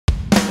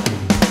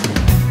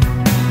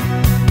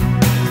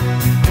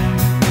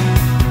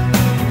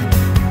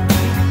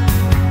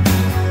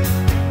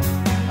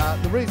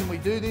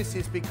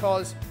is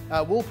because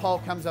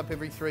WoolPoll comes up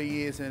every 3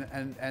 years,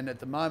 and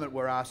at the moment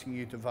we're asking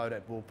you to vote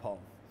at WoolPoll.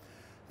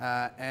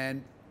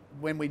 And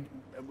when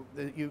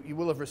you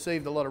will have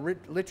received a lot of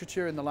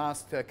literature in the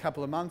last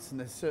couple of months, and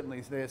there's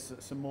certainly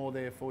some more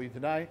there for you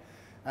today.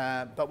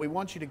 But we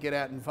want you to get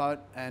out and vote,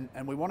 and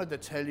we wanted to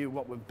tell you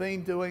what we've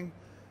been doing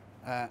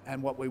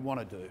and what we want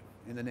to do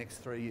in the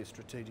next 3-year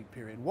strategic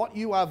period. What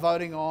you are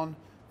voting on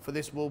for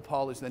this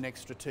WoolPoll is the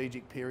next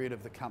strategic period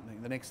of the company,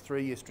 the next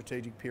 3-year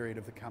strategic period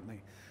of the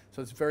company.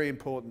 So it's very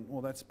important.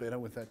 Well, that's better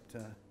with that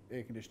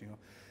air conditioning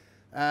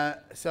on.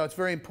 So it's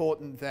very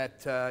important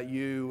that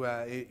you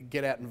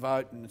get out and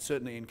vote, and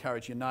certainly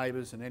encourage your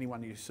neighbours and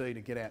anyone you see to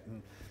get out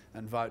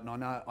and vote.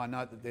 And I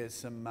know that there's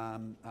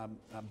some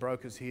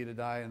brokers here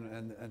today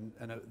and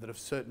that have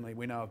certainly,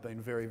 we know, have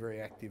been very,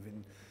 very active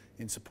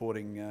in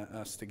supporting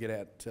us to get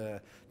out,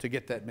 to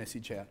get that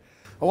message out.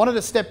 I wanted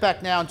to step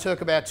back now and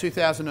talk about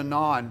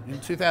 2009.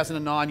 In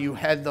 2009, you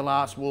had the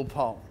last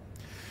WoolPoll.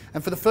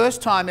 And for the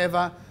first time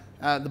ever,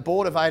 the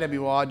board of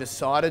AWI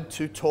decided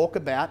to talk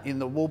about, in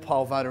the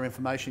WoolPoll Voter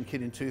Information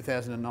Kit in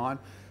 2009,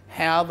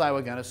 how they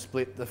were going to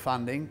split the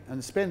funding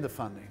and spend the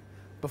funding.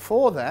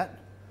 Before that,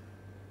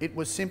 it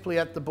was simply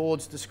at the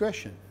board's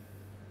discretion.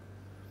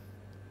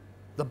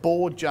 The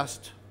board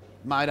just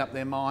made up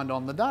their mind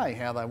on the day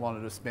how they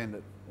wanted to spend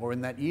it, or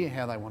in that year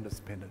how they wanted to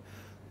spend it.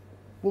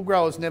 Wool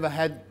growers never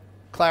had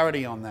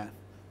clarity on that.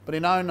 But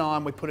in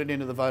 2009, we put it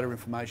into the voter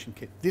information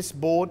kit. This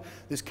board,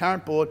 this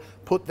current board,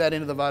 put that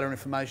into the voter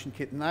information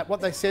kit. And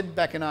what they said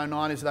back in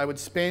 2009 is they would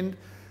spend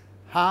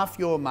half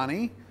your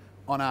money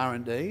on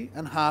R&D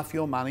and half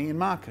your money in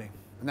marketing.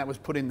 And that was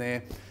put in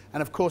there.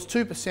 And of course,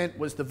 2%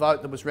 was the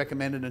vote that was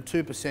recommended, and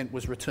 2%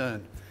 was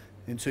returned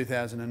in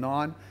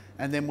 2009.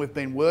 And then we've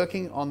been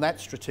working on that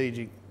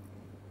strategic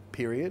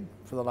period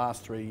for the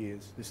last 3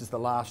 years. This is the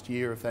last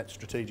year of that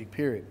strategic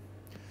period.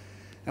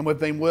 And we've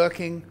been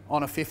working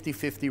on a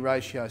 50-50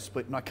 ratio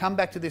split. And I come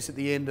back to this at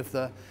the end of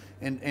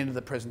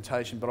the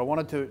presentation, but I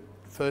wanted to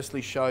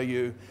firstly show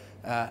you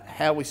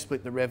how we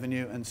split the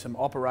revenue and some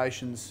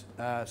operations,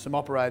 some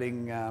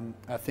operating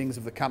things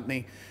of the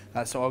company.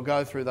 So I'll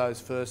go through those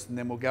first, and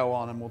then we'll go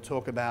on and we'll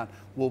talk about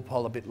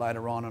WoolPoll a bit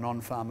later on, and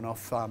on-farm and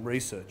off-farm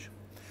research.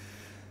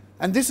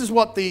 And this is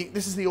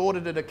the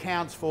audited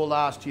accounts for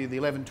last year, the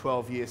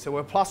 11-12 year. So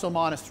we're plus or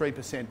minus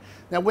 3%.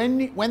 Now,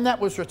 when that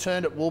was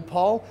returned at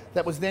WoolPoll,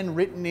 that was then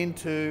written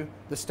into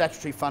the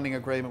statutory funding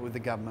agreement with the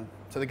government.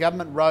 So the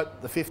government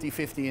wrote the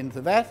 50-50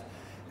 into that,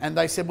 and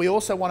they said, we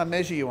also want to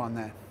measure you on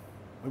that.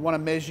 We want to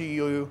measure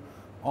you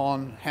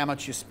on how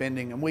much you're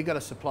spending, and we've got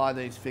to supply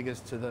these figures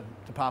to the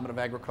Department of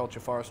Agriculture,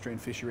 Forestry and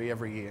Fishery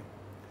every year.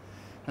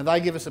 And they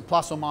give us a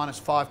plus or minus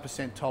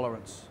 5%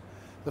 tolerance.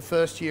 The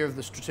first year of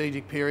the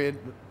strategic period,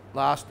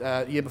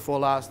 year before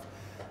last,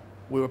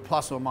 we were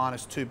plus or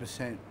minus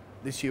 2%.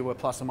 This year we're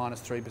plus or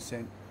minus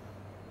 3%.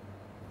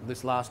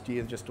 This last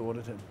year just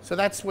audited. So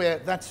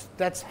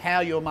that's how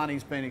your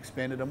money's been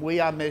expended, and we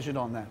are measured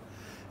on that.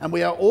 And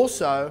we are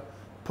also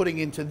putting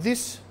into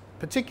this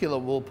particular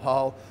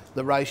WoolPoll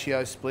the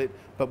ratio split,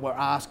 but we're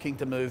asking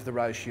to move the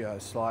ratio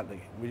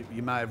slightly.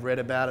 You may have read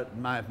about it,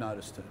 may have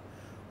noticed it.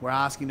 We're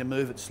asking to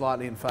move it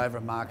slightly in favour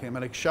of marketing. I'm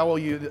going to show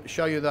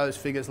you those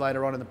figures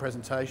later on in the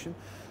presentation,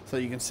 so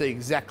you can see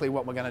exactly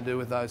what we're going to do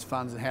with those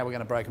funds and how we're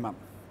going to break them up.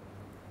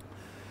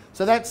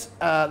 So that's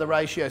the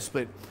ratio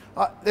split.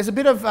 There's a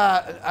bit of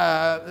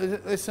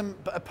there's some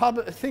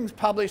things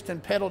published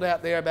and peddled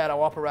out there about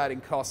our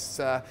operating costs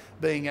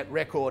being at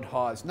record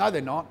highs. No,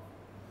 they're not.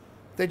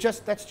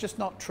 That's just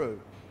not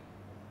true.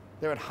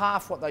 They're at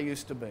half what they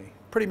used to be.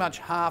 Pretty much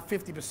half,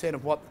 50%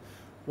 of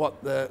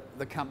what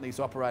the company's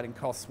operating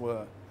costs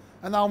were,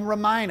 and they'll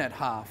remain at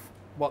half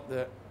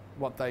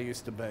what they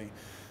used to be.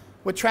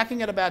 We're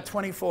tracking at about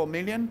 24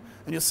 million,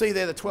 and you'll see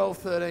there the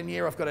 12-13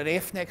 year, I've got an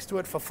F next to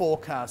it for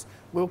forecast.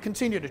 We'll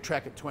continue to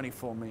track at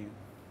 24 million.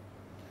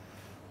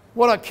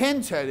 What I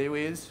can tell you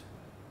is,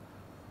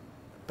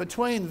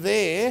 between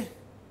there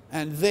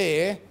and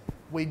there,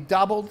 we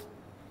doubled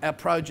our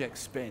project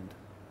spend.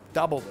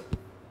 Doubled it.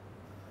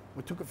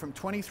 We took it from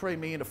 23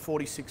 million to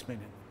 46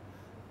 million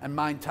and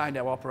maintained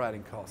our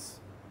operating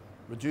costs,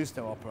 reduced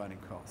our operating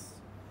costs.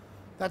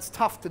 That's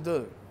tough to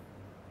do.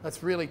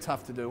 That's really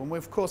tough to do. And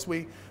of course,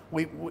 we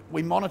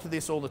monitor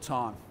this all the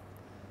time.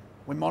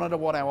 We monitor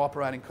what our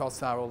operating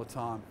costs are all the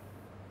time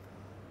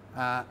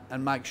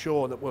and make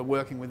sure that we're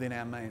working within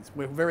our means.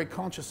 We're very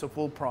conscious of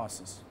wool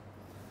prices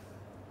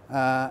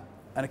and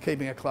are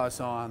keeping a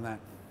close eye on that.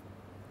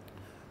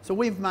 So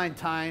we've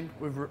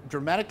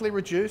dramatically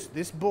reduced,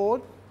 this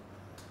board,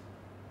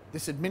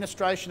 this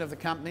administration of the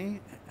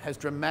company has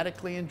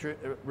dramatically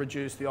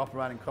reduced the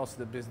operating costs of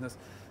the business.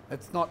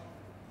 It's not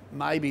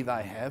maybe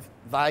they have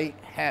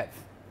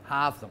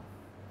halved them.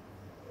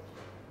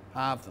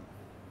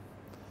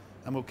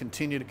 And we'll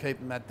continue to keep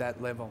them at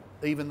that level,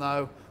 even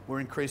though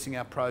we're increasing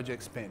our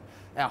project spend.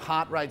 Our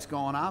heart rate's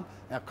gone up,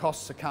 our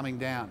costs are coming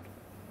down.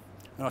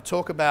 And I'll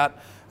talk about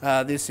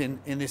this in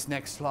this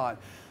next slide.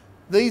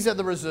 These are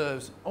the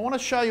reserves. I want to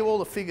show you all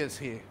the figures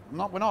here.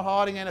 We're not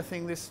hiding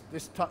anything this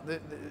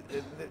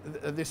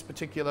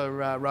particular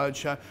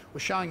roadshow. We're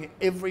showing you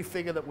every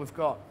figure that we've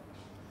got.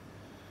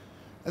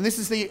 And this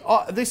is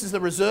the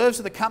reserves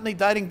of the company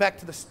dating back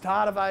to the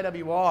start of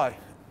AWI.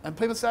 And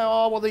people say,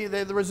 oh, well,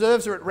 the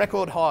reserves are at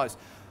record highs.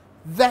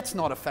 That's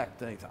not a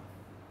fact either.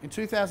 In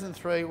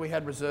 2003, we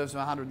had reserves of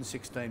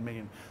 116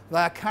 million. They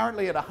are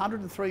currently at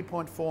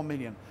 103.4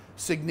 million.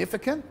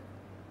 Significant?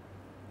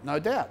 No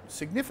doubt,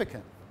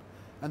 significant.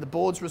 And the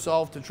board's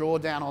resolved to draw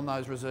down on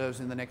those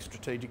reserves in the next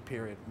strategic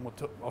period. And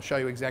I'll show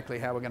you exactly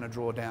how we're going to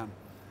draw down.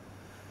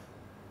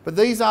 But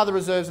these are the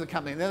reserves of the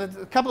company. Now,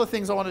 a couple of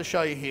things I wanted to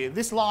show you here.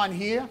 This line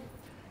here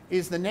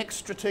is the next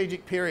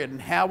strategic period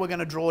and how we're going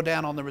to draw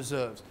down on the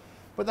reserves.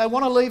 But they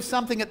want to leave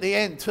something at the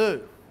end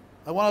too.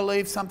 They want to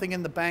leave something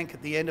in the bank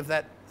at the end of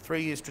that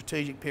 3-year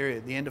strategic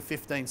period, the end of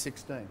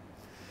 15-16.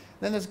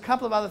 Then there's a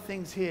couple of other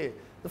things here.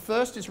 The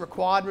first is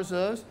required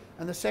reserves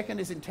and the second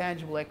is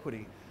intangible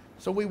equity.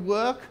 So we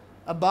work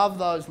above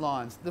those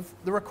lines.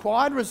 The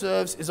required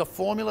reserves is a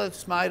formula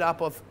that's made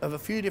up of a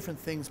few different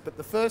things, but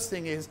the first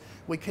thing is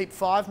we keep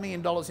 $5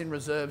 million in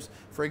reserves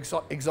for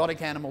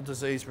exotic animal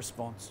disease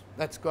response.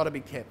 That's got to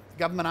be kept. The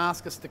government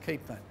asks us to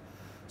keep that.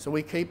 So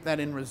we keep that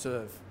in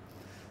reserve.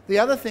 The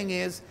other thing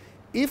is,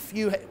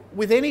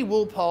 with any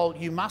wool poll,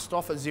 you must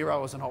offer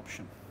zero as an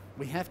option.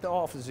 We have to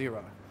offer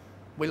zero.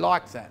 We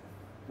like that.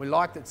 We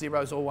like that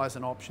zero is always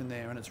an option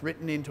there, and it's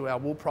written into our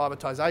Wool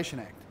Privatisation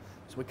Act.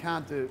 So we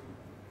can't do,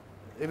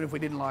 even if we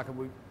didn't like it,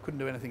 we couldn't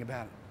do anything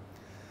about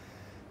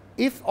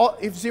it.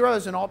 If zero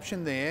is an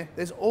option there,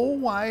 there's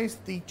always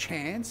the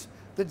chance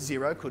that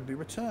zero could be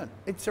returned.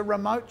 It's a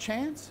remote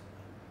chance,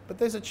 but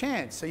there's a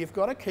chance. So you've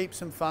got to keep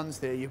some funds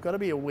there. You've got to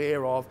be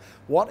aware of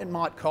what it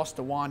might cost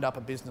to wind up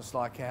a business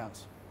like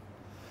ours.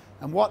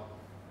 And what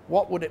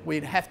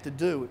we'd have to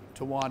do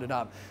to wind it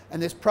up.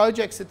 And there's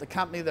projects at the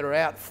company that are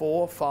out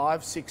 4,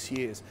 5, 6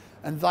 years,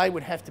 and they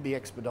would have to be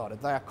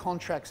expedited. They are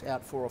contracts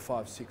out 4 or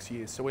 5, 6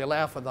 years. So we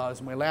allow for those,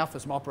 and we allow for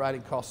some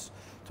operating costs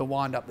to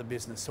wind up the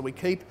business. So we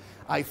keep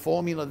a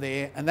formula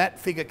there, and that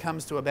figure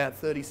comes to about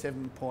 $37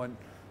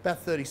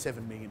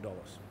 million.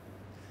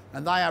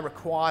 And they are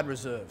required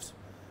reserves.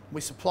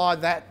 We supply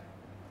that,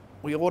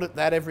 we audit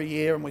that every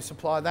year, and we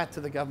supply that to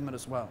the government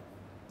as well.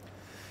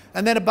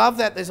 And then above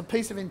that, there's a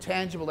piece of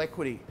intangible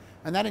equity.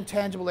 And that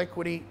intangible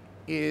equity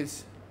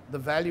is the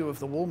value of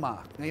the wool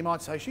mark. Now you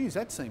might say, geez,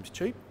 that seems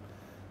cheap.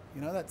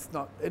 You know, that's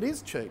not, it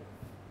is cheap.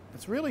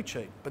 It's really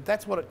cheap. But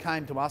that's what it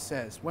came to us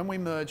as. When we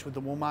merged with the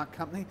wool mark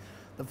company,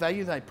 the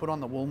value they put on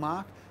the wool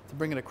mark to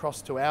bring it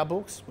across to our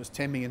books was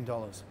 $10 million.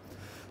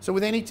 So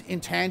with any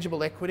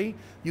intangible equity,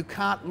 you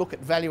can't look at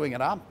valuing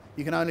it up.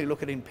 You can only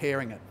look at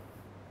impairing it.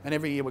 And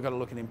every year we've got to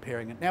look at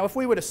impairing it. Now, if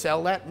we were to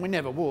sell that, and we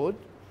never would,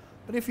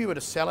 but if you were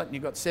to sell it and you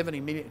got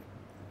 70 million,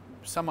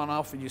 someone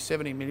offered you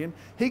 70 million,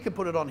 he could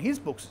put it on his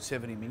books at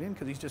 70 million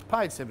because he's just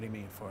paid 70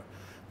 million for it.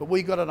 But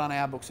we got it on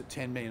our books at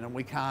 10 million and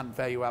we can't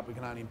value up, we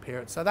can only impair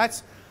it. So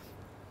that's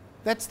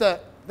the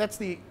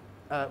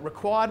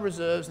required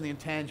reserves and the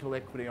intangible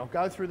equity. I'll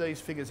go through these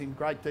figures in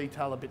great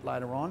detail a bit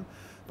later on,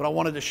 but I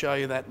wanted to show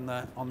you that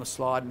on the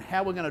slide and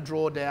how we're going to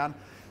draw down.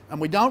 And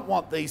we don't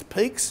want these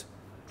peaks,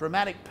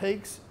 dramatic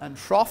peaks and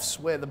troughs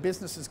where the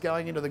business is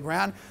going into the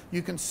ground.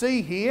 You can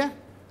see here,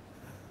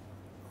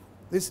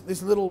 that's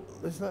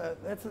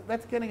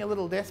getting a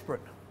little desperate.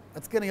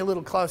 That's getting a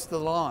little close to the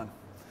line.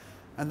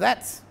 And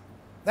that's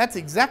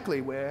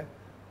exactly where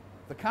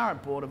the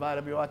current board of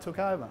AWI took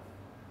over.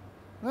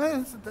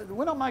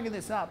 We're not making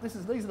this up. These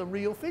are the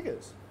real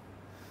figures.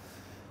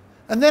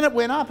 And then it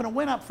went up, and it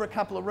went up for a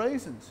couple of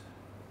reasons.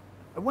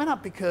 It went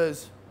up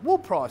because wool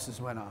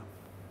prices went up.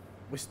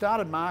 We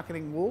started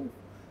marketing wool,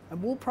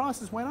 and wool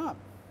prices went up.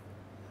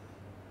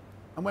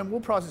 And when wool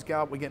prices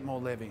go up, we get more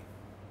levy.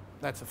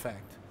 That's a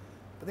fact.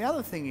 But the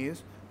other thing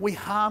is, we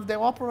halved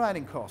our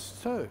operating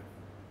costs too.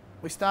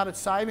 We started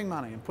saving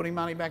money and putting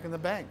money back in the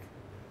bank.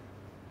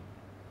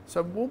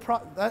 So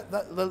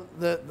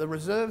the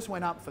reserves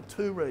went up for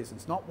 2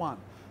 reasons, not one.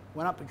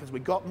 Went up because we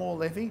got more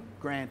levy,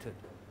 granted.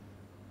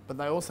 But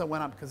they also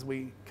went up because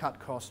we cut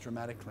costs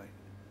dramatically.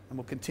 And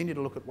we'll continue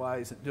to look at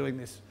ways at doing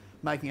this,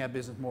 making our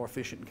business more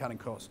efficient and cutting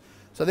costs.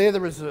 So they're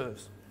the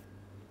reserves.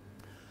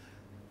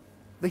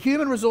 The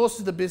human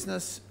resources of the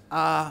business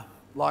are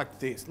like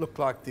this, look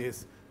like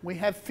this. We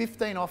have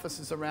 15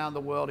 offices around the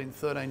world in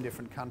 13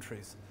 different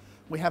countries.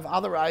 We have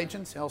other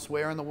agents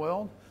elsewhere in the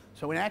world.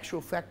 So in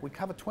actual fact, we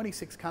cover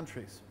 26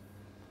 countries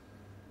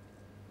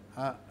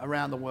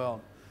around the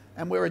world.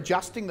 And we're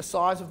adjusting the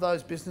size of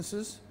those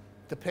businesses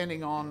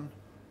depending on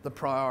the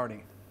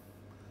priority.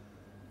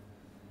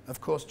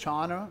 Of course,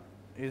 China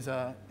is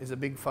a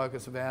big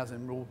focus of ours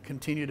and will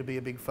continue to be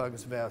a big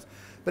focus of ours.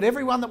 But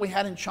everyone that we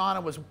had in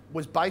China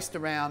was based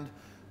around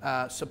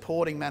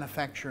supporting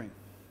manufacturing.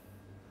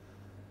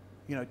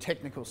 You know,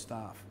 technical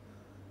staff.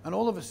 And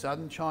all of a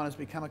sudden, China's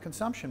become a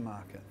consumption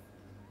market.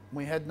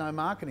 We had no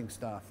marketing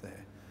staff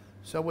there.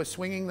 So we're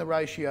swinging the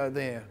ratio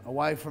there,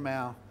 away from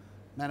our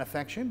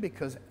manufacturing,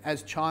 because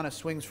as China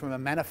swings from a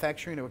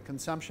manufacturing to a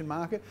consumption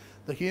market,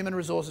 the human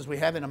resources we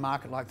have in a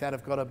market like that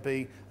have got to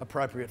be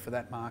appropriate for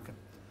that market.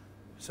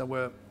 So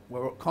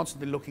we're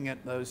constantly looking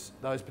at those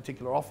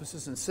particular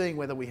offices and seeing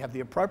whether we have the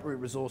appropriate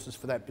resources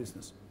for that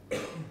business.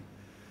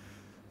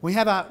 We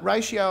have a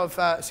ratio of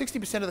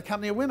 60% of the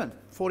company are women,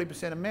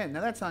 40% are men.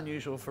 Now that's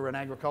unusual for an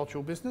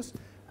agricultural business.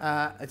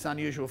 It's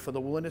unusual for the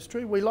wool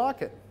industry. We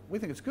like it. We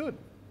think it's good.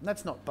 And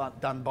that's not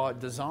done by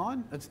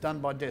design, it's done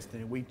by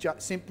destiny. We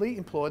simply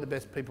employ the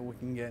best people we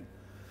can get.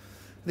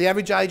 The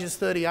average age is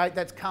 38.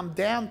 That's come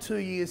down 2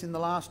 years in the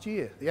last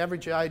year. The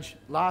average age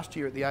last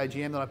year at the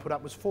AGM that I put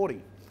up was 40.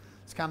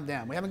 It's come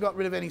down. We haven't got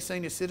rid of any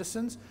senior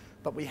citizens,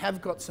 but we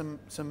have got some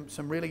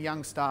really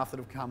young staff that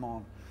have come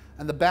on.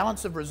 And the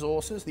balance of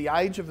resources, the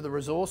age of the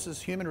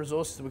resources, human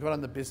resources that we've got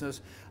in the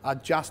business are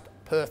just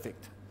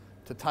perfect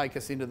to take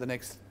us into the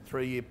next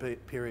 3-year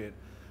period.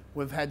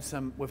 We've had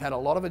a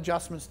lot of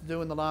adjustments to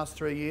do in the last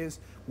 3 years.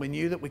 We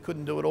knew that we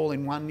couldn't do it all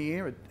in 1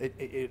 year.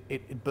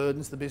 It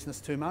burdens the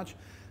business too much.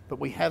 But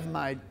we have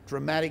made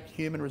dramatic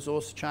human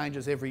resource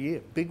changes every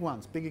year. Big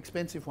ones, big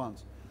expensive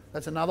ones.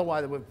 That's another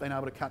way that we've been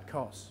able to cut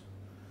costs.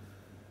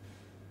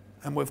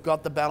 And we've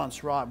got the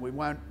balance right. We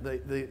won't,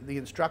 the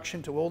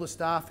instruction to all the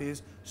staff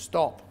is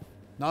stop.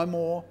 No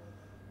more,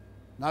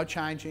 no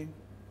changing,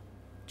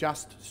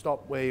 just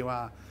stop where you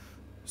are.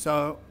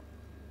 So,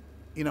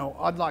 you know,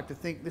 I'd like to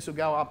think this will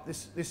go up,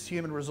 this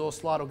human resource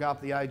slide will go up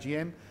at the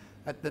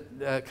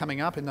AGM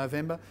coming up in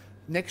November.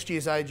 Next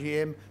year's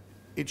AGM,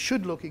 it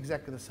should look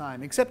exactly the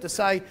same, except to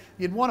say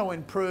you'd want to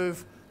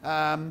improve.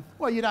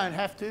 Well, you don't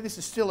have to. This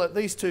is still,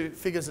 these two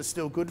figures are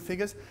still good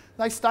figures.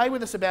 They stay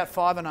with us about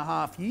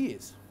 5.5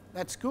 years.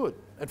 That's good.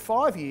 At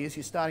 5 years,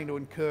 you're starting to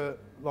incur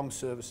long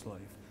service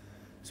leave.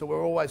 So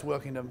we're always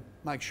working to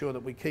make sure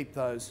that we keep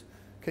the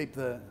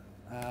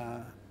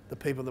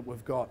people that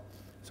we've got.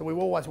 So we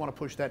always want to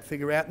push that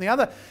figure out. And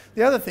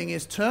the other thing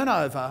is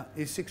turnover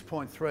is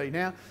 6.3.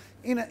 Now,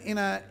 in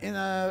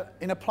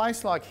a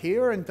place like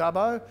here in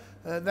Dubbo,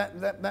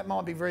 that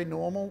might be very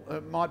normal.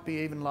 It might be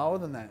even lower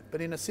than that.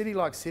 But in a city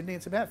like Sydney,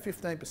 it's about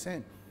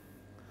 15%.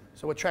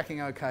 So we're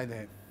tracking okay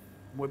there.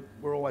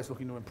 We're always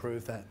looking to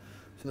improve that.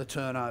 So the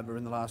turnover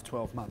in the last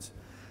 12 months.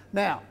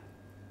 Now,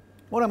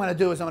 what I'm going to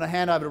do is I'm going to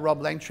hand over to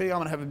Rob Langtree. I'm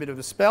going to have a bit of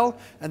a spell,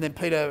 and then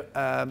Peter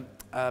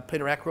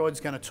Ackroyd's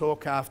going to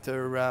talk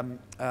after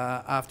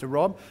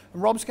Rob.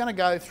 And Rob's going to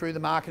go through the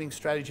marketing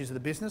strategies of the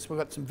business. We've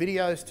got some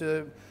videos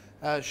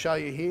to show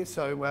you here,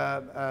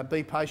 so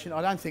be patient.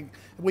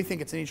 We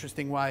think it's an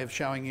interesting way of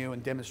showing you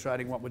and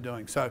demonstrating what we're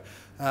doing. So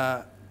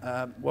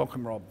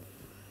welcome, Rob.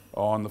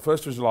 On the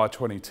 1st of July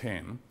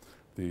 2010,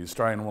 the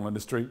Australian wool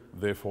industry,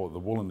 therefore the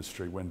wool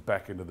industry, went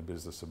back into the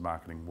business of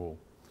marketing wool.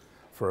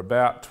 For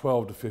about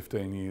 12 to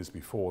 15 years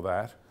before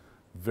that,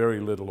 very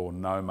little or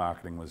no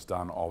marketing was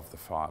done of the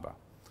fibre.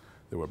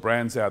 There were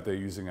brands out there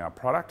using our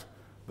product.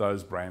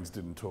 Those brands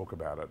didn't talk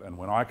about it. And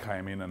when I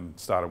came in and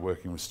started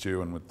working with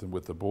Stu and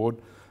with the board,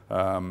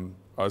 I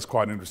was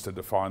quite interested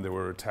to find there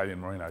were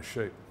Italian merino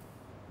sheep.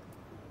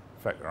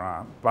 In fact, there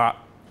aren't, but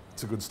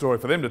it's a good story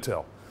for them to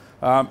tell.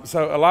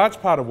 So a large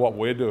part of what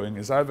we're doing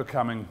is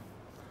overcoming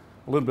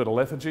a little bit of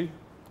lethargy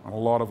and a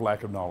lot of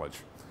lack of knowledge.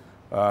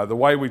 The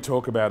way we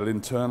talk about it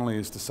internally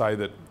is to say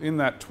that in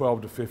that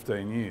 12 to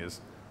 15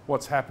 years,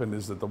 what's happened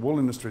is that the wool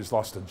industry has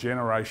lost a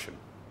generation.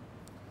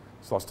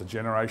 It's lost a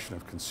generation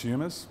of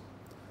consumers,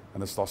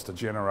 and it's lost a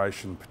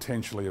generation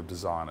potentially of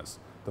designers,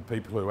 the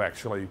people who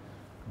actually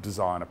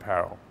design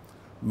apparel.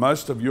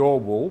 Most of your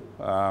wool,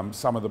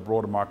 some of the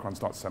broader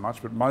microns not so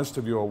much, but most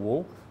of your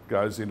wool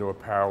goes into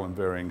apparel in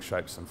varying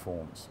shapes and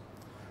forms.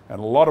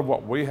 And a lot of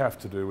what we have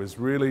to do is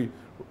really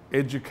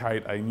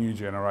educate a new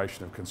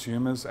generation of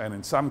consumers, and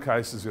in some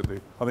cases,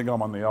 I think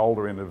I'm on the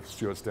older end of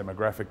Stuart's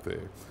demographic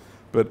there,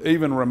 but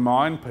even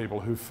remind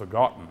people who've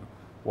forgotten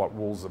what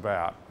wool's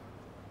about,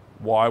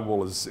 why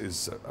wool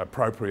is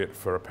appropriate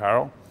for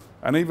apparel,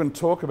 and even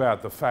talk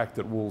about the fact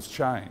that wool's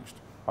changed.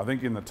 I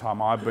think in the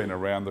time I've been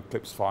around, the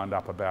clips find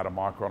up about a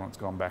micron, it's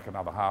gone back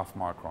another half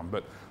micron.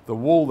 But the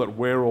wool that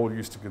we're all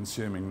used to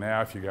consuming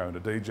now, if you go into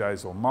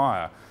DJ's or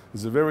Myer,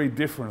 is a very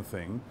different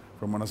thing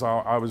from when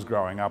I was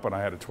growing up and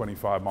I had a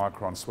 25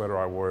 micron sweater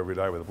I wore every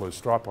day with a blue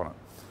stripe on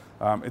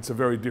it. It's a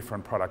very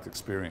different product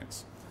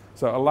experience.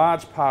 So a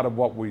large part of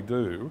what we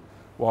do,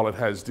 while it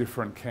has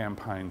different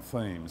campaign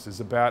themes, is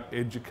about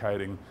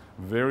educating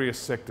various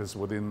sectors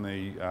within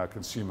the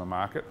consumer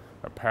market,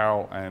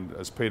 apparel, and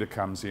as Peter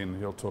comes in,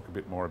 he'll talk a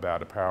bit more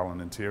about apparel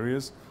and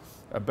interiors,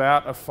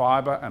 about a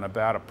fibre and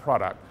about a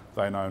product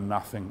they know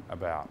nothing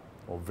about,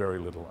 or very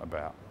little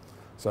about.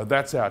 So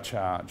that's our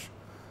charge.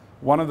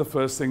 One of the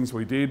first things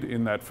we did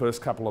in that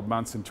first couple of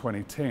months in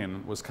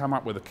 2010 was come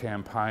up with a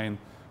campaign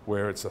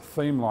where it's a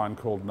theme line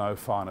called No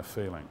Finer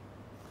Feeling.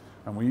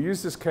 And we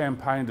use this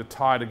campaign to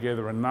tie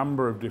together a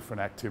number of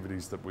different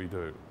activities that we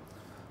do.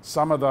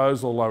 Some of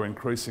those, although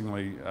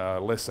increasingly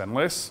less and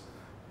less,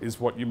 is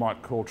what you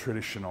might call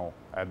traditional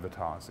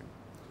advertising.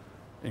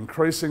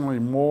 Increasingly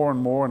more and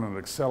more, and an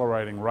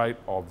accelerating rate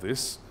of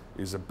this,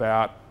 is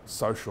about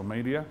social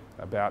media,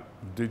 about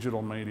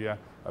digital media,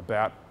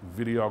 about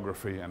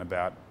videography and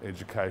about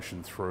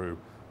education through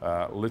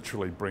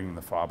literally bringing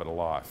the fibre to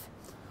life.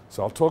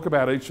 So I'll talk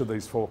about each of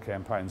these 4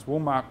 campaigns.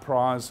 Woolmark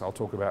Prize, I'll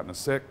talk about in a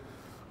sec.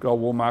 Gold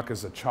Woolmark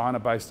is a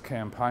China-based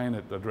campaign.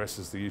 It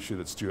addresses the issue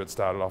that Stuart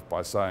started off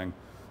by saying,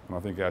 and I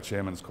think our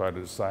chairman's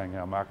quoted as saying,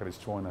 our market is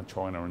China,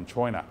 China and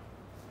China.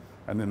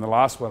 And then the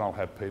last one I'll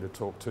have Peter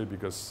talk to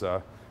because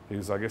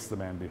he's, I guess, the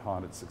man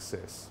behind its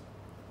success.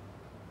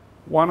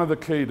 One of the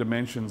key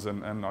dimensions,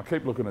 and I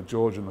keep looking at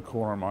George in the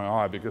corner of my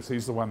eye because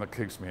he's the one that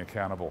keeps me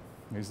accountable.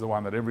 He's the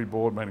one that every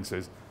board meeting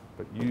says,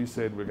 but you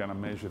said we're going to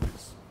measure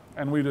this.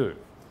 And we do.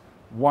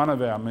 One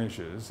of our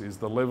measures is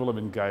the level of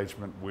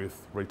engagement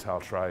with retail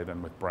trade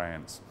and with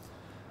brands.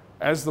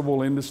 As the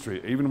wool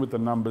industry, even with the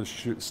numbers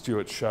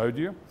Stuart showed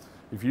you,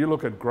 if you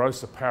look at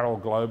gross apparel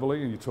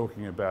globally, and you're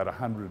talking about a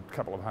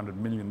couple of $100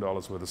 million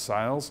worth of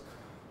sales,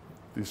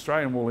 the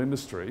Australian wool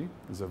industry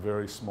is a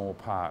very small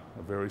part,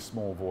 a very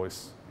small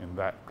voice in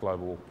that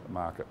global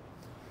market.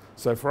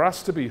 So for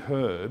us to be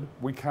heard,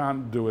 we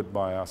can't do it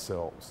by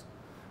ourselves.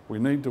 We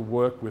need to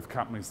work with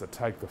companies that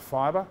take the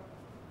fibre,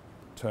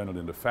 turn it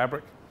into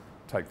fabric,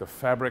 take the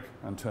fabric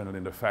and turn it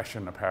into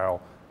fashion,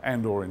 apparel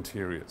and or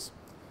interiors.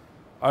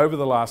 Over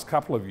the last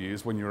couple of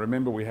years, when you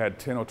remember we had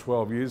 10 or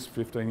 12 years,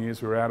 15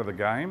 years we were out of the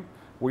game,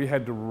 we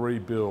had to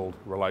rebuild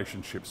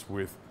relationships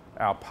with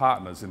our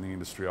partners in the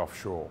industry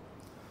offshore.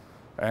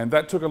 And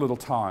that took a little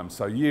time.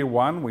 So year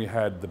 1 we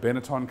had the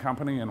Benetton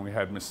company and we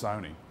had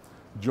Missoni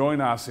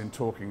join us in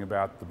talking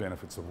about the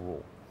benefits of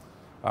wool.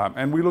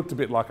 And we looked a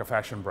bit like a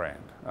fashion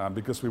brand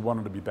because we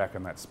wanted to be back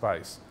in that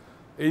space.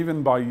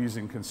 Even by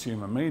using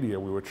consumer media,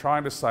 we were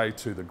trying to say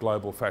to the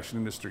global fashion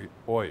industry,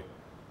 oi,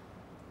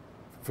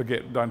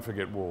 don't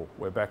forget wool.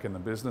 We're back in the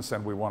business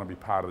and we want to be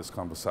part of this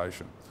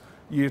conversation.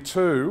 Year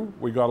 2,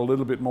 we got a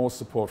little bit more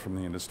support from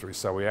the industry.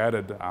 So we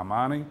added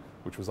Armani,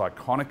 which was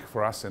iconic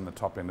for us in the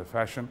top end of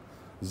fashion,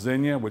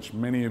 Zegna, which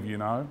many of you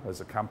know as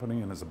a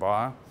company and as a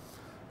buyer,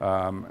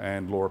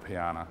 and Laura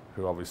Piana,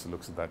 who obviously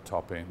looks at that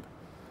top end.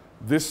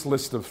 This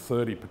list of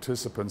 30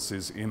 participants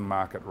is in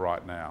market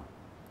right now.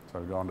 So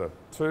we've gone to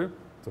 2,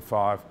 to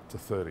 5, to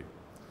 30.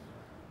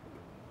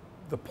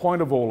 The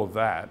point of all of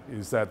that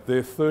is that there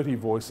are 30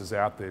 voices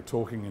out there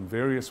talking in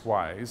various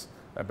ways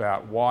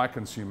about why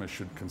consumers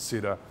should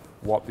consider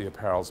what the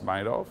apparel's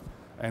made of,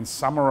 and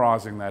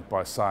summarising that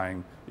by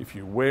saying, if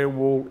you wear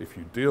wool, if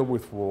you deal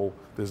with wool,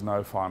 there's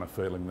no finer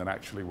feeling than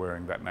actually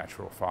wearing that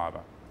natural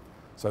fibre.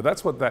 So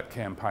that's what that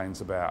campaign's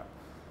about.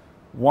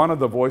 One of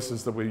the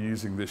voices that we're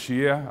using this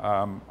year,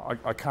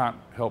 I can't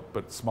help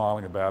but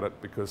smiling about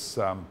it because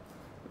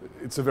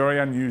it's a very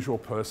unusual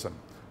person.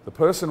 The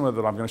person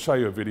that I'm going to show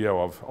you a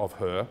video of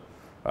her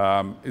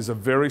is a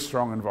very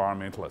strong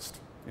environmentalist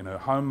in her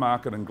home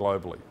market and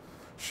globally.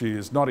 She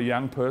is not a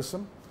young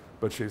person,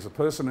 but she's a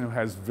person who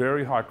has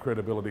very high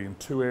credibility in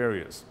 2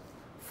 areas.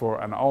 For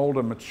an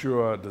older,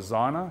 mature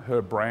designer,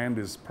 her brand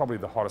is probably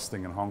the hottest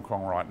thing in Hong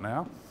Kong right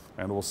now,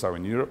 and also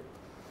in Europe.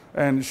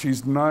 And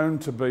she's known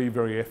to be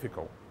very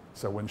ethical.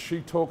 So when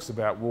she talks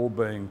about wool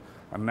being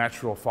a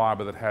natural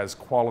fibre that has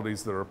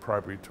qualities that are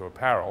appropriate to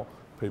apparel,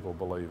 people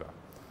believe her.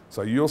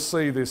 So you'll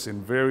see this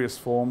in various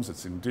forms.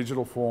 It's in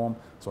digital form,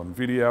 it's on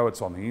video,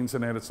 it's on the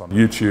internet, it's on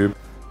YouTube.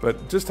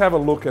 But just have a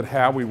look at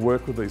how we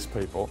work with these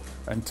people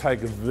and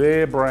take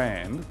their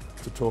brand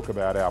to talk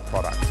about our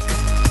product.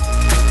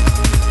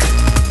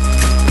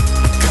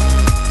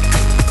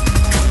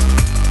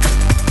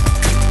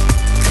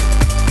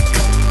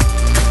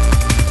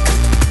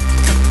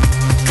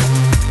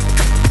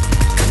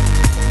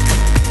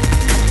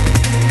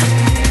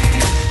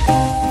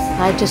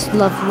 I just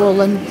love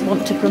wool and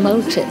want to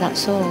promote it,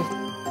 that's all.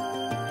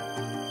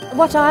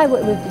 What I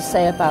would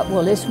say about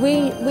wool is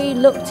we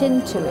looked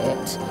into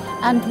it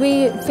and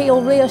we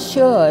feel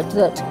reassured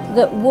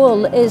that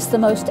wool is the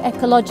most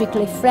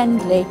ecologically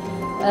friendly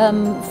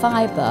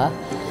fibre.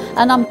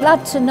 And I'm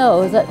glad to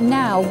know that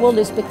now wool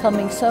is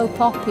becoming so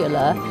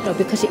popular.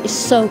 Because it is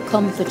so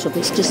comfortable,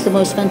 it's just the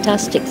most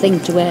fantastic thing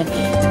to wear.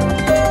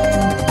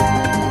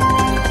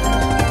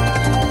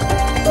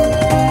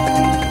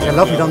 I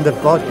love it on the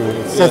body.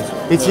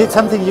 It's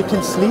something you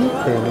can sleep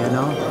in, you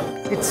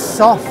know. It's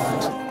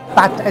soft,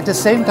 but at the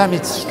same time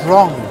it's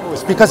strong.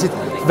 It's because it's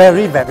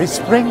very, very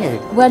springy.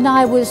 When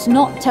I was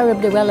not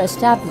terribly well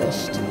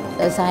established,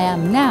 as I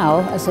am now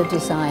as a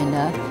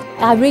designer,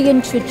 I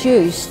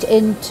reintroduced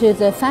into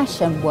the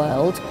fashion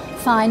world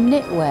fine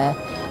knitwear.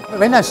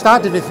 When I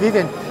started with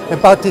Vivian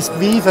about these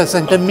weavers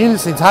and the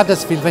mills in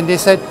Huddersfield, when they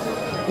said,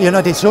 you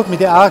know, they showed me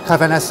the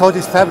archive and I saw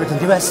this fabric and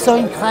they were so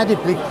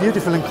incredibly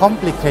beautiful and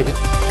complicated.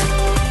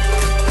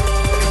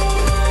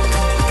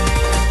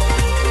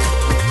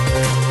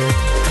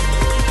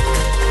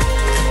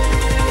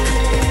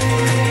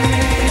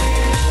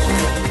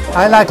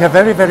 I like a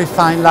very, very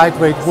fine,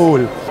 lightweight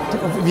wool.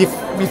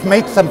 We've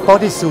made some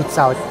bodysuits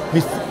out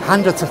with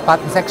hundreds of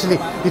buttons. Actually,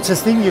 it's a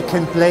thing you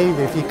can play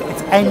with.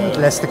 It's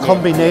endless, the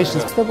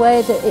combinations. The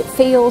way that it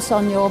feels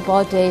on your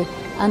body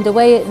and the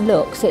way it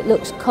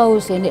looks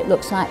cosy and it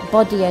looks like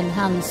body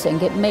enhancing.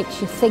 It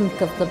makes you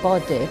think of the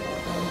body.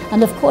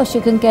 And of course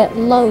you can get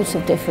loads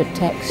of different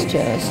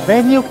textures.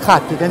 When you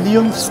cut it and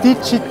you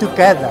stitch it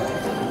together,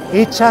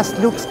 it just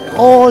looks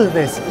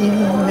always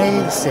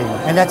amazing.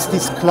 And that's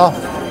this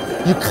cloth.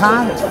 You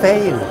can't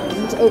fail.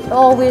 It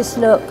always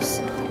looks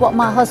what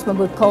my husband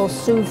would call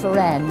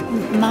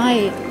souverain.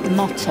 My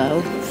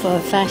motto for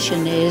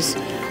fashion is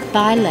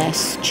buy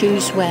less,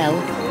 choose well,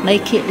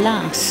 make it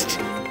last.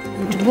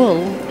 And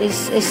wool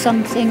is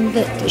something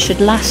that should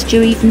last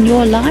you even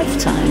your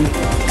lifetime.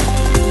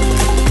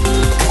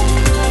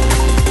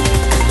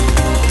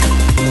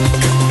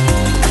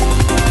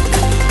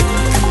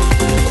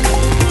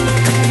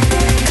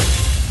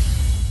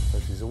 So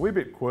she's a wee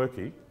bit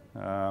quirky.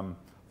 I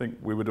think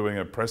we were doing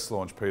a press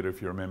launch, Peter,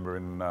 if you remember,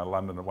 in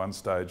London at one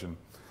stage, and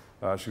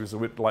she was a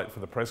bit late for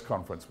the press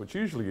conference, which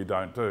usually you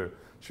don't do.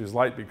 She was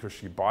late because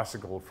she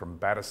bicycled from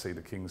Battersea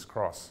to King's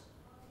Cross.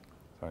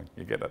 So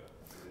you get it.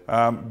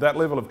 That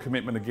level of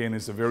commitment, again,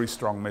 is a very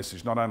strong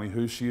message, not only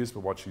who she is,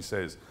 but what she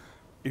says.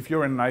 If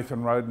you're in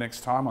Nathan Road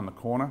next time on the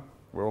corner,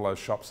 where all those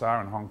shops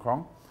are in Hong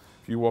Kong,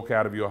 if you walk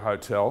out of your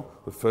hotel,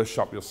 the first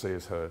shop you'll see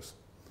is hers.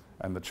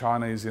 And the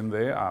Chinese in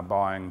there are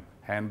buying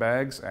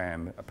handbags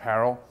and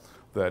apparel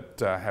that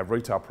have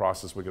retail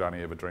prices we could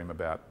only ever dream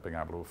about being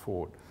able to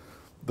afford.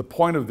 The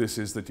point of this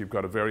is that you've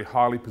got a very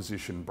highly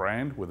positioned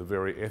brand with a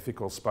very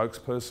ethical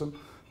spokesperson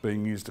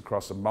being used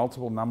across a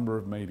multiple number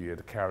of media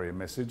to carry a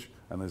message,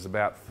 and there's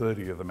about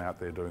 30 of them out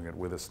there doing it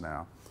with us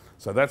now.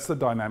 So that's the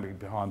dynamic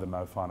behind the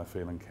No Finer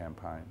Feeling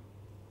campaign.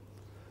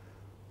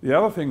 The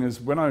other thing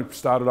is, when I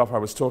started off, I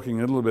was talking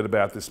a little bit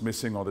about this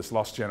missing or this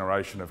lost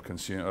generation of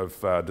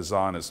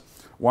designers.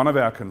 One of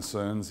our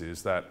concerns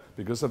is that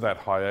because of that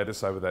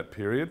hiatus over that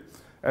period,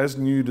 as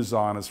new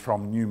designers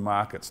from new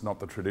markets,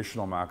 not the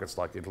traditional markets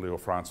like Italy or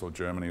France or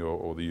Germany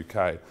or the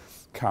UK,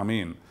 come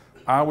in,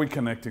 are we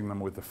connecting them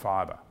with the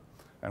fibre?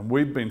 And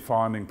we've been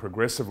finding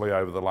progressively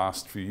over the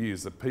last few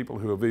years that people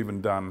who have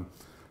even done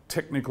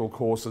technical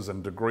courses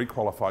and degree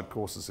qualified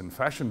courses in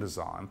fashion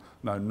design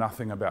know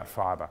nothing about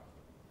fibre.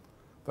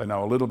 They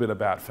know a little bit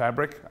about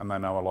fabric and they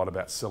know a lot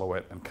about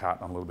silhouette and cut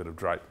and a little bit of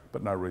drape,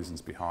 but no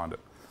reasons behind it.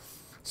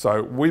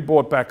 So we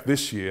brought back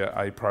this year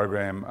a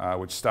program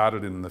which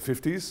started in the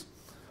 50s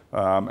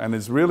and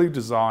is really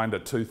designed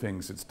at two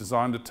things. It's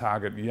designed to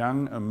target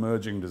young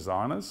emerging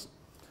designers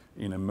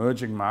in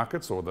emerging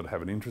markets or that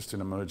have an interest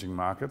in emerging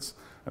markets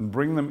and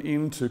bring them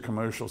into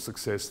commercial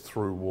success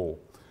through wool.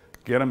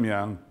 Get them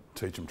young,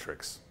 teach them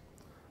tricks.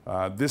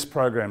 This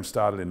program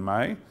started in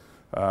May.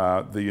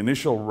 The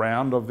initial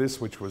round of this,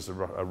 which was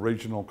a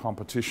regional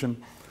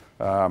competition,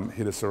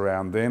 hit us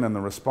around then, and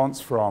the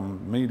response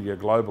from media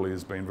globally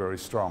has been very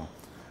strong.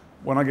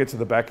 When I get to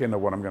the back end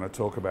of what I'm going to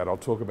talk about, I'll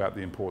talk about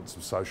the importance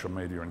of social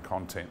media and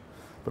content.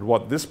 But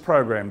what this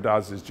program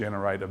does is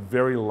generate a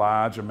very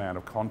large amount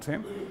of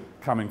content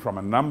coming from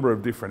a number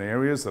of different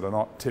areas that are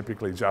not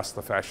typically just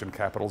the fashion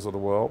capitals of the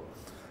world,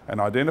 and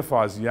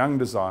identifies young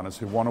designers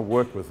who want to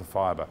work with the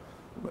fibre.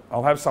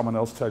 I'll have someone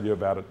else tell you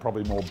about it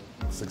probably more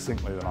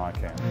succinctly than I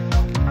can.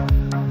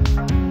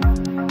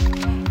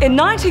 In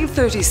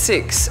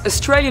 1936,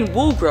 Australian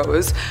wool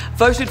growers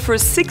voted for a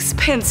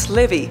 6-pence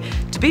levy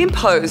to be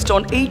imposed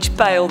on each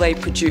bale they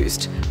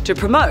produced to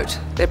promote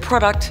their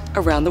product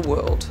around the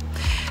world.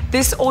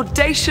 This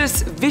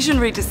audacious,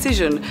 visionary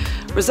decision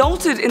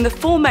resulted in the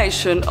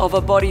formation of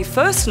a body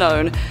first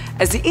known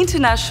as the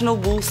International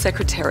Wool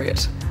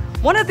Secretariat.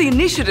 One of the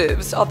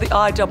initiatives of the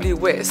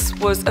IWS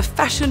was a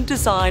Fashion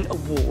Design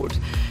Award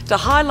to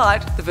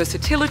highlight the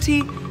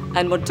versatility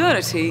and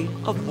modernity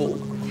of wool.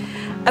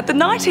 At the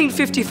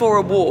 1954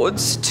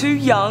 awards, two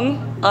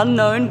young,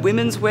 unknown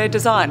women's wear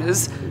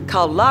designers,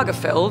 Karl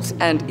Lagerfeld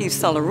and Yves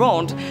Saint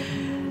Laurent,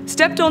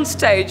 stepped on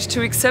stage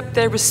to accept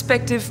their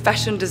respective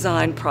fashion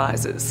design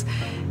prizes.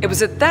 It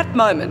was at that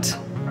moment,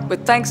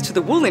 with thanks to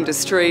the wool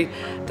industry,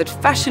 that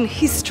fashion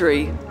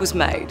history was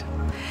made.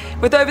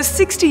 With over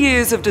 60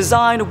 years of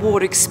design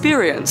award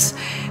experience,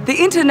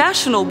 the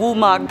International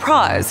Woolmark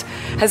Prize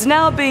has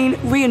now been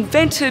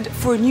reinvented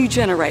for a new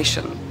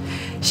generation,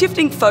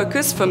 shifting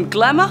focus from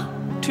glamour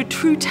to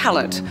true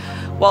talent,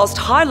 whilst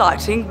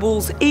highlighting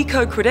wool's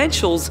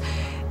eco-credentials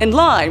in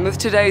line with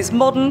today's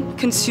modern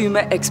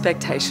consumer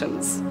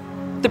expectations.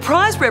 The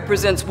prize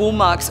represents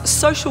Woolmark's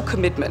social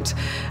commitment,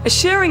 a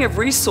sharing of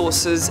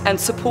resources and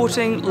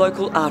supporting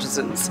local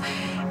artisans.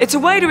 It's a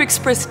way to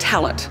express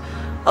talent,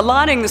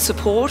 aligning the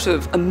support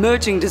of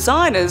emerging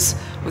designers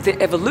with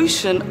the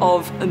evolution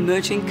of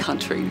emerging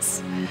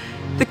countries.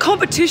 The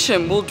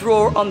competition will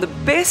draw on the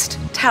best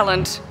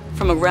talent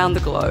from around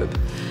the globe,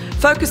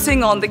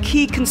 focusing on the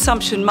key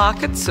consumption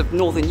markets of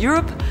Northern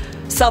Europe,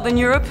 Southern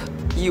Europe,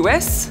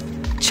 US,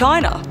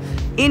 China,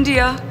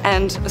 India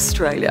and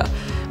Australia,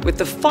 with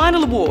the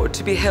final award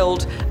to be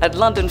held at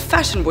London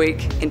Fashion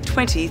Week in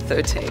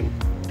 2013.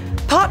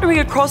 Partnering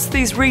across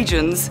these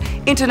regions,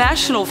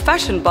 International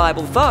Fashion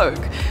Bible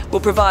Vogue will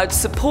provide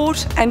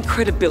support and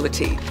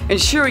credibility,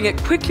 ensuring it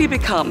quickly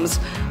becomes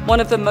one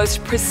of the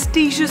most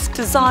prestigious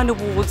design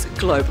awards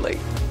globally.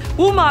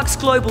 Woolmark's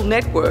global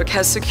network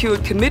has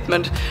secured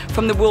commitment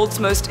from the world's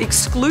most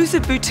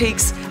exclusive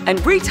boutiques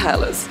and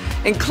retailers,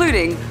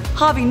 including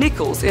Harvey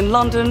Nichols in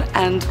London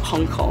and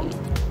Hong Kong.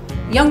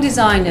 Young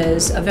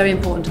designers are very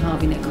important to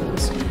Harvey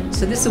Nichols.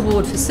 So this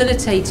award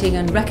facilitating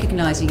and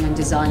recognising young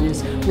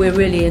designers we're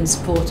really in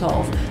support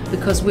of,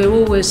 because we're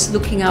always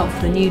looking out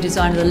for the new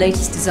designer, the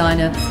latest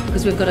designer,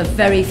 because we've got a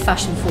very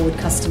fashion-forward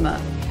customer.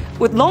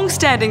 With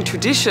long-standing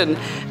tradition,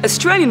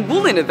 Australian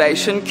wool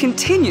innovation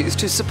continues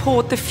to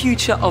support the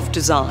future of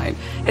design,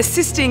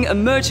 assisting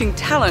emerging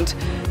talent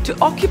to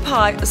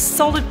occupy a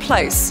solid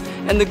place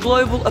in the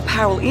global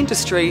apparel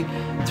industry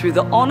through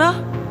the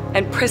honour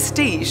and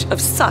prestige of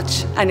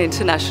such an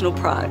international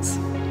prize.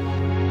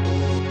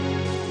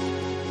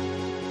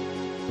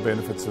 The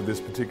benefits of this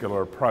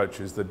particular approach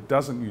is that it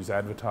doesn't use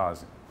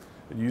advertising.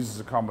 It uses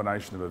a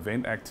combination of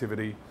event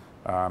activity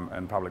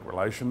and public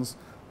relations.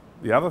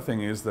 The other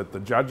thing is that the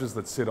judges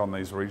that sit on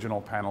these regional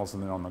panels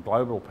and then on the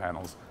global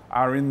panels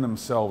are in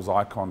themselves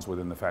icons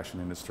within the fashion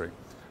industry.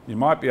 You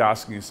might be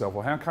asking yourself,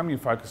 well, how come you're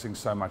focusing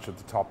so much at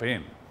the top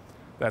end?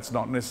 That's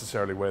not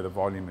necessarily where the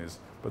volume is,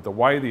 but the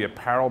way the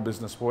apparel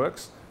business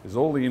works is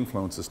all the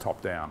influence is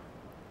top down.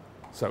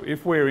 So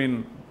if we're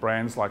in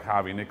brands like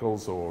Harvey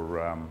Nichols or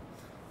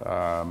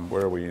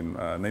where are we in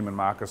Neiman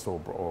Marcus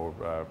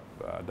or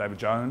David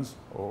Jones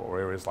or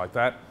areas like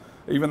that,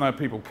 even though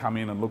people come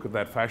in and look at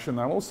that fashion,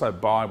 they'll also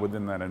buy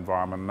within that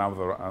environment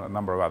a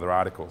number of other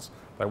articles.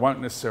 They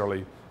won't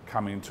necessarily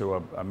come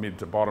into a mid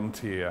to bottom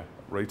tier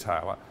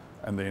retailer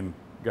and then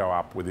go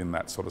up within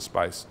that sort of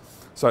space.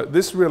 So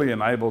this really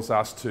enables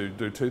us to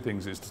do two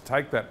things, is to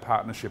take that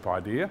partnership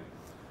idea,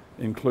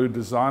 include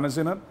designers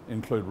in it,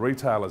 include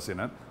retailers in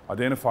it,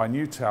 identify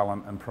new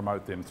talent and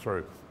promote them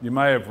through. You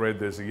may have read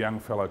there's a young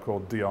fellow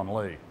called Dion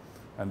Lee,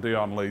 and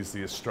Dion Lee's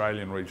the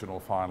Australian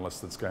regional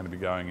finalist that's going to be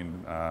going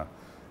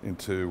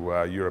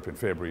into Europe in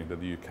February, into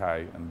the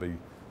UK, and be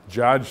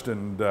judged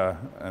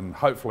and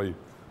hopefully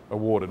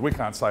awarded. We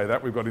can't say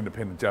that, we've got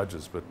independent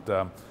judges,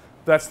 but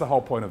that's the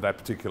whole point of that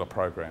particular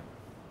program.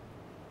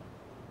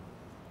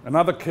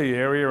 Another key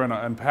area,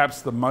 and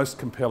perhaps the most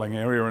compelling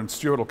area, and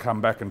Stuart will come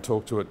back and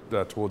talk to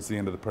it towards the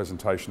end of the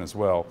presentation as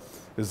well,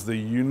 is the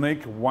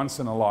unique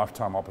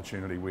once-in-a-lifetime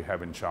opportunity we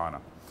have in China.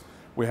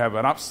 We have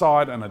an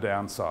upside and a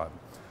downside.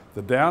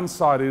 The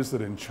downside is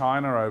that in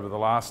China over the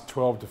last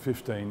 12 to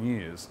 15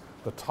 years,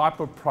 the type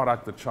of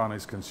product that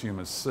Chinese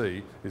consumers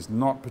see is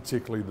not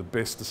particularly the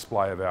best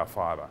display of our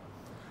fibre.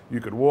 You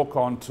could walk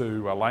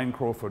onto a Lane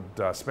Crawford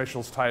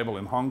specials table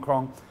in Hong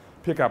Kong,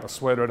 pick up a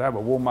sweater, it'd have a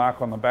wool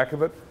mark on the back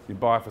of it, you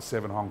buy it for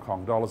 $7 Hong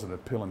Kong and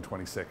it'd pill in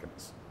 20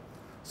 seconds.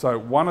 So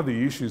one of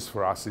the issues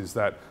for us is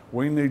that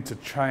we need to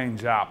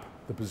change up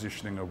the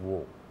positioning of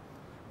wool.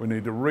 We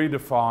need to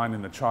redefine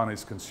in the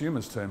Chinese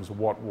consumers' terms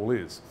what wool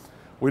is.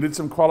 We did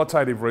some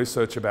qualitative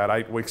research about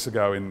 8 weeks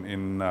ago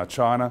in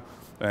China,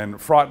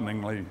 and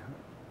frighteningly,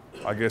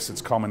 I guess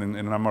it's common in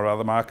a number of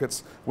other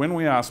markets, when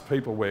we asked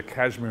people where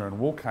cashmere and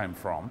wool came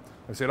from,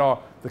 they said, oh,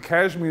 the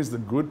cashmere is the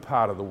good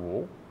part of the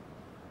wool,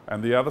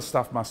 and the other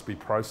stuff must be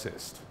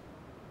processed.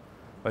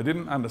 They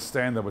didn't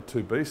understand there were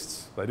two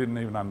beasts. They didn't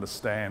even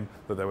understand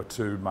that there were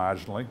two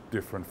marginally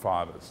different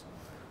fibres.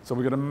 So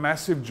we've got a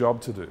massive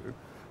job to do.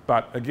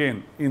 But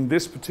again, in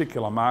this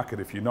particular market,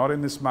 if you're not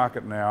in this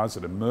market now as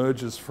it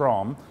emerges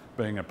from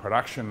being a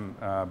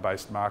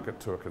production-based market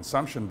to a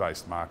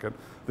consumption-based market,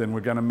 then we're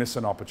going to miss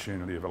an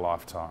opportunity of a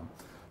lifetime.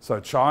 So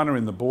China,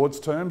 in the board's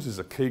terms, is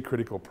a key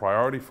critical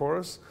priority for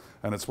us,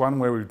 and it's one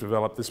where we've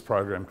developed this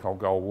program called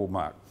Gold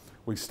Woolmark.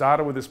 We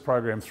started with this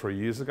program 3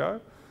 years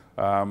ago.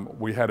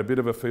 We had a bit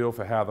of a feel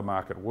for how the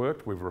market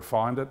worked, we've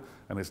refined it,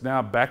 and it's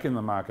now back in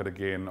the market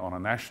again on a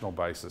national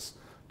basis,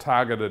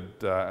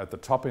 targeted at the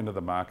top end of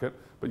the market,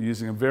 but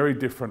using a very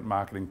different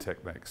marketing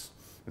techniques.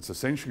 It's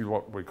essentially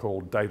what we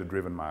call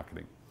data-driven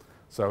marketing.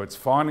 So it's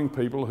finding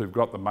people who've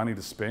got the money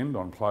to spend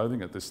on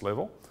clothing at this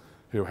level,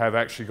 who have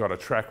actually got a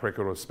track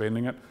record of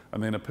spending it,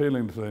 and then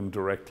appealing to them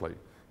directly,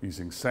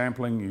 using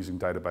sampling, using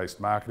data-based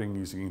marketing,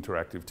 using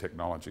interactive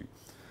technology.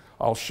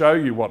 I'll show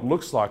you what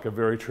looks like a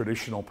very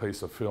traditional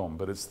piece of film,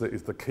 but it's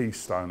the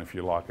keystone, if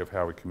you like, of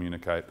how we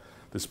communicate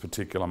this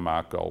particular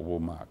mark, Gold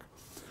Woolmark.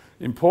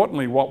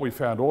 Importantly, what we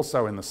found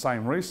also in the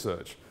same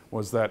research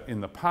was that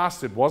in the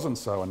past it wasn't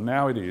so, and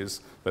now it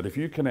is, that if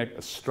you connect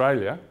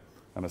Australia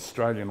and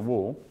Australian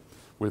wool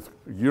with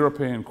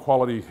European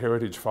quality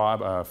heritage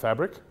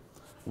fabric,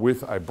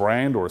 with a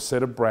brand or a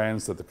set of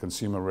brands that the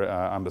consumer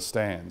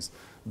understands,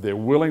 their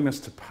willingness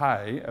to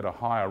pay at a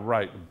higher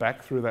rate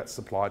back through that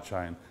supply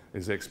chain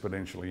is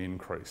exponentially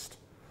increased.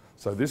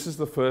 So this is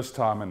the first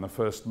time in the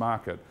first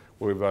market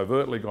where we've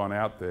overtly gone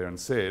out there and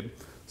said,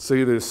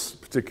 see this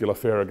particular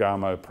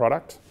Ferragamo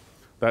product?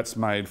 That's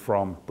made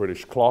from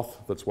British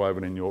cloth that's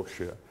woven in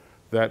Yorkshire.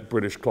 That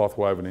British cloth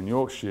woven in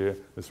Yorkshire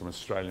is from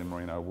Australian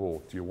merino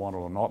wool. Do you want it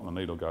or not? And the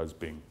needle goes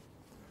bing.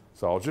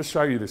 So I'll just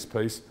show you this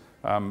piece.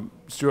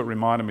 Stuart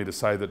reminded me to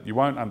say that you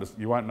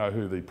won't know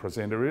who the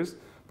presenter is,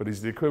 but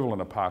he's the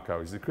equivalent of Parko.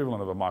 He's the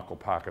equivalent of a Michael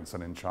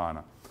Parkinson in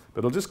China. But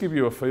it'll just give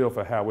you a feel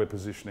for how we're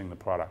positioning the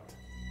product.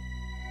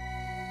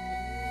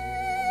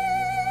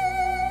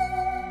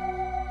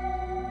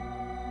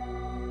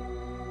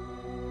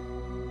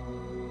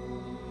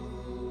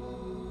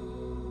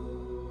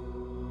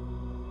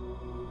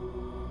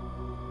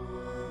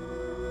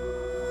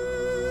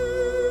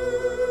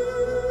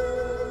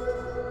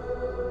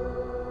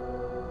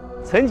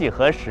 曾几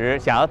何时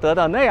想要得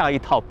到那样一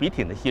套笔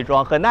挺的西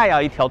装和那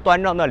样一条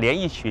端庄的连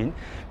衣裙，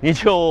你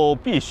就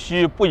必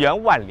须不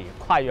远万里，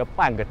跨越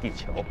半个地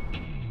球。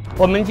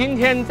我们今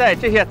天在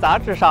这些杂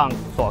志上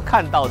所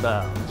看到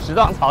的时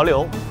装潮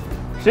流，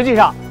实际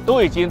上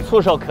都已经触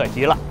手可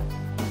及了。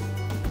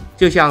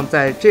就像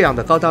在这样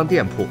的高档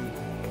店铺，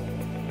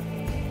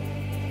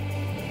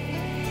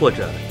或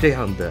者这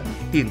样的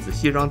定制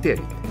西装店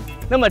里。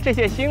那么这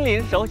些心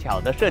灵手巧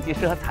的设计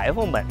师和裁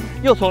缝们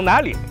又从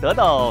哪里得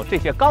到这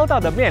些高档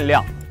的面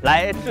料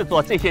来制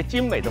作这些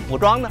精美的服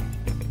装呢？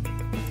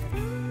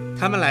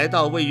他们来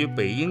到位于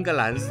北英格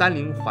兰三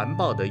菱环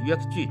抱的约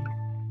克郡，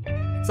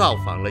造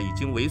访了已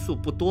经为数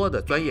不多的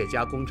专业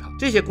加工厂。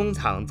这些工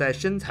厂在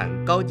生产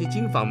高级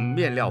精纺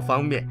面料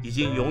方面已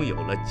经拥有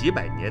了几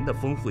百年的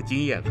丰富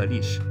经验和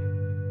历史。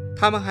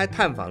他们还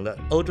探访了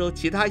欧洲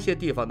其他一些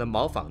地方的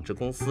毛纺织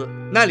公司，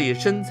那里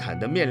生产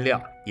的面料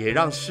也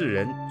让世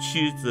人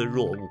趋之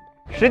若鹜。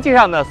实际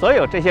上呢，所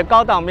有这些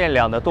高档面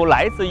料呢，都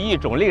来自于一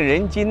种令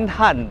人惊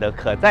叹的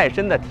可再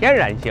生的天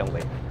然纤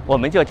维，我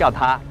们就叫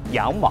它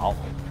羊毛。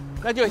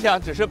那就像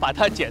只是把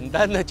它简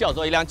单的叫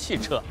做一辆汽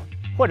车，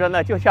或者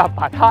呢，就像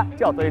把它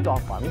叫做一幢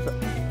房子。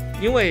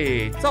因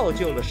为造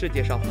就了世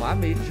界上华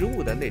美之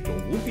物的那种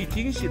无比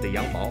精细的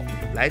羊毛，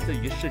来自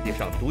于世界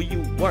上独一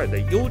无二的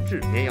优质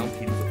绵羊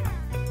品种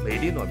——美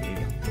利诺绵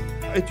羊。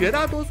而绝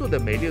大多数的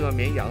美利诺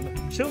绵羊呢，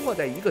生活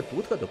在一个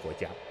独特的国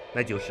家，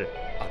那就是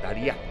澳大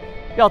利亚。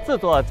要制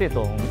作这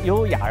种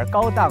优雅而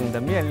高档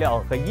的面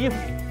料和衣服，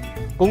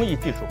工艺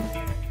技术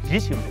极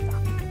其复杂。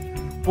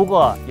不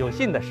过有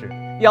幸的是，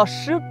要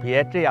识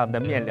别这样的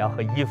面料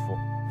和衣服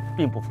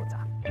并不复杂，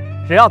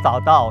只要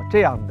找到这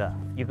样的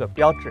一个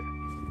标志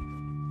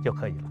就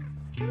可以了。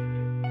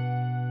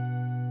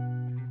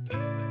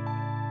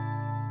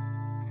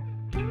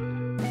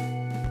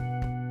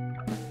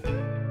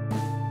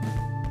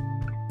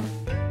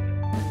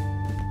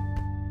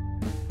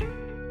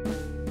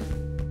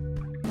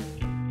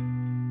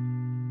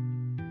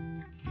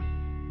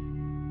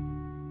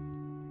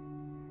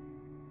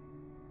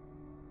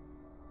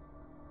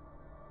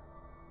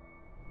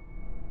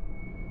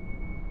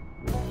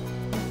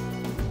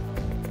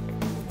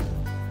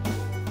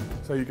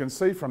So you can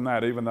see from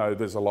that, even though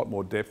there's a lot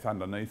more depth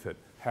underneath it,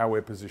 how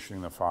we're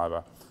positioning the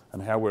fibre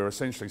and how we're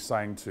essentially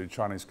saying to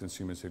Chinese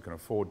consumers who can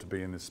afford to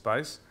be in this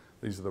space,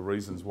 these are the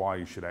reasons why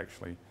you should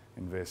actually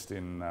invest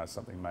in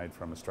something made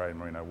from Australian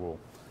merino wool.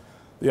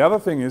 The other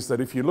thing is that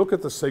if you look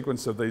at the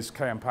sequence of these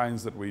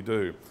campaigns that we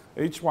do,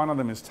 each one of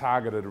them is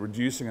targeted at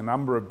reducing a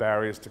number of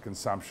barriers to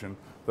consumption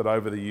that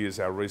over the years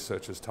our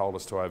research has told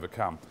us to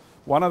overcome.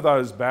 One of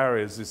those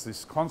barriers is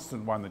this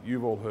constant one that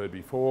you've all heard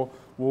before: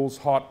 wool's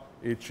hot,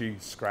 itchy,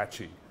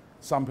 scratchy.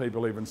 Some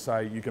people even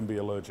say you can be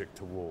allergic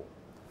to wool.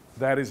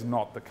 That is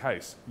not the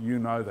case. You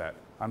know that.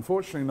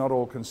 Unfortunately, not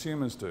all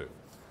consumers do.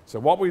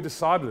 So what we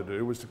decided to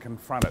do was to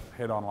confront it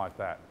head on like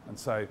that and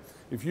say,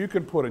 if you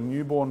can put a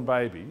newborn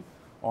baby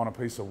on a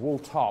piece of wool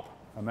top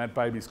and that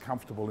baby's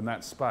comfortable in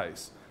that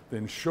space,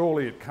 then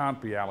surely it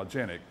can't be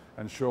allergenic,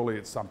 and surely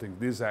it's something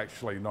that is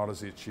actually not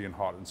as itchy and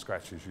hot and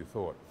scratchy as you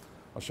thought.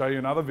 I'll show you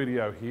another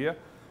video here.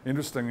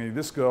 Interestingly,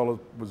 this girl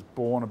was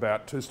born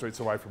about 2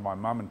 streets away from my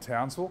mum in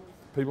Townsville.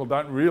 People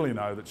don't really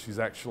know that she's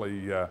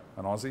actually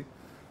an Aussie,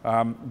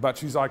 but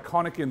she's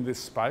iconic in this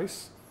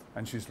space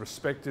and she's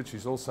respected.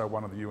 She's also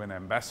one of the UN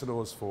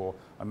ambassadors for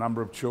a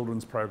number of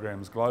children's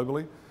programs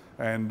globally,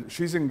 and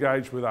she's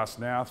engaged with us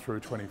now through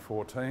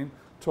 2014,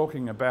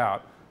 talking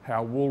about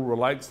how wool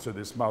relates to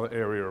this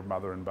area of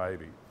mother and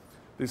baby.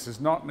 This is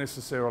not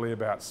necessarily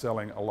about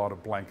selling a lot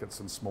of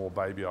blankets and small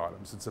baby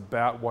items. It's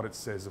about what it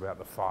says about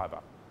the fibre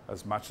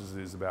as much as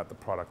it is about the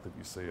product that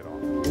you see it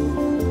on.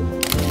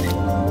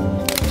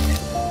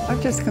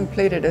 I've just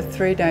completed a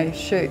 3-day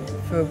shoot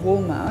for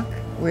Woolmark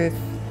with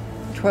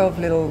 12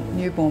 little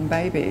newborn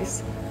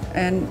babies,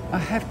 and I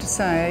have to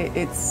say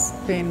it's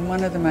been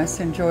one of the most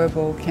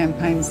enjoyable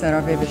campaigns that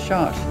I've ever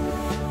shot.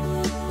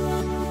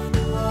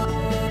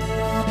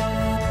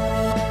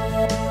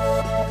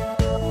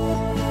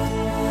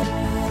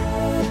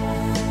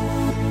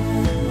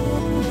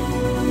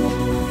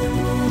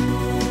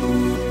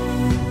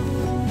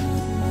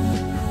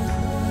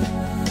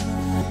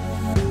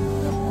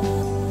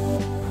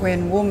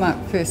 When Woolmark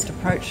first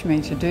approached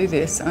me to do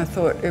this, I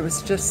thought it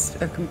was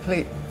just a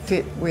complete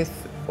fit with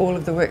all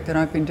of the work that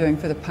I've been doing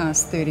for the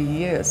past 30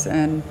 years.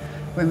 And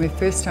when we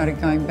first started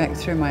going back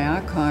through my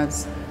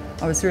archives,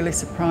 I was really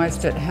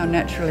surprised at how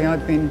naturally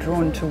I'd been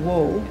drawn to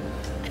wool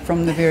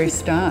from the very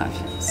start.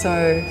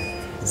 So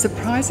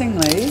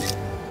surprisingly,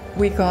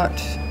 we got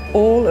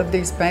all of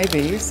these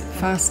babies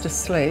fast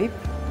asleep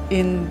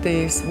in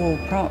these wool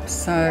props.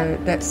 So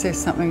that says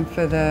something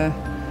for the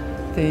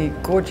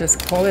gorgeous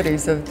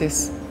qualities of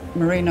this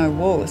merino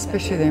wool,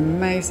 especially the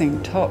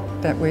amazing top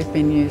that we've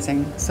been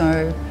using.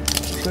 So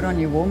good on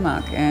you,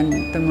 Woolmark,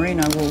 and the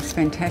merino wool's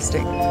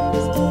fantastic.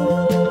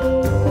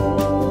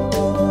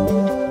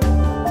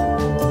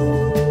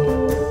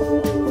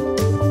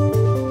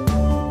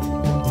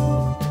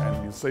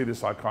 And you'll see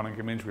this iconic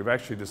image. We've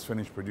actually just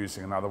finished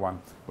producing another one,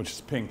 which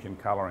is pink in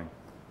colouring.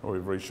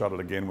 We've reshot it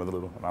again with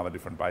another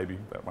different baby.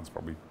 That one's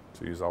probably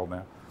 2 years old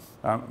now.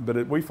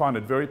 But we find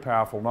it very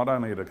powerful, not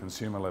only at a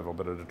consumer level,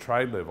 but at a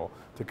trade level,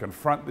 to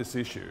confront this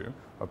issue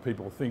of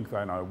people think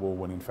they know wool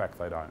when in fact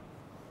they don't.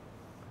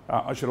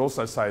 I should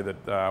also say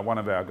that one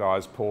of our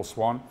guys, Paul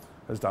Swan,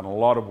 has done a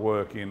lot of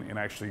work in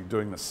actually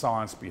doing the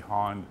science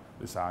behind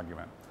this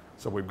argument.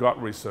 So we've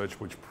got research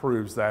which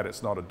proves that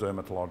it's not a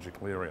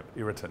dermatological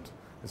irritant.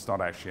 It's not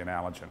actually an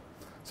allergen.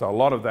 So a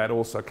lot of that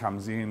also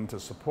comes in to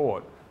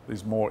support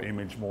these more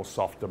image, more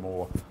softer,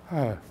 more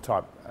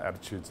type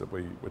attitudes that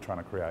we're trying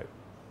to create.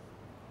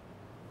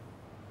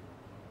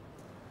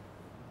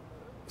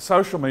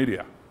 Social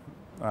media.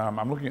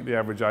 I'm looking at the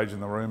average age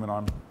in the room, and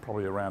I'm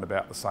probably around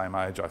about the same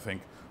age, I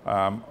think.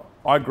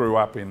 I grew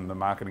up in the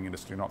marketing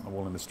industry, not in the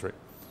wool industry.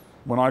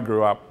 When I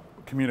grew up,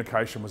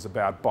 communication was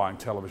about buying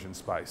television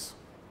space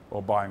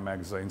or buying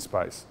magazine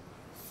space.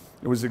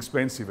 It was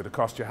expensive. It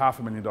cost you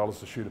 $500,000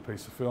 to shoot a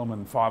piece of film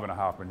and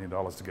 $5.5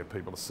 million to get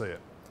people to see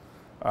it.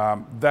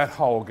 That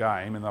whole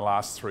game in the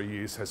last 3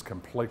 years has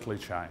completely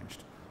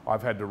changed.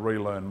 I've had to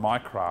relearn my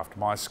craft,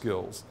 my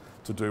skills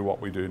to do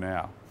what we do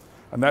now.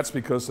 And that's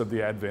because of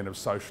the advent of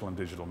social and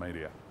digital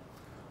media.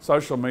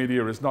 Social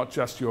media is not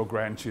just your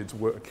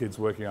grandkids kids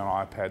working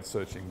on iPads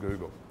searching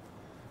Google.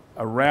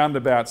 Around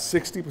about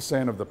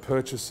 60% of the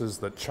purchases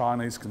that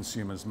Chinese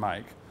consumers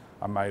make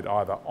are made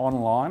either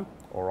online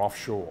or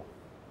offshore.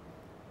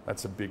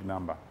 That's a big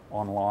number,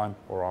 online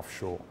or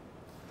offshore.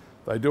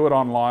 They do it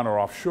online or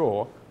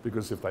offshore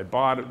because if they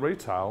buy it at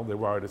retail, they're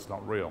worried it's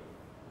not real.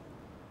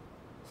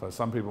 So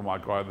some people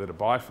might go over there to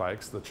buy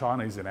fakes. The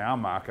Chinese in our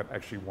market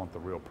actually want the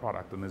real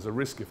product, and there's a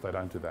risk if they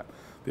don't do that.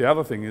 The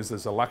other thing is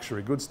there's a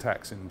luxury goods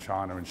tax in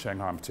China, in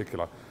Shanghai in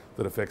particular,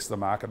 that affects the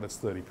market. That's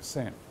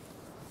 30%.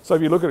 So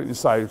if you look at it and you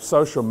say,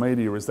 social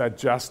media, is that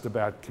just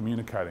about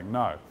communicating?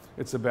 No,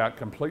 it's about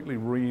completely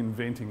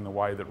reinventing the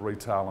way that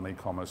retail and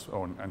e-commerce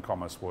and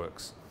commerce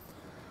works.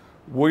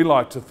 We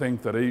like to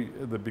think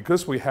that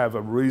because we have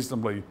a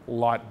reasonably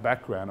light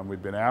background and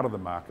we've been out of the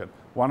market,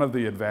 one of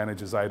the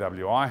advantages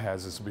AWI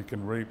has is we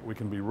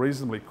can be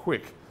reasonably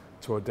quick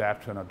to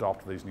adapt and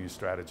adopt these new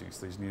strategies,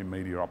 these new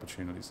media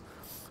opportunities.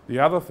 The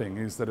other thing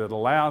is that it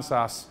allows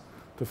us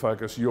to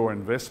focus your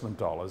investment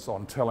dollars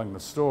on telling the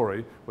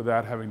story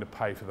without having to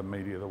pay for the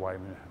media the way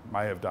we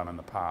may have done in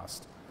the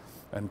past.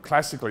 And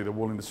classically, the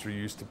wool industry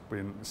used to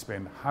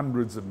spend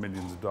hundreds of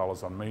millions of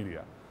dollars on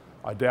media.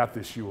 I doubt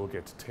this year will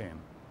get to 10.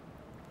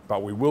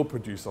 But we will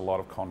produce a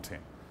lot of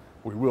content.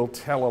 We will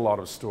tell a lot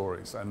of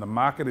stories, and the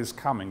market is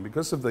coming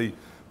because of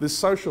this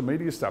social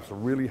media stuff's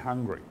really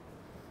hungry.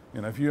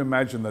 You know, if you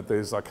imagine that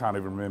there's, I can't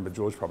even remember,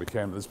 George probably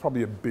can, but there's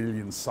probably 1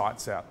 billion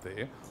sites out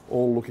there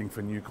all looking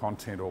for new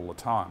content all the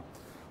time.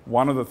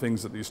 One of the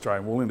things that the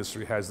Australian wool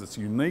industry has that's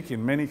unique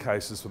in many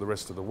cases for the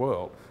rest of the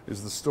world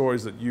is the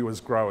stories that you as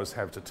growers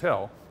have to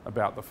tell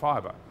about the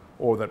fibre,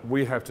 or that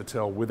we have to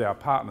tell with our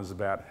partners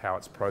about how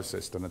it's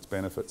processed and its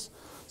benefits.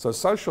 So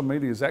social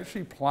media is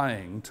actually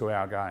playing to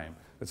our game.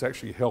 It's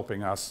actually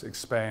helping us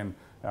expand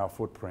our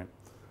footprint.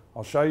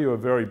 I'll show you a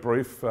very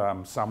brief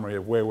summary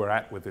of where we're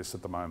at with this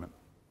at the moment.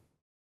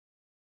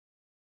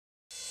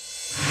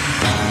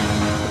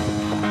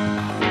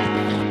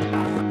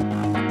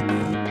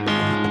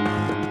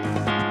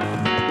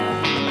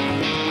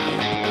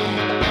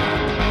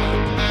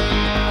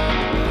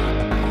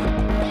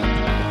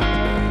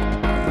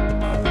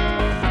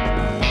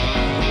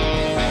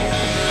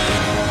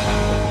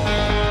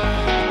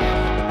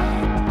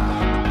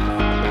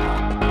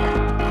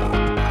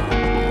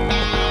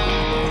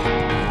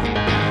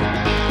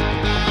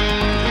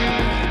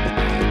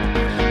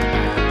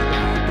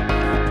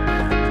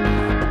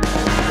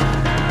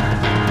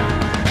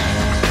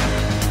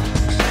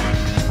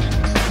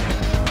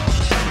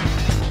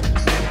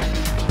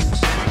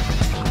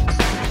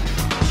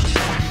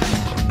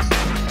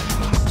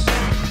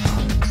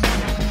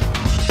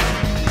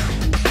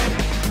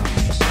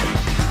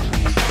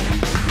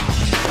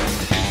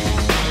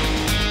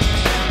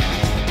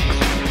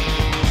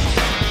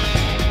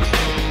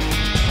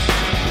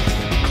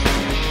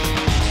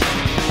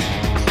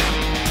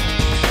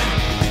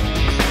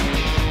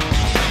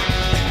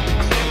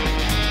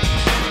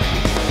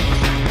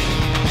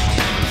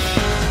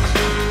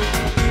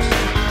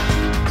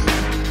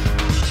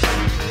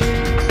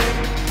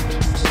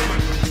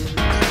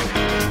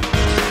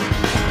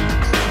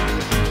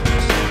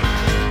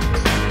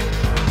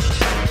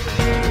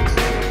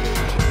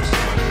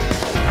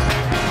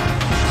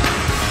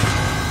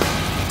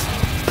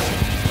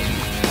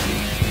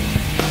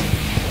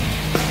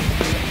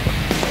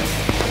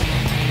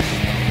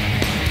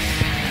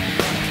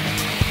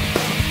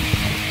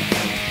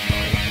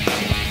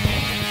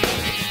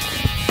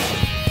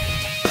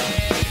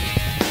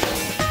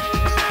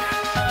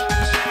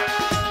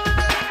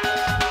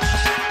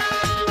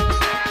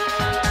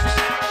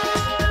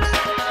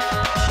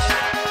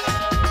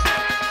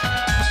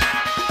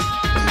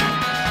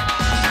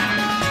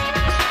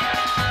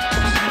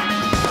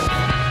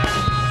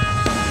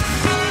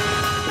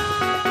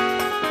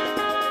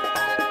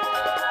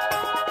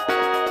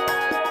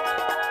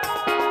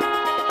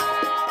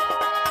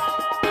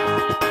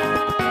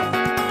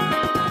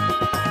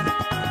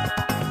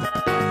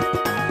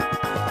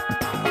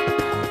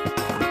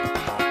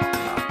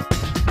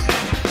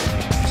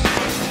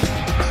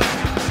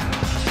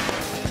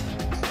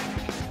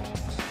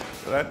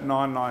 So that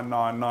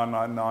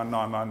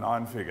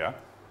 999,999,999 figure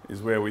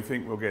is where we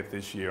think we'll get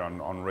this year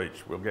on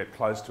reach. We'll get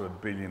close to 1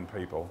 billion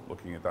people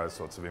looking at those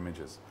sorts of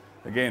images.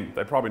 Again,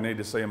 they probably need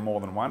to see them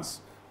more than once,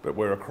 but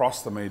we're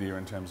across the media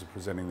in terms of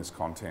presenting this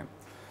content.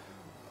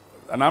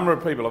 A number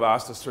of people have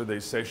asked us through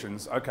these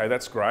sessions, okay,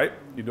 that's great,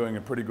 you're doing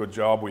a pretty good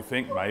job, we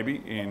think,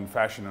 maybe, in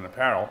fashion and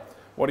apparel.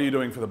 What are you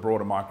doing for the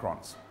broader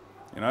microns?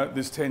 You know,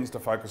 this tends to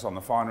focus on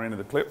the finer end of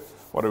the clip.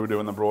 What do we do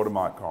in the broader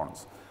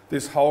microns?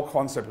 This whole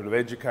concept of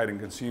educating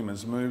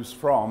consumers moves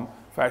from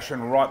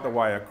fashion right the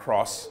way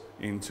across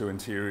into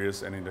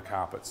interiors and into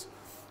carpets.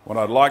 What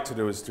I'd like to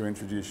do is to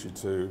introduce you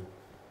to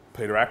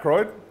Peter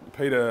Ackroyd.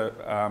 Peter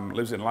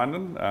lives in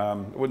London. I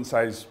wouldn't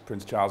say he's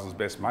Prince Charles's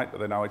best mate,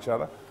 but they know each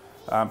other.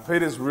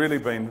 Peter's really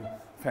been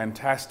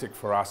fantastic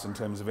for us in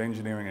terms of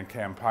engineering a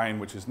campaign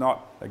which is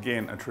not,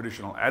 again, a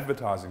traditional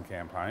advertising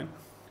campaign,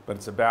 but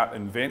it's about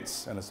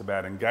events and it's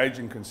about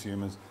engaging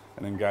consumers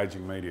and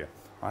engaging media.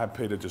 I have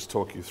Peter just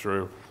talk you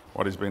through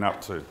what he's been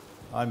up to.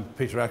 I'm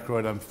Peter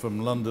Ackroyd, I'm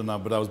from London,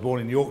 but I was born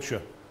in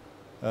Yorkshire,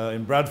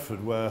 in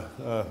Bradford, where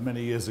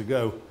many years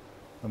ago,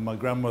 when my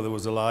grandmother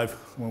was alive,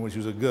 when she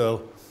was a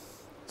girl,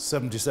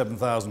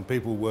 77,000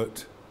 people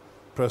worked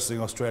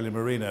processing Australian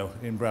merino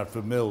in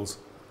Bradford Mills.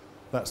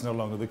 That's no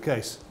longer the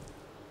case.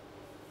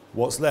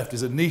 What's left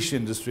is a niche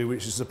industry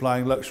which is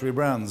supplying luxury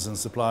brands and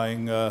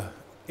supplying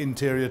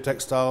interior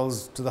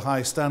textiles to the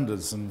high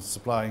standards and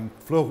supplying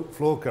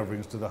floor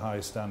coverings to the high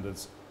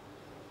standards.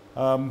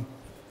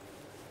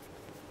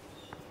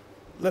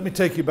 Let me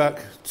take you back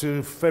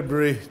to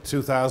February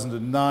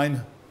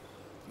 2009,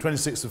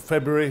 26th of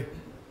February,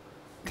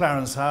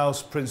 Clarence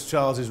House, Prince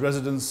Charles's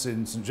residence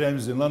in St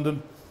James's in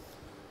London.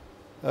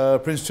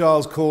 Prince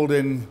Charles called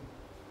in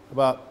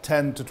about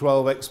 10 to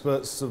 12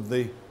 experts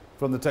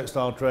from the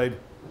textile trade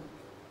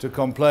to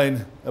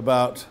complain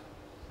about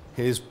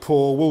his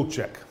poor wool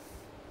check.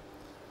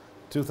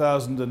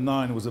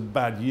 2009 was a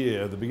bad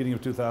year. The beginning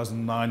of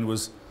 2009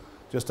 was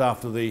just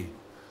after the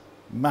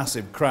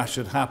massive crash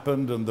had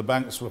happened and the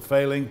banks were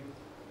failing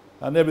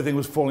and everything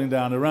was falling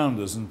down around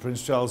us. And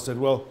Prince Charles said,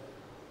 well,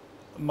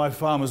 my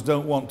farmers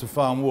don't want to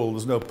farm wool.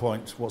 There's no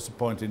point. What's the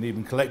point in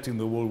even collecting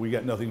the wool? We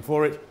get nothing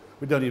for it.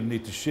 We don't even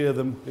need to shear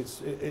them.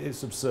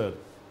 It's absurd.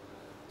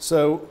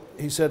 So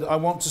he said, I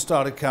want to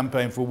start a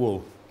campaign for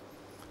wool.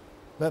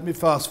 Let me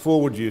fast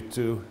forward you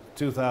to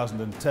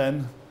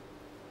 2010,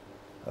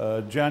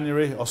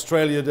 January,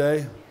 Australia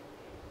Day.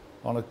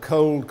 On a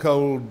cold,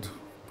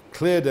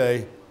 clear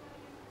day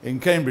in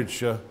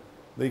Cambridgeshire,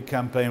 the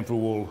campaign for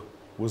wool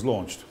was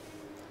launched.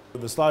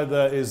 The slide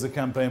there is the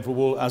campaign for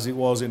wool as it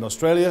was in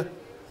Australia.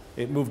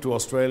 It moved to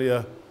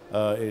Australia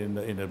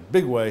in a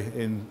big way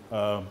in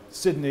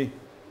Sydney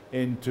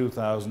in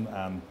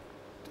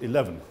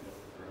 2011.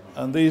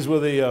 And these were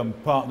the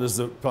partners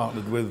that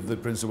partnered with the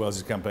Prince of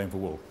Wales' campaign for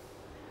wool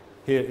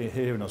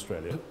here in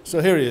Australia. So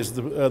here he is,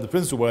 the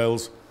Prince of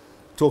Wales,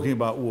 talking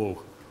about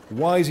wool.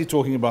 Why is he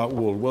talking about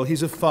wool? Well,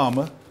 he's a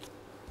farmer.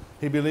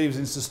 He believes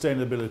in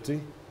sustainability.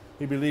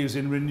 He believes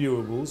in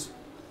renewables.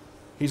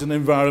 He's an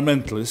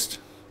environmentalist.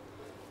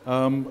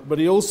 But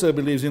he also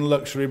believes in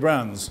luxury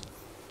brands.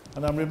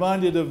 And I'm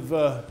reminded of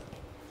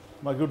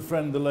my good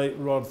friend, the late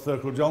Rod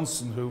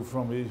Thurkell-Johnson, who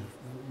from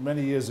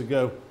many years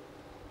ago,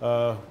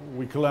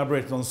 we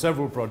collaborated on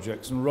several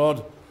projects. And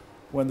Rod,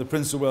 when the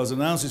Prince of Wales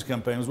announced his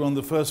campaign, was one of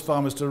the first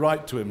farmers to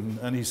write to him.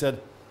 And he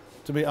said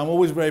to me, I'm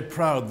always very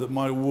proud that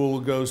my wool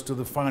goes to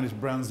the finest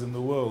brands in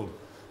the world.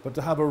 But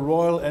to have a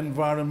royal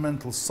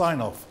environmental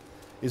sign-off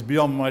is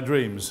beyond my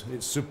dreams.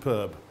 It's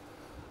superb.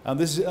 And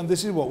this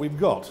is what we've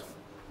got.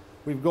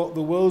 We've got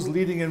the world's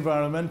leading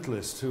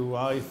environmentalist, who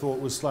I thought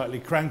was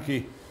slightly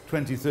cranky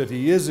 20, 30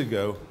 years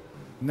ago,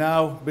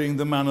 now being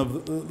the man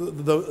of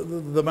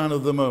the man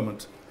of the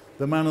moment.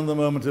 The man of the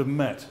moment of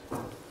Met,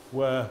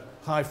 where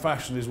high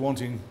fashion is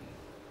wanting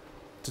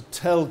to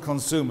tell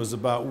consumers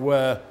about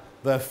where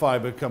their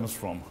fibre comes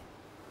from.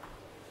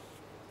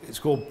 It's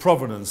called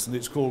provenance, and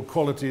it's called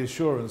quality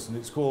assurance, and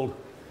it's called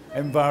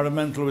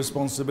environmental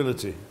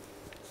responsibility.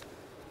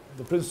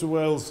 The Prince of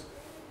Wales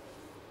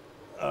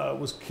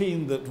was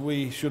keen that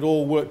we should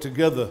all work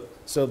together,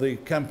 so the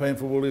campaign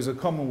for wool is a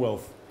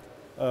Commonwealth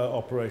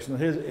operation.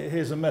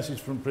 Here's a message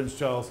from Prince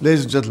Charles.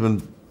 Ladies and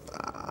gentlemen,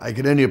 I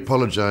can only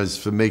apologise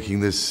for making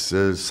this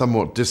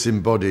somewhat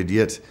disembodied,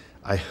 yet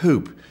I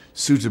hope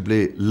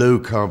suitably low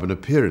carbon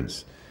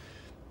appearance.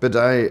 But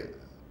I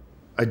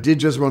did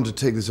just want to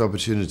take this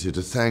opportunity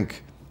to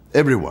thank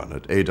everyone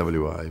at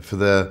AWI for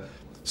their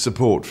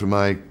support for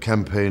my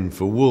campaign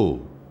for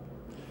wool.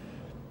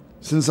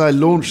 Since I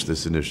launched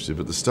this initiative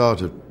at the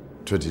start of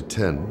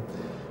 2010,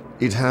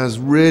 it has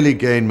really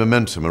gained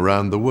momentum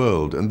around the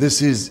world, and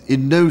this is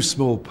in no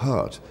small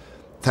part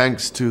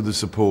thanks to the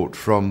support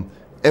from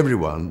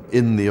everyone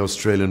in the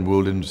Australian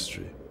wool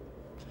industry.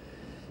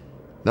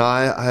 Now,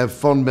 I have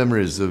fond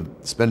memories of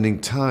spending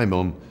time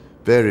on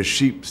various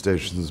sheep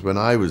stations when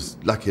I was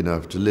lucky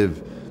enough to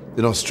live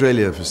in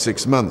Australia for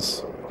 6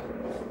 months,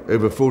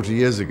 over 40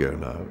 years ago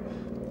now,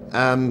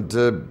 and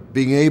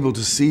being able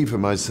to see for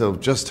myself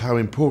just how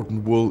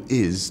important wool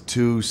is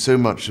to so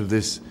much of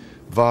this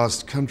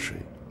vast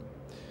country.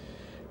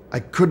 I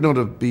could not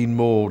have been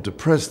more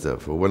depressed,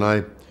 therefore, when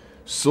I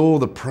saw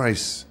the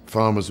price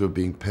farmers were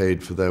being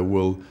paid for their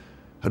wool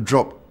had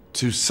dropped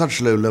to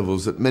such low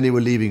levels that many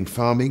were leaving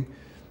farming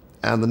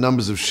and the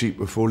numbers of sheep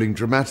were falling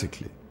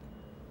dramatically.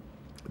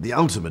 The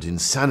ultimate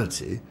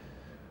insanity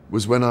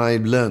was when I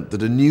learnt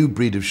that a new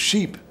breed of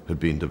sheep had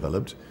been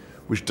developed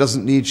which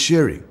doesn't need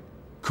shearing,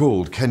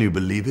 called, can you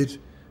believe it,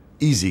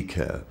 Easy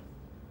Care.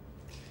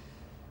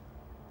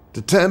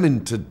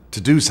 Determined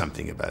to do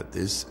something about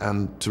this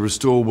and to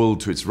restore wool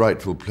to its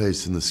rightful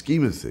place in the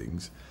scheme of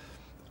things,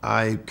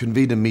 I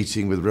convened a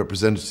meeting with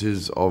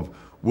representatives of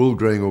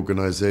wool-growing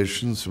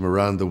organisations from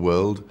around the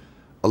world,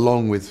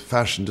 along with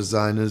fashion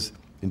designers,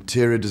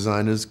 interior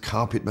designers,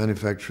 carpet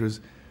manufacturers,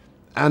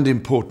 and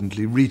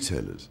importantly,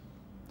 retailers.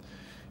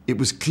 It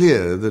was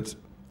clear that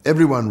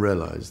everyone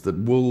realised that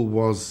wool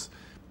was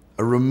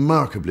a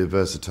remarkably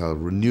versatile,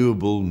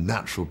 renewable,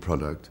 natural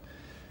product,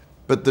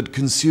 but that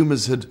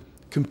consumers had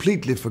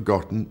completely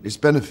forgotten its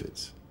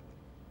benefits.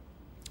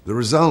 The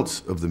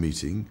result of the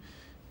meeting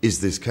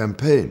is this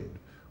campaign,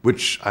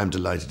 which I'm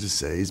delighted to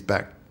say is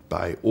backed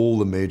by all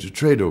the major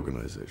trade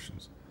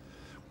organisations.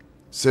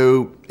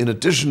 So, in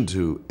addition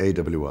to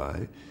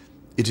AWI,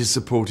 it is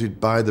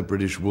supported by the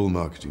British Wool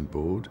Marketing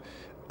Board,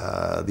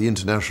 the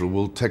International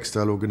Wool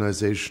Textile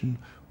Organisation,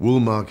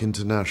 Woolmark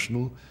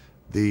International,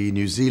 the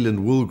New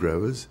Zealand Wool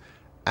Growers,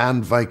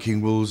 and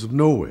Viking Wools of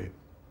Norway.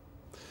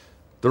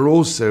 There are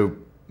also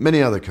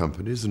many other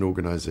companies and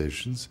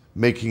organisations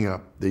making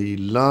up the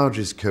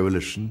largest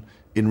coalition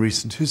in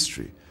recent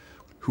history,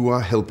 who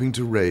are helping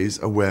to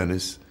raise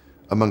awareness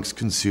amongst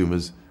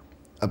consumers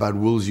about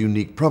wool's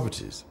unique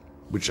properties,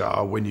 which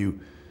are, when you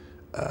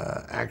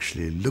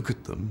actually look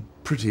at them,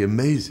 pretty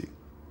amazing.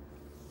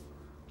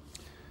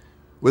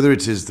 Whether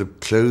it is the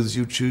clothes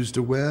you choose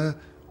to wear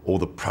or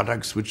the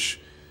products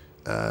which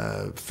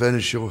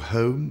furnish your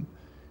home,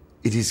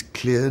 it is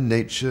clear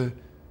nature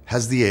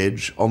has the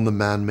edge on the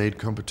man-made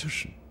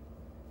competition.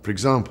 For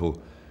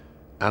example,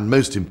 and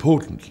most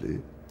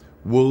importantly,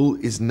 wool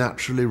is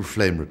naturally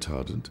flame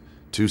retardant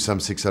to some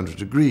 600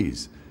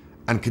 degrees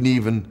and can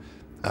even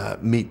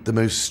meet the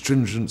most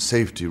stringent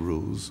safety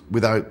rules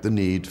without the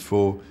need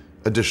for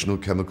additional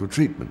chemical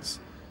treatments.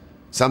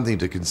 Something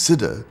to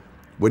consider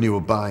when you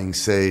are buying,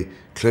 say,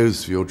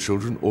 clothes for your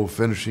children or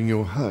furnishing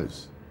your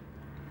house.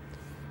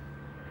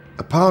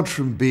 Apart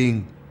from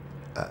being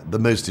the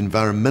most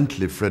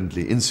environmentally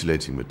friendly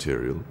insulating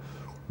material,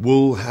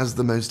 wool has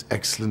the most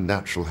excellent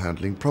natural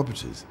handling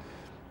properties.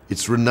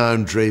 Its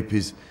renowned drape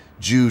is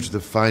due to the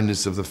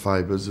fineness of the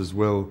fibres as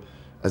well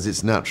as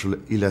its natural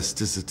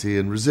elasticity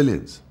and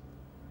resilience.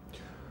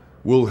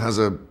 Wool has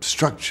a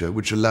structure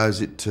which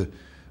allows it to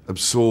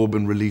absorb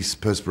and release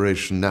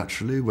perspiration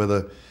naturally,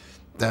 whether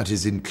that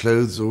is in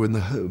clothes or in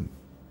the home.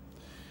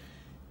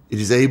 It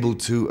is able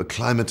to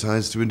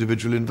acclimatise to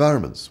individual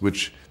environments,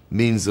 which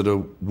means that a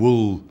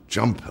wool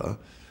jumper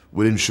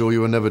will ensure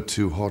you are never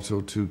too hot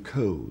or too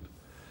cold.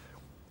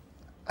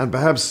 And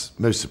perhaps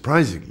most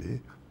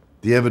surprisingly,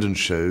 the evidence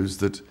shows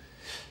that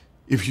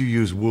if you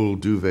use wool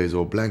duvets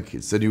or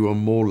blankets, then you are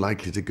more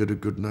likely to get a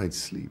good night's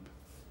sleep.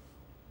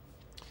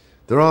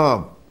 There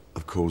are,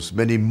 of course,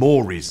 many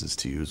more reasons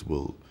to use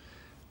wool,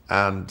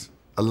 and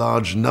a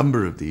large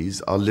number of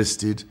these are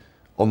listed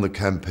on the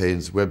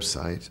campaign's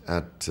website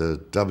at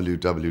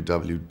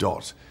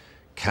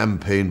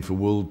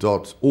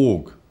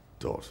www.campaignforwool.org.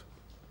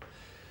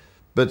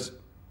 But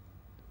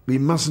we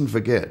mustn't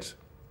forget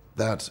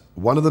that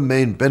one of the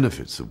main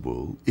benefits of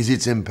wool is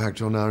its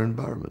impact on our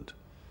environment.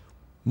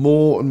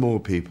 More and more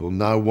people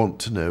now want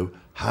to know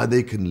how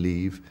they can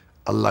leave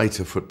a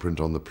lighter footprint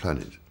on the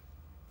planet.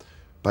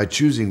 By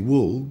choosing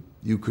wool,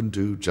 you can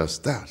do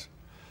just that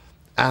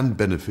and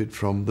benefit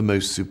from the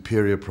most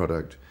superior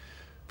product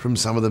from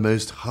some of the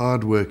most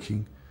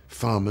hard-working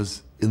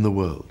farmers in the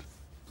world.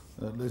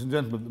 Ladies and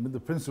gentlemen, the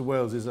Prince of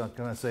Wales is,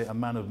 can I say, a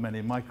man of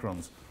many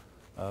microns.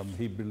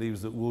 He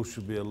believes that wool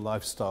should be a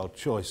lifestyle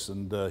choice,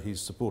 and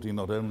he's supporting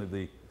not only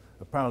the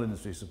apparel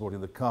industry, supporting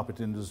the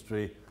carpet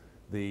industry,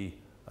 the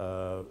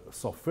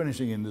soft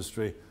finishing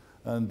industry,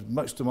 and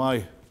much to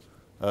my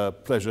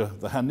pleasure,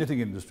 the hand knitting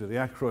industry. The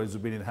Ackroyds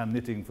have been in hand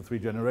knitting for 3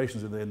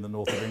 generations in the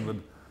north of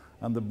England,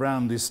 and the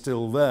brand is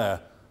still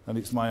there, and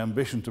it's my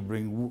ambition to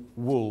bring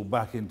wool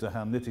back into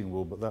hand knitting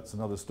wool, but that's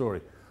another story.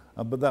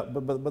 But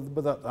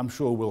that I'm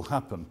sure will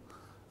happen.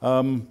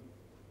 I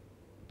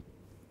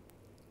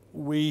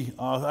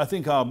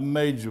think our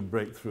major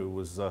breakthrough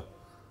was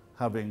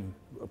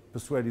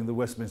persuading the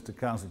Westminster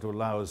Council to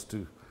allow us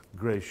to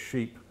graze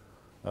sheep,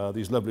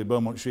 these lovely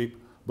Beaumont sheep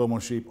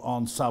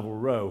on Savile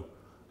Row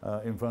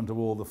in front of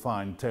all the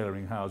fine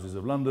tailoring houses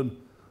of London,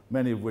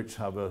 many of which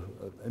have an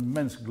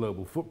immense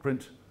global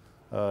footprint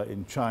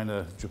in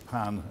China,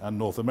 Japan and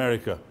North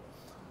America.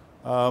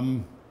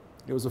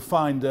 It was a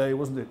fine day,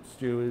 wasn't it,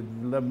 Stu?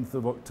 11th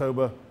of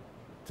October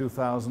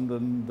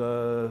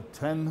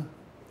 2010.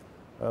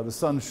 The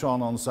sun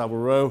shone on Savile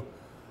Row,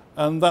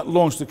 and that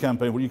launched the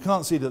campaign. Well, you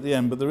can't see it at the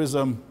end, but there is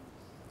an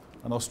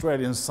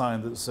Australian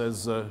sign that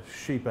says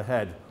sheep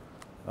ahead,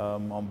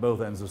 on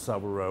both ends of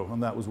Savile Row,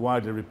 and that was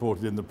widely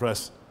reported in the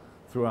press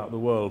throughout the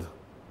world.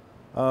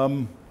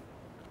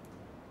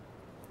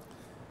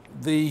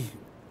 The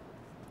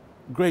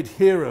great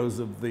heroes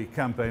of the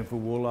campaign for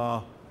wool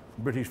are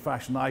British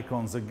fashion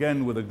icons,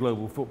 again with a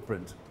global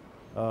footprint.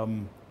 A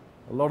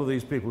lot of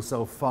these people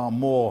sell far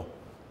more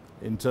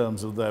in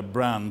terms of their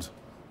brand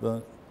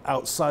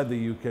outside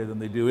the UK than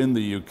they do in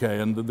the UK,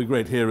 and the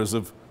great heroes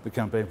of the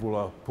campaign for wool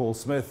are Paul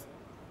Smith,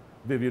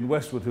 Vivienne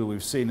Westwood, who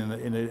we've seen in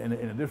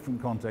a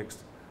different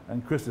context,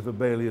 and Christopher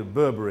Bailey of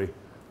Burberry,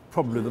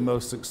 probably the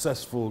most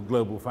successful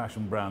global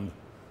fashion brand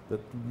that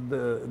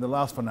in the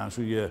last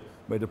financial year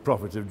made a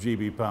profit of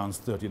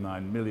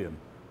 £39 million.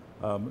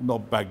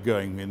 Not bad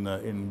going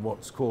in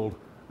what's called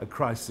a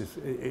crisis,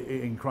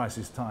 in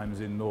crisis times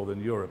in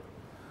Northern Europe.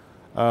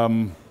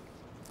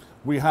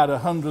 We had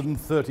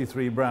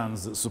 133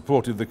 brands that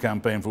supported the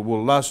campaign for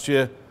wool last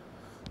year.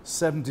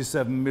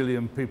 77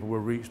 million people were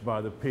reached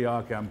by the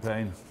PR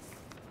campaign.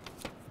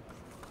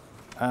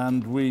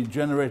 And we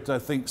generated, I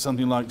think,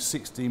 something like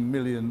 60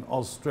 million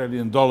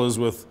Australian dollars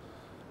worth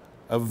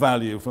of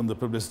value from the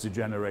publicity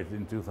generated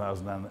in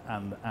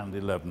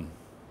 2011.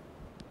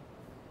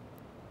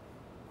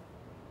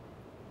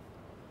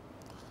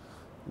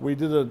 We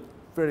did a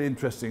very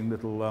interesting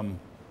little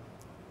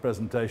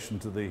presentation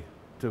to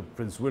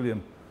Prince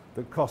William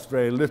that cost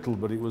very little,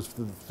 but it was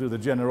through the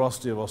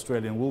generosity of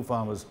Australian wool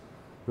farmers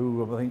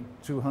who, I think,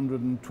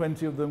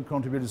 220 of them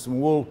contributed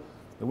some wool.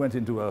 It went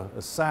into a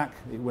sack,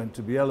 it went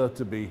to Biella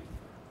to be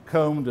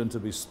combed and to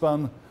be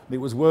spun. It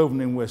was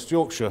woven in West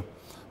Yorkshire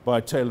by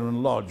Taylor &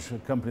 Lodge, a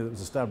company that was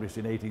established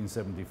in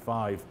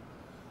 1875.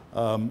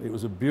 It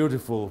was a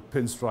beautiful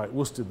pinstripe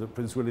worsted that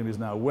Prince William is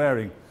now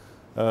wearing.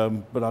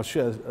 But I'll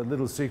share a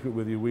little secret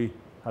with you. We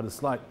had a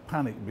slight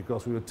panic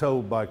because we were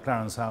told by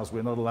Clarence House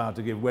we're not allowed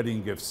to give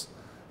wedding gifts,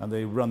 and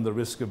they run the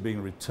risk of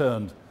being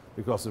returned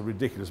because of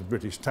ridiculous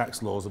British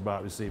tax laws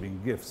about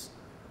receiving gifts.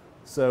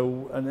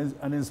 So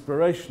an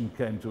inspiration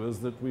came to us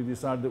that we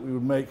decided that we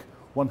would make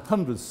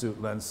 100 suit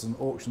lengths and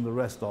auction the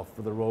rest off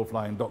for the Royal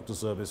Flying Doctor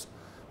Service,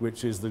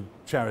 which is the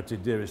charity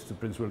dearest to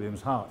Prince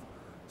William's heart.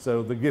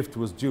 So the gift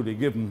was duly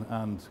given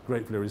and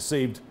gratefully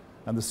received,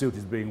 and the suit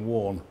is being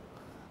worn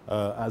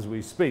as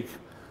we speak.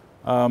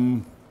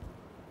 Ladies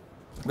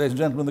and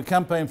gentlemen, the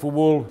campaign for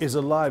wool is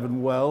alive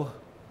and well.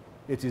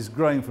 It is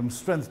growing from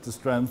strength to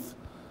strength.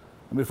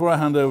 And before I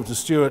hand over to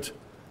Stuart,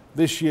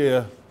 this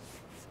year,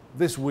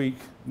 this week,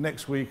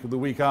 next week, the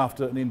week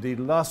after, and indeed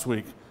last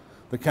week,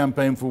 the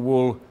campaign for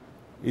wool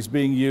is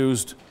being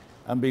used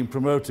and being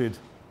promoted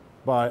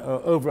by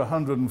over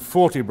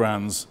 140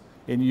 brands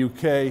in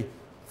UK,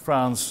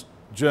 France,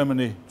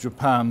 Germany,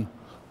 Japan,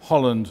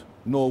 Holland,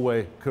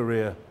 Norway,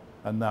 Korea,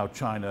 and now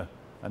China.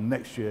 And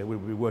next year we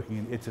will be working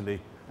in Italy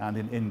and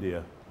in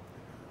India.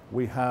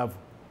 We have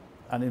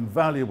an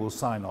invaluable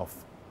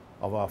sign-off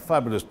of our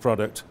fabulous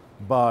product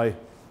by,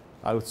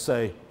 I would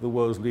say, the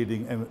world's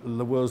leading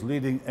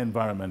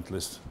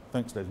environmentalists.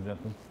 Thanks, ladies and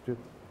gentlemen.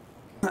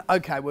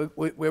 Okay,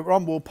 we're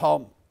on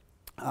WoolPoll.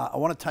 I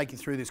want to take you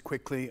through this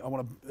quickly. I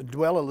want to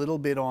dwell a little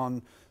bit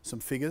on some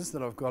figures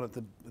that I've got at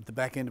the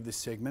back end of this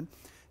segment,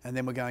 and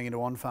then we're going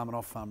into on-farm and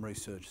off-farm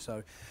research.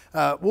 So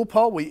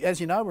WoolPoll, as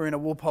you know, we're in a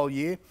WoolPoll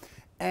year,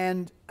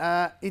 and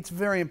it's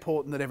very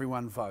important that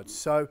everyone votes.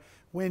 So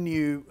when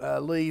you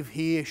leave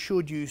here,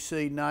 should you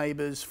see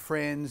neighbours,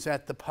 friends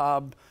at the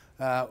pub,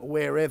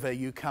 wherever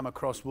you come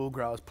across wool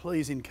growers,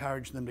 please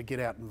encourage them to get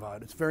out and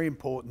vote. It's very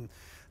important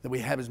that we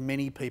have as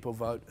many people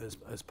vote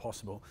as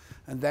possible,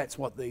 and that's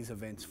what these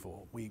events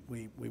for. We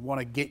want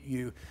to get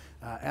you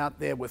out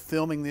there. We're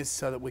filming this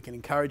so that we can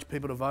encourage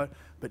people to vote,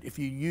 but if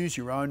you use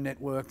your own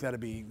network, that'd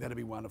be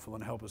wonderful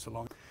and help us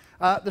along.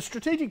 The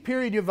strategic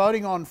period you're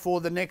voting on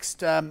for the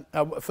next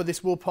for this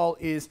WoolPoll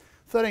is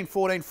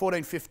 13-14,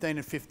 14-15 and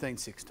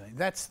 15-16.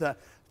 That's the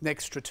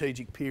next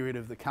strategic period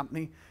of the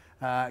company,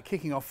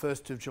 kicking off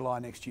 1st of July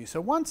next year.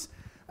 So once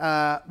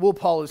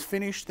WoolPoll is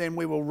finished, then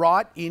we will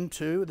write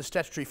into the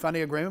statutory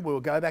funding agreement. We will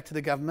go back to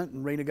the government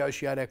and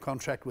renegotiate our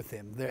contract with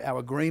them, our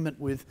agreement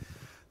with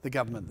the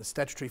government, the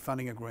statutory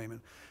funding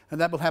agreement. And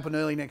that will happen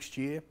early next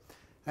year.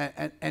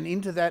 And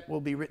into that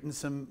will be written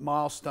some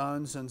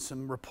milestones and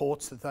some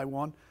reports that they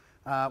want.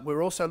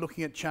 We're also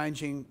looking at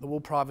changing the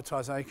Wool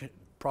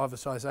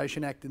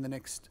Privatisation Act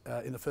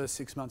in the first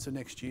 6 months of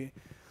next year.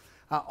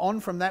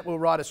 On from that, we'll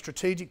write a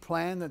strategic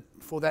plan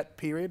for that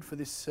period, for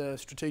this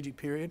strategic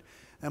period,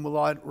 and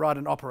we'll write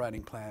an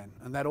operating plan,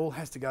 and that all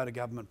has to go to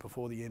government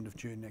before the end of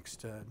June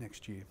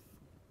next year.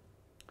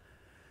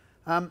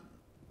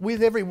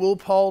 With every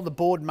WoolPoll, the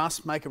board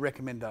must make a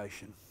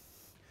recommendation,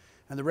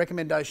 and the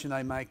recommendation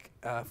they make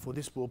for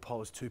this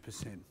WoolPoll is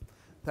 2%.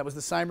 That was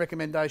the same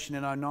recommendation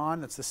in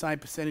 2009. That's the same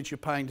percentage you're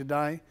paying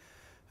today.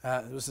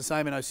 It was the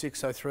same in 2006,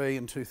 2003,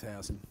 and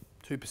 2000.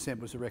 2%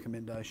 was the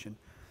recommendation.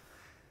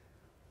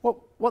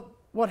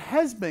 What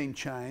has been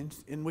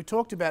changed, and we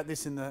talked about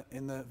this in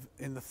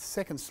the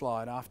second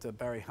slide after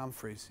Barry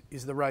Humphries,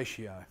 is the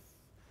ratio.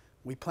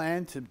 We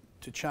plan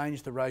to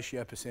change the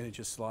ratio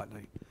percentages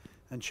slightly,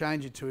 and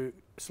change it to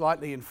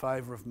slightly in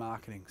favour of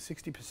marketing.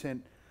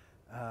 60%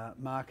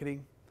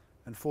 marketing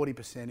and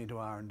 40% into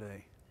R&D.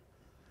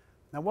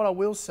 Now what I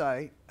will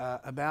say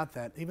about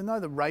that, even though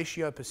the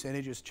ratio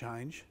percentages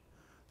change,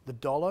 the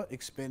dollar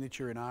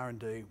expenditure in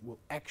R&D will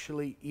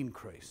actually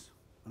increase.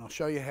 And I'll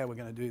show you how we're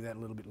going to do that a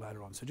little bit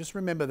later on. So just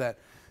remember that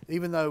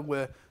even though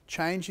we're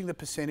changing the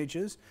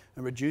percentages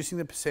and reducing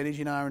the percentage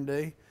in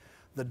R&D,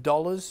 the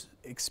dollars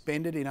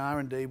expended in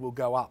R&D will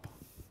go up.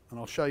 And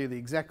I'll show you the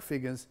exact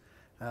figures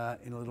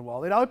in a little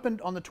while. It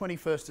opened on the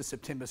 21st of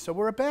September, so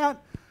we're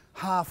about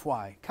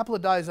halfway, a couple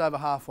of days over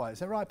halfway. Is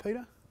that right,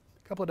 Peter?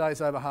 A couple of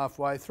days over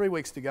halfway, 3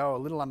 weeks to go, a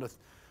little under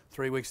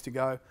 3 weeks to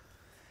go.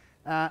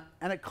 And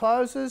it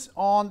closes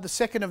on the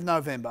 2nd of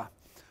November.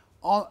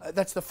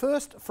 That's the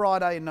first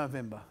Friday in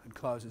November it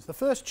closes. The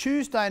first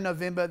Tuesday in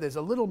November, there's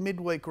a little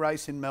midweek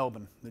race in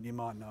Melbourne that you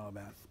might know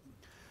about.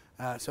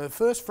 So the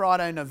first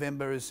Friday in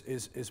November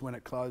is when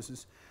it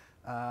closes,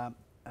 and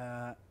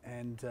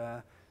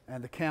the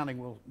counting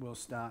will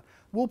start.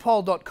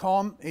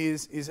 WoolPoll.com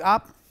is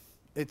up,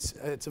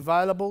 it's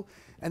available,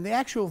 and the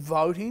actual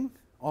voting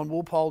on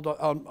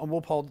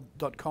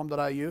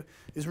woolpoll.com.au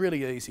is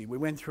really easy. We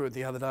went through it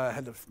the other day. I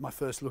had my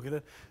first look at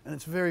it, and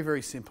it's very,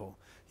 very simple.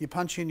 You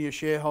punch in your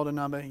shareholder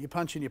number, you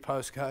punch in your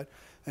postcode,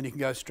 and you can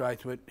go straight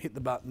to it, hit the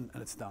button,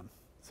 and it's done.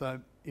 So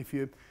if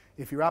you're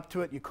up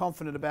to it, you're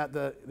confident about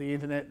the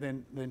internet,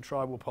 then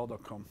try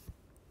woolpoll.com.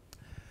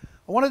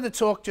 I wanted to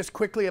talk just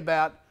quickly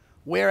about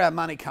where our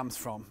money comes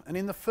from. And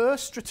in the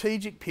first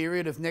strategic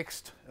period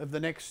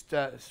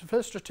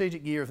first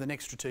strategic year of the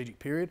next strategic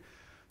period,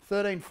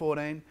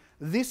 13-14,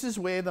 this is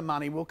where the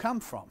money will come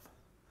from.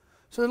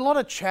 So there's a lot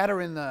of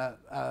chatter in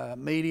the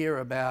media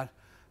about,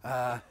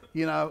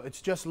 you know,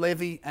 it's just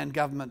levy and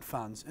government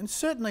funds. And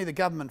certainly the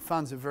government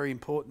funds are very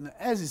important,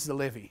 as is the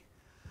levy.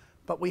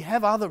 But we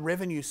have other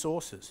revenue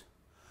sources.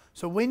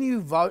 So when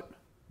you vote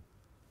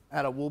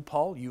at a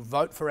WoolPoll, you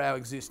vote for our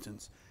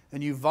existence,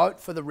 and you vote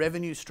for the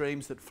revenue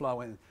streams that flow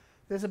in.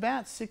 There's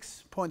about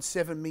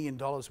 $6.7 million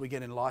we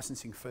get in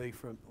licensing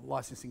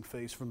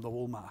fees from the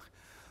wool mark.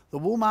 The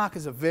wool mark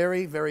is a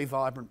very, very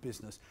vibrant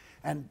business.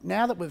 And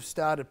now that we've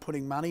started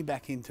putting money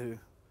back into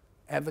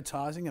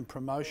advertising and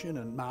promotion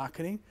and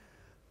marketing,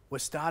 we're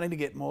starting to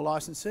get more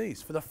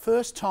licensees. For the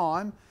first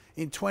time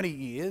in 20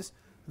 years,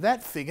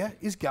 that figure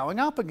is going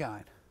up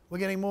again. We're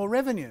getting more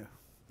revenue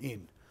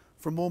in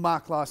from wool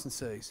mark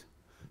licensees.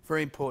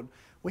 Very important.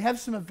 We have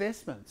some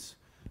investments.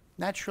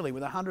 Naturally,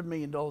 with $100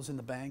 million in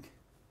the bank,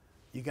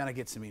 you're going to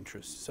get some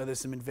interest. So there's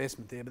some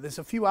investment there. But there's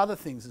a few other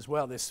things as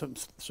well. There's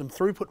some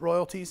throughput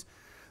royalties.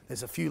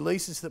 There's a few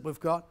leases that we've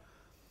got.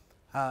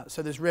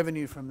 So there's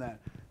revenue from that.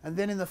 And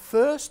then in the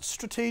first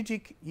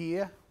strategic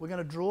year, we're going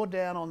to draw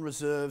down on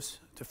reserves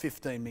to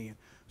 15 million.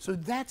 So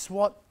that's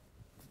what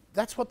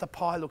the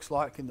pie looks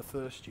like in the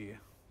first year.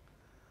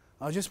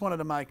 I just wanted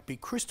to be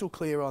crystal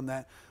clear on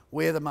that,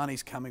 where the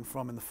money's coming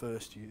from in the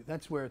first year.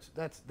 That's where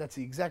that's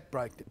the exact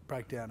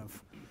breakdown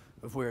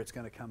of where it's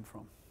going to come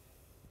from.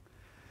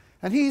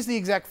 And here's the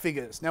exact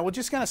figures. Now we're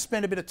just going to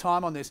spend a bit of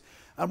time on this.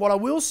 And what I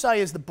will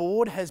say is the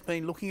board has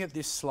been looking at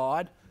this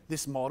slide,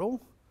 this model,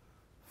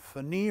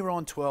 for near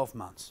on 12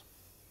 months.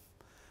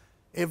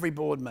 Every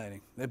board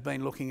meeting, they've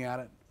been looking at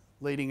it,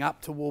 leading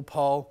up to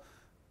WoolPoll.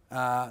 They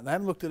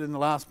haven't looked at it in the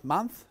last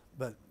month,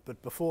 but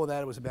before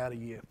that it was about a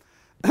year.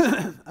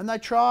 And they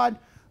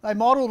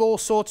modelled all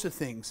sorts of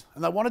things,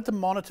 and they wanted to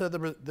monitor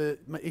the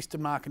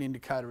Eastern Market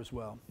Indicator as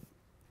well.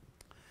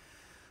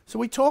 So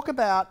we talk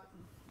about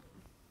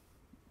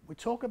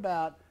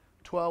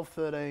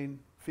 12-13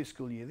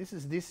 fiscal year. This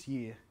is this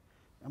year.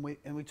 And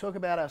we talk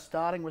about our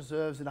starting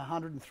reserves at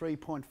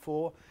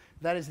 103.4.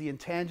 That is the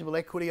intangible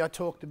equity I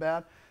talked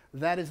about.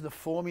 That is the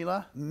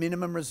formula,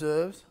 minimum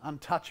reserves,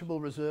 untouchable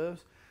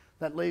reserves.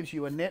 That leaves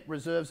you a net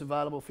reserves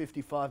available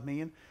 55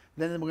 million.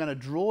 Then we're going to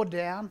draw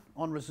down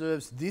on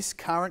reserves this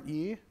current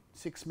year,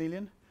 6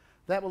 million.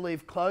 That will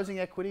leave closing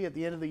equity at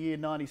the end of the year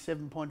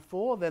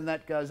 97.4. Then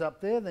that goes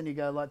up there. Then you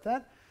go like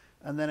that.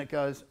 And then it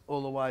goes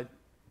all the way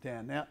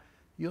down. Now,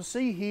 you'll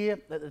see here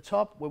at the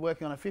top, we're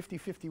working on a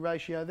 50-50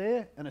 ratio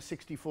there and a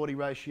 60-40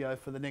 ratio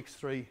for the next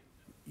 3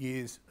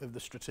 years of the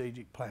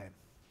strategic plan.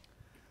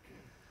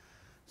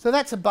 So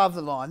that's above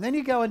the line. Then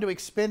you go into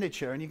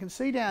expenditure, and you can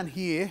see down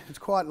here, it's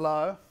quite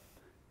low.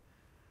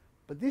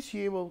 But this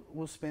year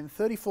we'll spend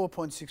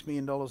 $34.6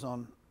 million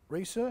on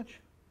research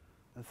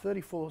and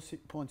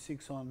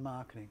 $34.6 on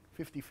marketing,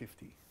 50-50.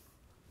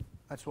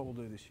 That's what we'll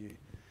do this year.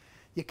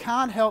 You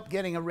can't help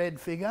getting a red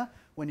figure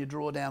when you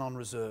draw down on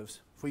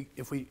reserves.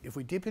 If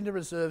we dip into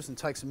reserves and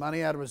take some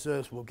money out of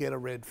reserves, we'll get a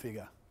red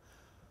figure.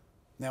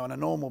 Now, in a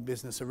normal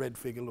business, a red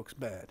figure looks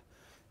bad.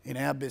 In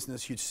our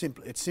business,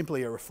 it's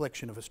simply a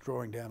reflection of us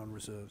drawing down on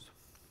reserves.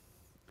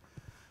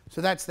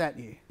 So that's that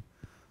year.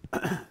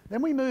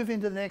 Then we move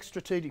into the next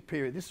strategic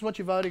period. This is what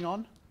you're voting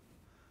on,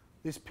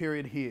 this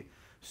period here.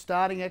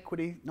 Starting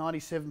equity,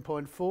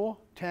 97.4.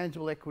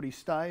 Tangible equity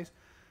stays.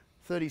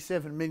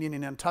 37 million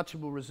in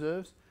untouchable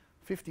reserves.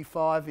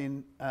 55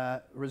 in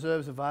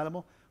reserves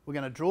available. We're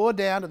going to draw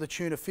down to the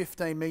tune of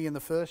 15 million the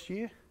first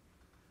year.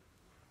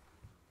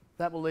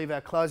 That will leave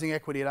our closing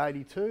equity at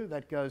 82.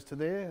 That goes to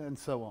there, and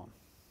so on.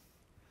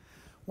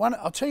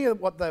 I'll tell you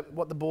what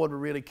the board were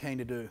really keen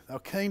to do. They were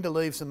keen to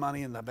leave some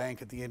money in the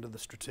bank at the end of the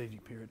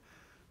strategic period.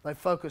 They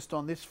focused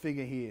on this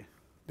figure here,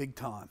 big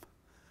time.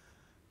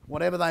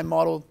 Whatever they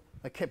modelled,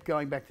 they kept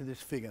going back to this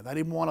figure. They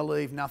didn't want to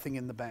leave nothing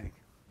in the bank.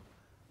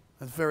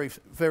 It's very,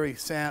 very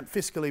sound,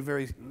 fiscally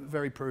very,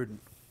 very prudent.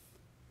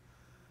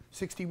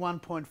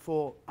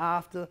 61.4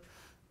 after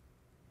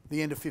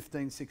the end of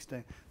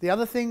 15-16. The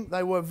other thing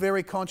they were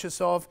very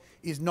conscious of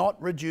is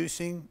not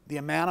reducing the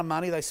amount of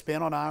money they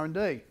spent on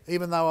R&D.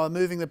 Even though I was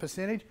moving the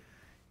percentage,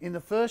 in the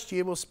first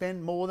year we'll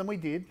spend more than we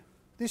did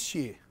this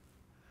year.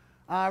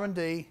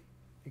 R&D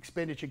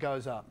expenditure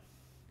goes up.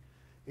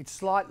 It's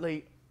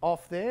slightly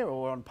off there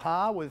or on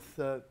par with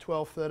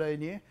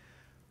 12-13 year,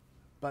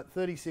 but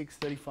 36,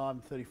 35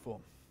 and 34.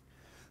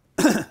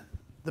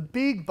 The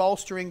big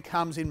bolstering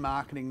comes in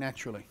marketing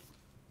naturally.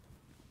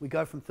 We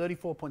go from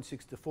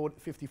 34.6 to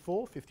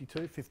 54,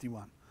 52,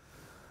 51.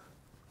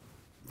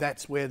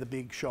 That's where the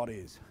big shot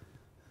is.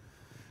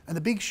 And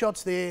the big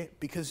shot's there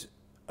because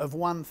of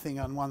one thing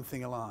and one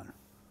thing alone.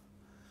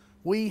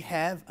 We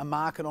have a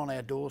market on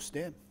our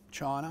doorstep,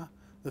 China,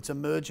 that's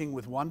emerging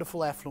with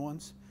wonderful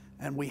affluence,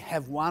 and we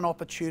have one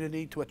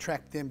opportunity to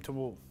attract them to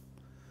wool.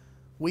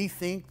 We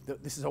think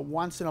that this is a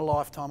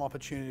once-in-a-lifetime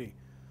opportunity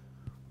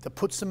to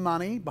put some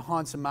money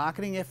behind some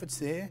marketing efforts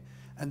there,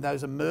 and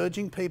those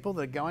emerging people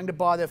that are going to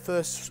buy their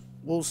first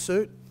wool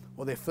suit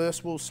or their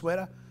first wool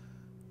sweater,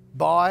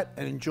 buy it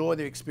and enjoy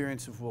the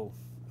experience of wool.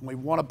 And we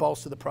want to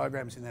bolster the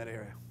programs in that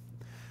area.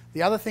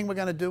 The other thing we're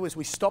going to do is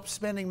we stop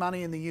spending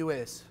money in the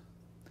US.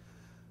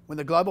 When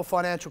the global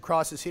financial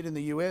crisis hit in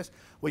the US,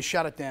 we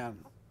shut it down.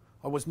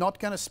 I was not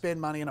going to spend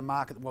money in a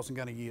market that wasn't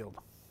going to yield.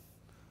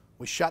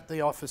 We shut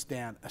the office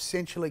down,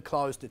 essentially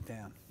closed it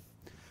down.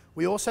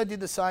 We also did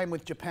the same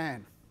with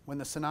Japan when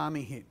the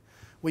tsunami hit.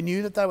 We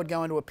knew that they would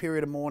go into a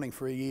period of mourning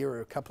for a year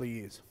or a couple of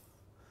years.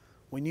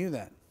 We knew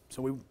that,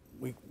 so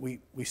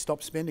we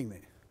stopped spending there.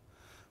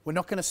 We're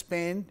not going to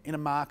spend in a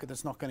market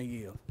that's not going to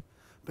yield.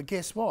 But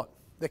guess what?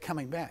 They're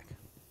coming back.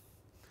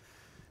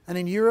 And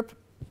in Europe,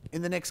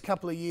 in the next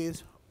couple of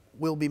years,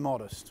 we'll be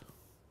modest.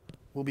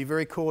 We'll be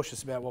very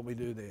cautious about what we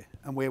do there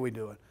and where we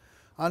do it.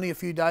 Only a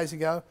few days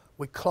ago,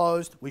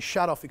 we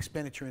shut off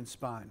expenditure in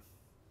Spain.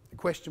 The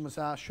question was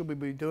asked, should we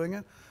be doing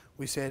it?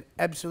 We said,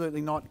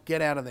 absolutely not,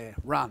 get out of there,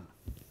 run.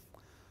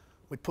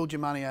 We pulled your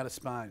money out of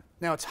Spain.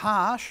 Now it's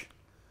harsh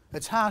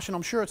and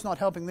I'm sure it's not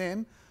helping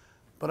them,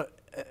 but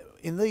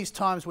in these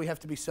times we have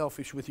to be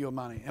selfish with your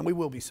money, and we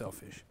will be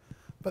selfish.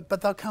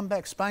 But they'll come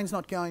back. Spain's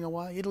not going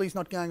away, Italy's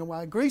not going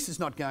away, Greece is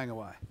not going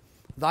away.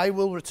 They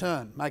will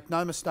return, make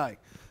no mistake,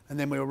 and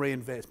then we'll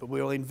reinvest. But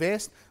we'll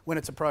invest when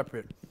it's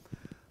appropriate.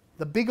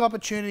 The big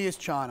opportunity is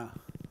China.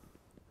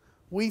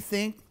 We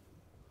think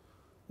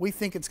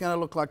it's going to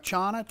look like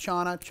China,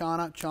 China,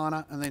 China,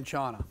 China, and then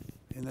China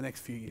in the next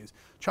few years.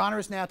 China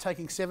is now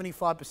taking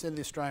 75% of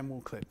the Australian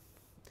wool clip.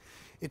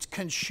 It's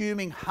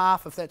consuming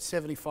half of that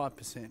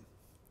 75%.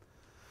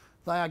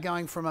 They are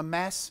going from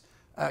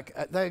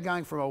they're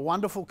going from a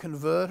wonderful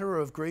converter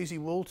of greasy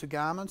wool to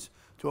garments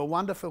to a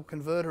wonderful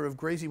converter of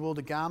greasy wool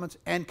to garments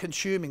and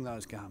consuming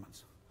those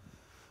garments.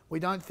 We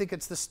don't think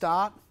it's the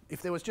start.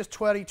 If there was just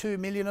 22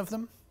 million of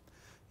them,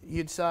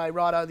 you'd say,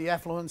 righto, the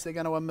affluents, they're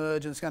going to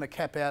emerge and it's going to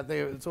cap out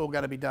there. It's all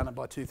going to be done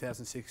by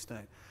 2016.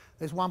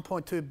 There's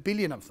 1.2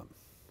 billion of them.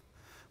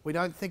 We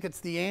don't think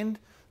it's the end,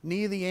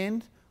 near the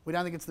end. We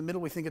don't think it's the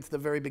middle. We think it's the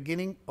very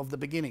beginning of the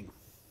beginning.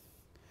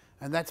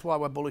 And that's why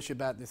we're bullish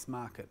about this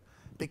market.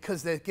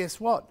 Because guess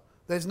what?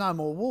 There's no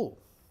more wool.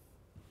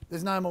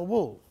 There's no more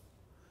wool.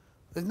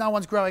 There's no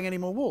one's growing any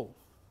more wool.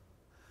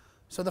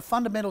 So the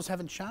fundamentals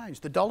haven't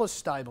changed. The dollar's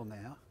stable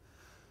now.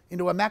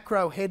 Into a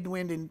macro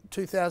headwind in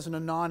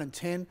 2009 and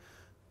 10,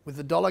 with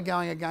the dollar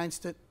going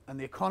against it and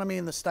the economy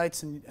in the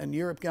States and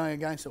Europe going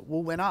against it,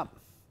 wool went up.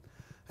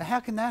 Now how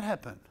can that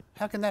happen?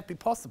 How can that be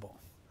possible?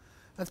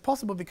 That's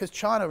possible because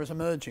China is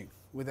emerging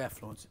with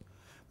affluence.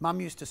 Mum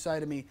used to say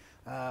to me,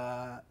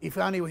 if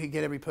only we could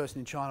get every person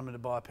in China to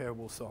buy a pair of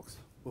wool socks,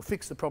 we'll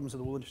fix the problems of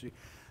the wool industry.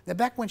 Now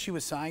back when she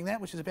was saying that,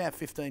 which is about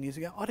 15 years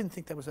ago, I didn't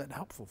think that was that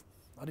helpful.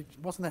 It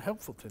wasn't that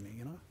helpful to me,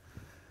 you know.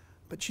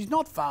 But she's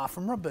not far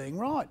from being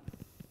right.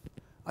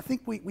 I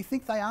think we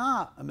think they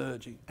are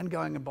emerging and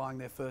going and buying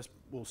their first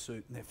wool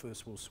suit and their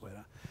first wool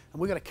sweater.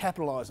 And we've got to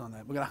capitalise on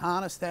that. We've got to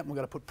harness that, and we've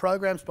got to put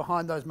programs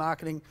behind those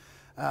marketing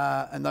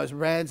and those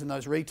brands and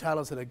those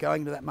retailers that are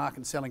going to that market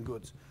and selling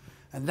goods.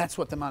 And that's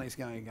what the money's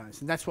going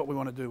against. And that's what we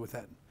want to do with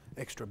that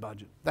extra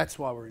budget. That's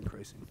why we're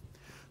increasing.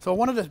 So I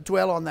wanted to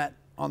dwell on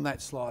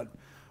that slide.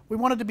 We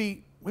wanted to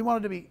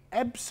be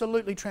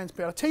absolutely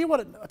transparent.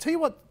 I'll tell you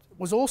what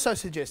was also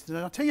suggested,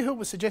 and I'll tell you who it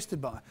was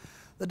suggested by.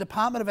 The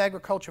Department of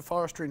Agriculture,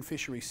 Forestry and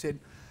Fisheries said,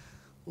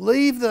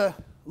 leave the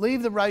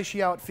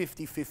ratio at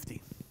 50-50.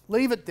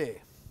 Leave it there.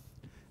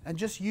 And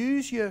just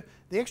use the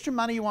extra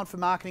money you want for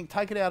marketing,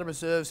 take it out of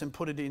reserves and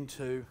put it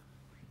into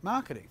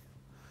marketing,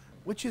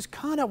 which is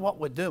kind of what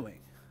we're doing.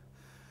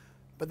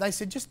 But they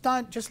said,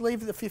 just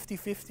leave the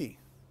 50-50.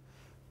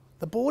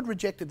 The board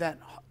rejected that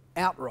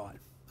outright.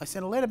 They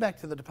sent a letter back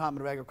to the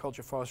Department of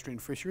Agriculture, Forestry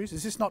and Fisheries.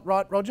 Is this not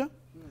right, Roger?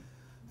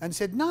 and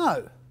said,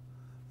 no,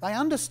 they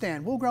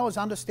understand. Wool growers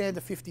understand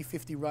the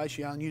 50-50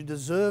 ratio, and you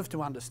deserve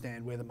to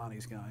understand where the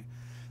money's going.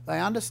 They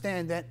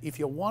understand that if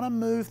you want to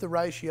move the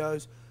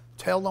ratios,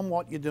 tell them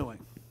what you're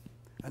doing.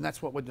 And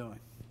that's what we're doing.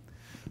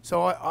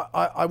 So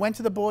I went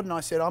to the board and I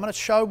said, I'm going to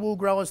show wool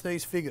growers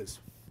these figures.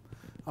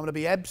 I'm going to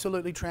be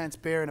absolutely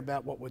transparent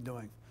about what we're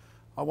doing.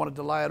 I wanted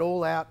to lay it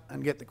all out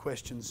and get the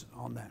questions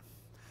on that.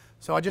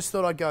 So I just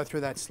thought I'd go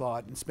through that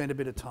slide and spend a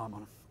bit of time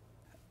on it.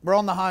 We're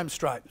on the home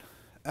straight.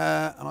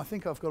 And I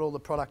think I've got all the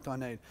product I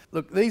need.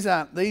 Look, these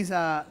are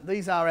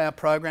our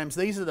programs.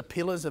 These are the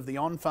pillars of the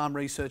on-farm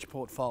research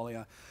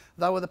portfolio.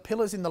 They were the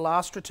pillars in the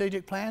last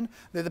strategic plan,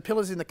 they're the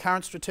pillars in the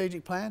current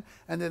strategic plan,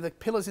 and they're the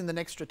pillars in the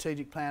next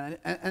strategic plan.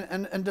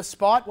 And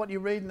despite what you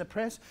read in the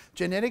press,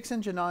 genetics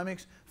and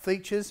genomics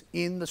features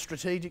in the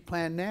strategic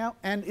plan now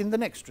and in the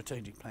next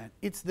strategic plan.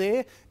 It's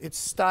there, it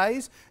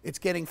stays, it's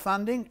getting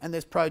funding, and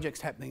there's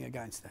projects happening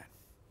against that.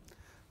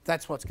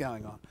 That's what's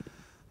going on.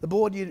 The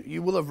board,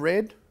 you will have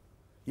read,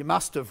 you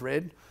must have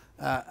read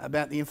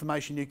about the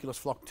information nucleus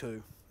flock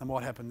 2 and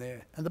what happened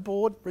there. And the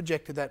board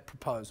rejected that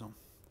proposal.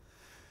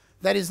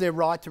 That is their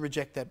right to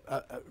reject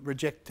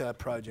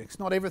projects.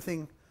 Not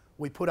everything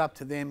we put up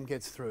to them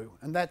gets through.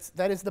 And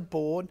that is the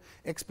board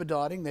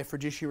expediting their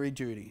fiduciary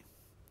duty.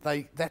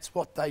 That's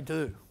what they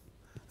do.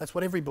 That's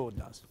what every board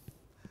does.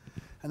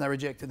 And they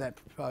rejected that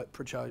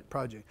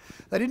project.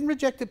 They didn't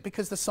reject it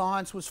because the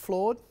science was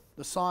flawed.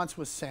 The science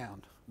was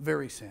sound,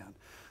 very sound.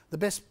 The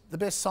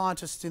best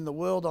scientists in the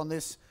world on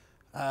this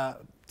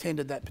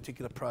tended that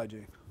particular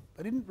project.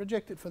 They didn't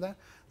reject it for that.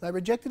 They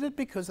rejected it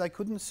because they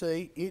couldn't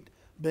see it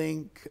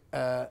being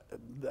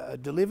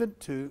delivered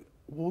to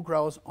wool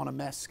growers on a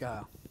mass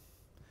scale.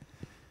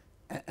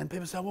 And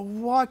people say, well,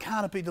 why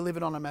can't it be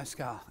delivered on a mass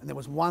scale? And there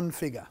was one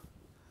figure.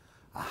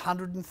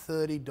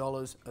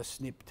 $130 a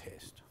snip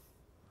test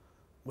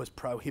was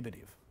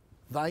prohibitive.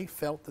 They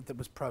felt that it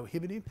was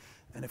prohibitive,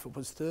 and if it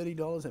was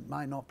 $30, it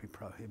may not be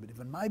prohibitive,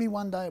 and maybe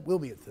one day it will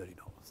be at $30.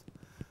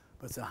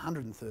 But it's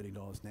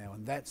 $130 now,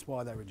 and that's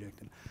why they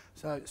rejected it.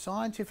 So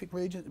scientific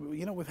regions,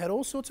 you know, we've had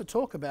all sorts of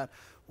talk about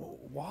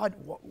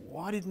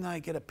why didn't they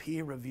get a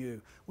peer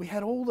review? We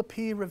had all the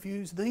peer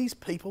reviews. These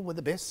people were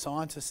the best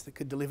scientists that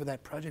could deliver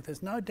that project.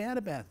 There's no doubt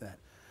about that.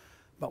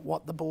 But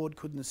what the board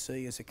couldn't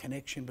see is a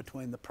connection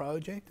between the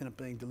project and it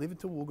being delivered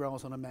to wool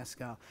growers on a mass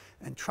scale.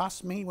 And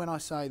trust me when I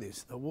say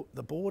this,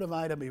 the board of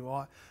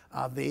AWI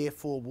are there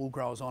for wool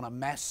growers on a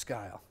mass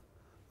scale,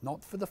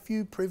 not for the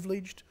few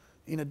privileged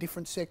in a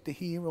different sector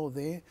here or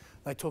there.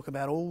 They talk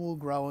about all wool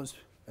growers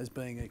as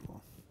being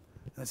equal.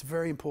 And it's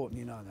very important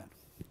you know that.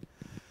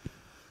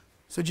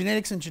 So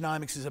genetics and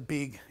genomics is a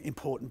big,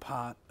 important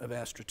part of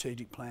our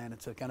strategic plan.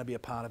 It's going to be a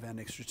part of our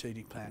next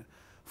strategic plan.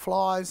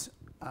 Flies,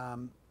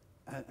 and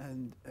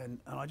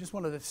I just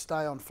wanted to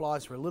stay on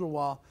flies for a little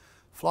while.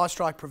 Fly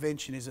strike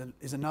prevention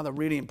is another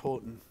really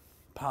important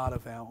part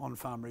of our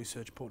on-farm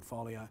research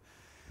portfolio.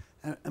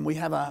 And we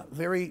have a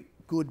very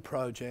good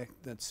project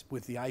that's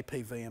with the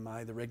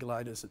APVMA, the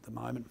regulators at the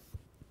moment,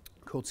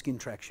 called Skin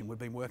Traction. We've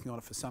been working on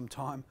it for some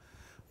time.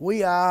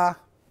 We've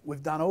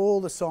done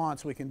all the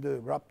science we can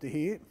do. We're up to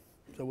here,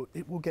 so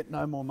it will get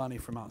no more money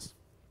from us.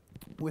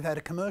 We've had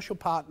a commercial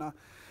partner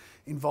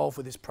involved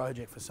with this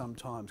project for some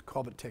time,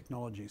 Cobbett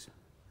Technologies.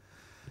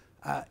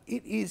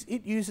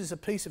 It uses a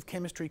piece of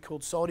chemistry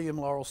called sodium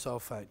lauryl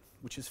sulfate,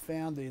 which is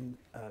found in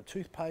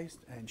toothpaste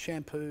and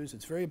shampoos.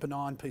 It's a very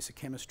benign piece of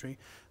chemistry,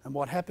 and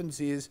what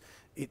happens is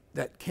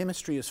that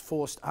chemistry is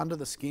forced under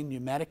the skin,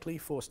 pneumatically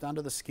forced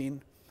under the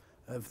skin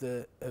of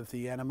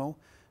the animal,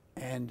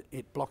 and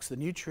it blocks the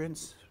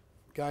nutrients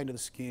going to the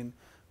skin.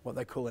 What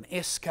they call an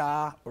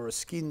eschar or a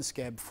skin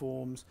scab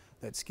forms.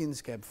 That skin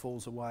scab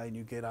falls away, and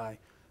you get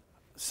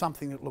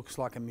something that looks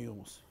like a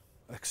mule's,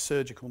 a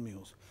surgical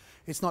mule's.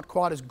 It's not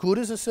quite as good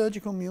as a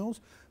surgical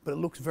mule's, but it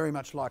looks very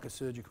much like a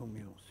surgical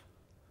mule's.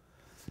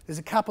 There's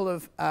a couple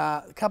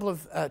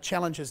of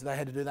challenges they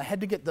had to do. They had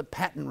to get the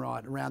pattern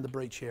right around the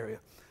breech area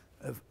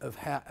of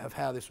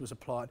how this was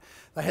applied.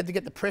 They had to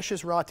get the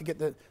pressures right to get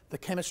the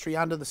chemistry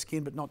under the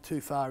skin, but not too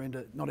far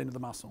not into the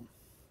muscle.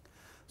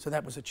 So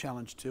that was a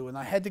challenge too. And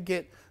they had to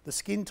get the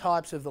skin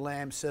types of the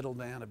lamb settled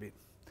down a bit.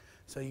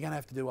 So you're going to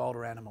have to do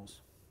older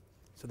animals.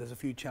 So there's a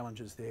few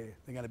challenges there.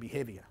 They're going to be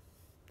heavier.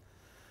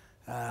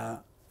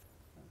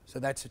 So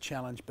that's a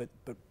challenge, but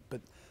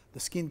the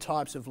skin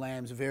types of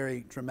lambs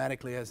vary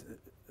dramatically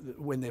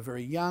when they're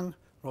very young.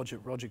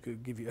 Roger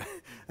could give you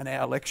an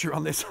hour lecture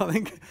on this, I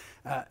think.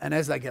 And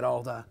as they get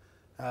older,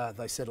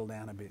 they settle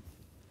down a bit.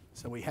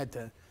 So we have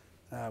to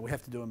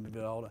do them a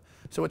bit older.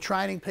 So we're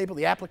training people.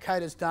 The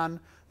applicator's done,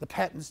 the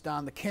pattern's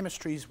done, the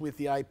chemistry's with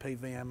the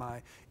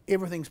APVMA.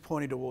 Everything's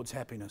pointing towards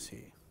happiness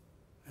here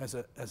as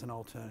an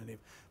alternative.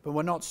 But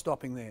we're not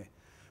stopping there.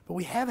 But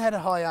we have had a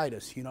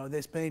hiatus, you know.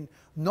 There's been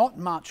not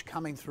much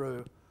coming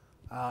through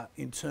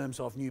in terms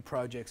of new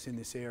projects in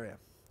this area.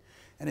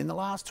 And in the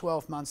last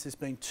 12 months, there's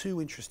been two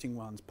interesting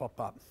ones pop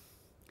up.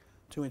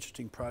 Two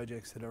interesting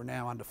projects that are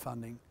now under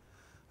funding.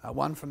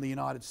 One from the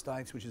United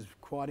States, which is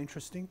quite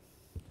interesting.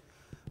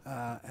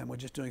 and we're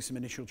just doing some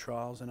initial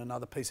trials, and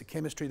another piece of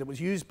chemistry that was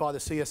used by the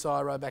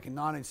CSIRO back in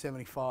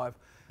 1975,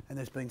 and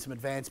there's been some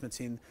advancements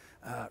in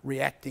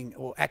reacting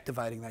or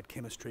activating that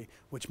chemistry,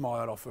 which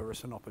might offer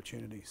us an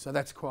opportunity. So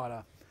that's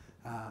quite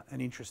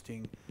an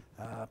interesting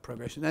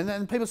progression. And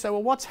then people say,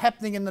 well, what's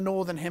happening in the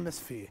Northern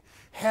Hemisphere?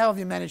 How have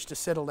you managed to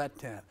settle that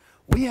down?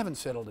 We haven't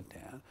settled it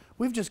down.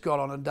 We've just got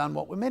on and done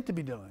what we're meant to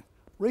be doing,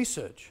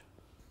 research.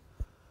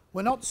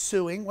 We're not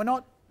suing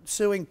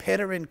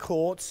PETA in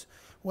courts.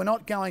 We're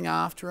not going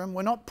after them.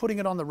 We're not putting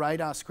it on the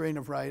radar screen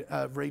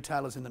of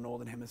retailers in the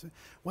Northern Hemisphere.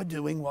 We're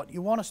doing what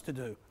you want us to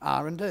do,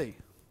 R&D.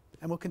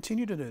 And we'll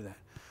continue to do that.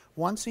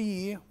 Once a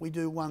year, we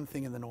do one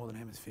thing in the Northern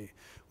Hemisphere.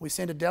 We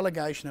send a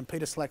delegation, and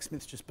Peter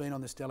Slacksmith's just been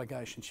on this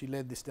delegation. She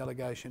led this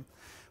delegation.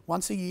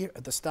 Once a year,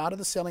 at the start of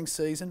the selling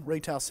season,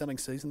 retail selling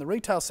season, the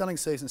retail selling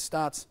season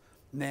starts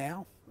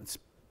now. It's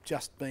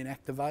just been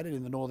activated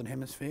in the Northern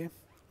Hemisphere.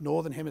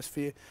 Northern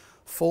Hemisphere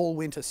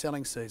fall-winter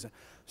selling season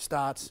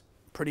starts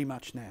pretty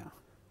much now.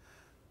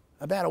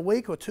 About a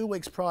week or 2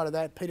 weeks prior to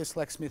that, Peter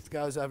Slacksmith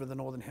goes over to the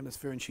Northern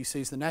Hemisphere and she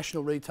sees the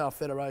National Retail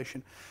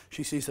Federation,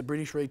 she sees the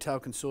British Retail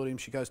Consortium,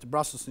 she goes to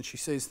Brussels and she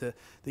sees the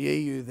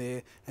EU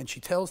there, and she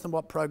tells them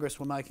what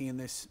progress we're making in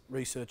this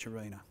research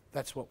arena.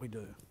 That's what we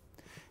do.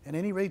 And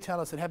any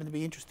retailers that happen to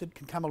be interested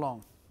can come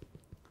along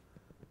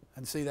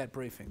and see that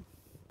briefing.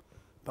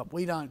 But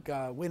we don't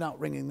go, we're not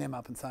ringing them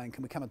up and saying,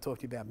 can we come and talk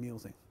to you about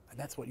mulesing? And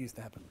that's what used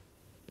to happen.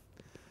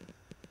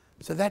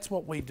 So that's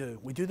what we do.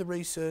 We do the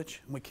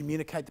research and we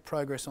communicate the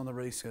progress on the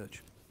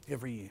research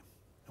every year.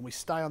 And we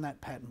stay on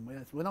that pattern.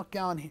 We're not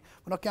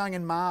going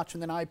in March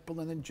and then April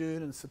and then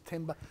June and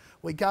September.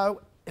 We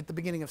go at the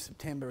beginning of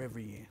September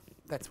every year.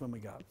 That's when we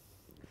go.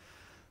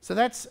 So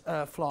that's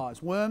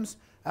flies. Worms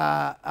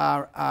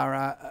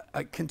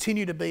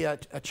continue to be a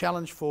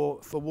challenge for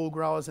wool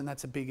growers, and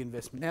that's a big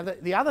investment. Now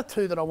the other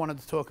two that I wanted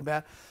to talk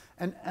about,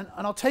 and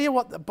I'll tell you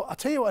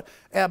what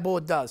our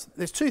board does.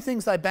 There's two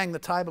things they bang the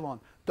table on: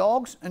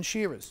 dogs and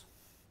shearers.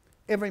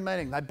 Every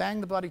meeting they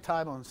bang the bloody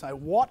table and say,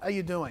 what are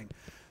you doing?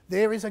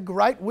 There is a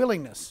great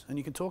willingness, and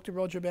you can talk to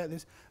Roger about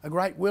this, a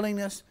great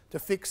willingness to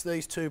fix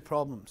these two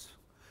problems.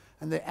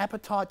 And the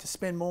appetite to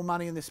spend more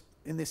money in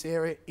this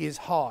area is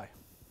high.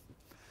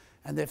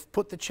 And they've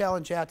put the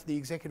challenge out to the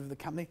executive of the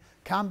company,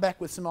 come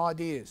back with some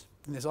ideas.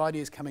 And there's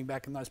ideas coming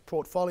back, and those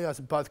portfolios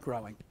are both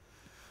growing.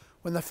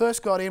 When they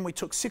first got in, we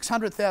took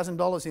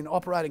 $600,000 in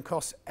operating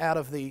costs out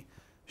of the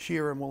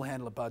shearer and wool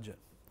handler budget.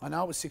 I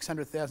know it was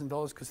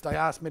 $600,000 because they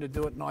asked me to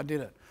do it and I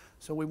did it.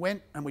 So we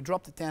went and we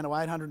dropped it down to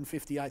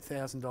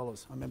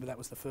 $858,000. I remember that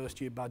was the first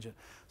year budget.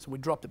 So we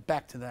dropped it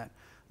back to that.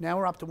 Now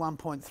we're up to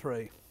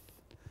 1.3.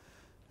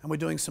 And we're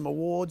doing some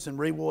awards and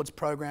rewards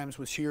programs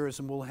with shearers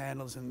and wool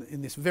handlers. And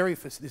in this very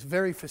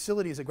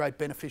facility is a great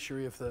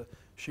beneficiary of the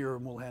shearer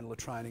and wool handler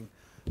training,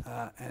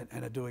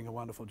 and are doing a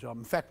wonderful job.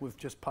 In fact, we've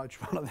just poached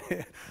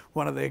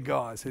one of their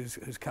guys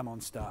who's come on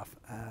staff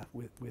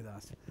with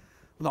us.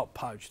 Well, not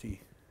poached.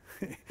 He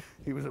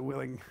was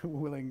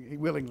he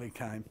willingly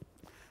came,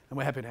 and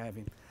we're happy to have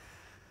him.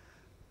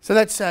 So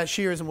that's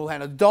shearers and wool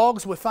handlers.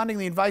 Dogs, we're funding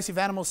the invasive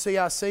animal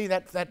CRC.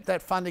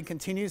 That funding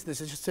continues. There's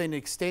just an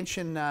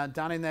extension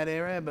done in that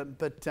area, but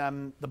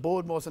the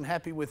board wasn't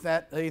happy with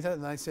that either.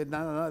 And they said,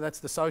 no, that's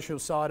the social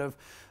side of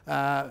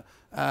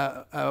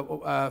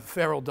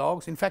feral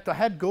dogs. In fact, I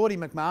had Gordy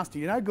McMaster.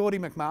 You know Gordy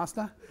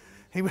McMaster?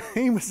 He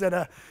was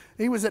at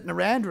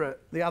Narandra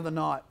the other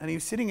night, and he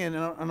was sitting in,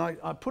 and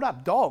I put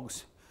up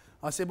dogs.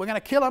 I said, we're going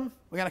to kill them.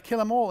 We're going to kill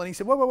them all. And he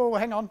said, whoa,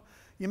 hang on.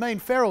 You mean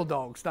feral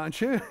dogs, don't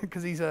you?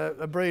 Because he's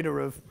a breeder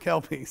of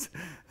Kelpies,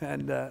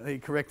 and he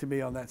corrected me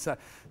on that. So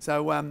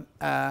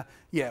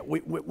yeah,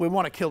 we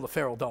want to kill the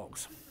feral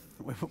dogs.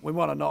 We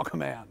want to knock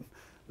them out,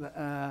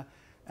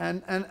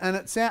 and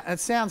it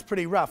sounds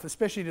pretty rough,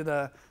 especially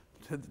to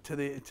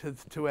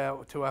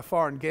our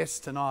foreign guests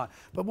tonight.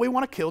 But we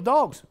want to kill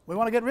dogs. We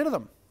want to get rid of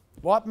them,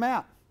 wipe them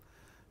out.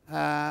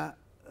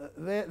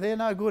 They're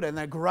no good, and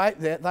they're great.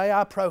 They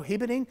are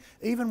prohibiting,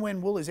 even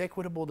when wool is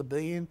equitable to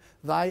be in,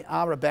 they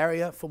are a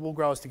barrier for wool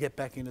growers to get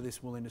back into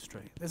this wool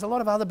industry. There's a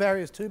lot of other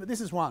barriers too, but this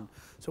is one.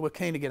 So we're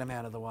keen to get them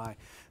out of the way.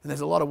 And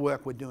there's a lot of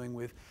work we're doing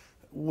with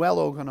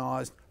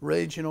well-organised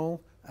regional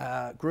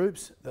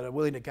groups that are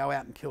willing to go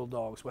out and kill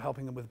dogs. We're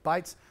helping them with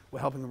baits, we're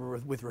helping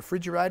them with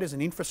refrigerators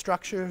and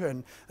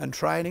infrastructure and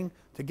training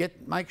to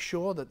make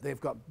sure that they've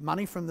got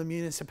money from the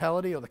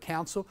municipality or the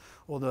council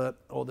or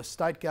the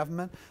state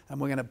government, and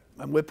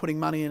we're putting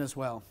money in as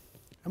well.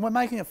 And we're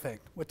making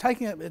effect. We're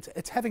taking it.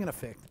 It's having an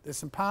effect. There's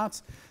some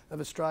parts of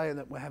Australia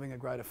that we're having a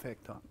great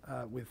effect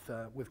on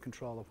with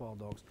control of wild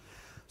dogs.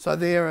 So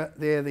they're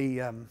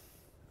the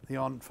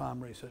on-farm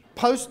research.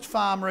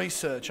 Post-farm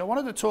research. I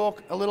wanted to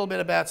talk a little bit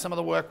about some of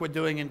the work we're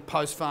doing in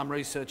post-farm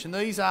research, and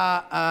these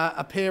are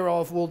a pair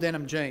of wool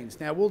denim jeans.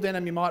 Now, wool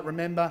denim, you might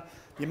remember,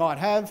 you might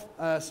have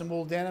some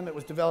wool denim. It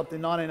was developed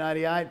in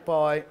 1988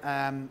 by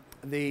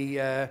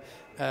the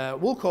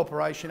Wool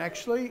Corporation,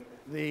 actually.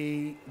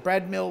 The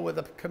Brad Mill were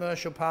the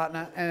commercial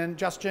partner, and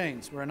Just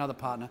Jeans were another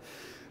partner.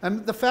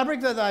 And the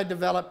fabric that they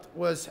developed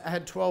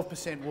had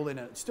 12% wool in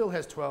it. It still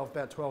has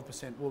about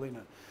 12% wool in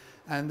it.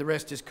 and the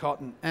rest is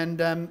cotton. And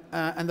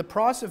the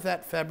price of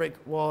that fabric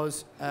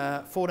was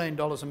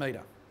 $14 a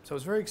metre, so it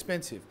was very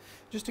expensive.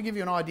 Just to give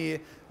you an idea,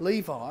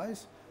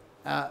 Levi's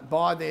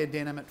buy their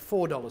denim at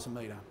 $4 a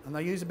metre, and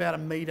they use about a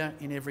metre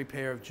in every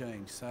pair of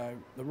jeans. So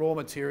the raw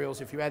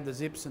materials, if you add the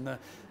zips and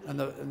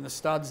the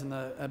studs and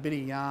a bit of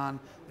yarn,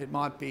 it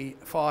might be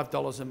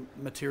 $5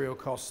 a material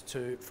cost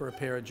for a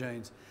pair of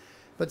jeans.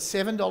 But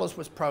 $7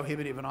 was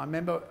prohibitive, and I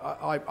remember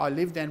I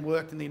lived and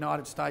worked in the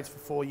United States for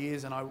 4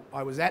 years, and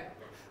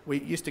we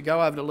used to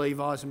go over to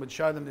Levi's and would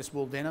show them this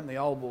wool denim, the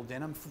old wool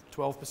denim,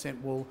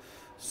 12% wool,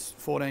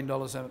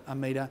 $14 a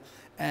metre,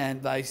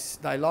 and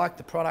they liked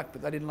the product,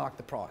 but they didn't like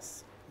the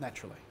price,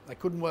 naturally. They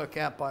couldn't work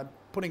out by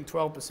putting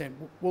 12%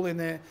 wool in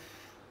there,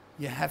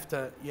 you have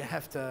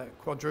to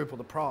quadruple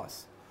the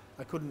price.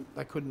 They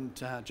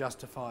couldn't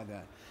justify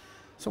that.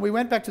 So we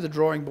went back to the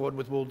drawing board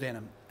with wool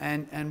denim,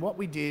 and what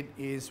we did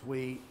is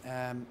we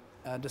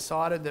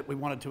decided that we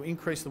wanted to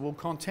increase the wool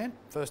content,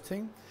 first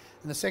thing,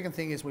 and the second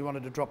thing is we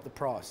wanted to drop the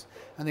price.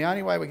 And the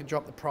only way we could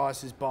drop the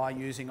price is by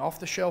using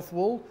off-the-shelf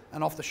wool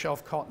and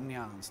off-the-shelf cotton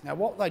yarns. Now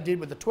what they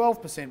did with the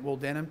 12% wool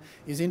denim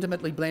is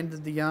intimately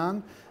blended the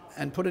yarn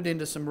and put it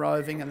into some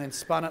roving and then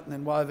spun it and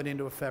then wove it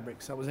into a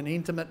fabric. So it was an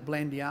intimate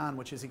blend yarn,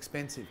 which is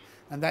expensive,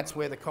 and that's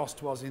where the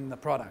cost was in the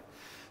product.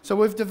 So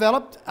we've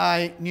developed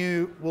a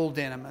new wool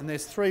denim, and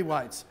there's 3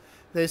 weights.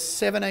 There's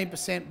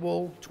 17%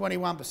 wool,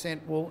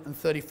 21% wool and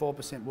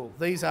 34% wool.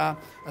 These are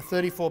a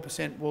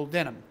 34% wool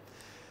denim.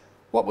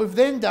 What we've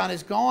then done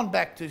is gone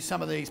back to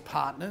some of these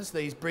partners,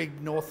 these big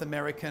North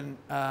American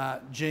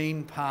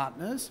jean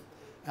partners,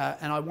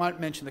 and I won't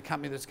mention the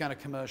company that's going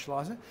to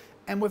commercialise it,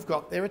 and we've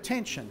got their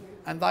attention,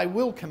 and they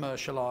will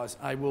commercialise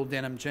a wool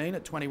denim jean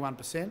at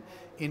 21%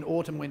 in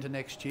autumn-winter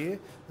next year.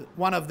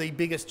 One of the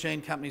biggest jean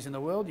companies in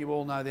the world, you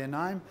all know their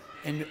name,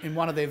 in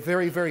one of their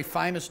very, very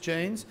famous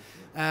jeans,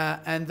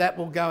 and that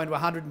will go into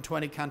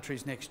 120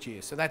 countries next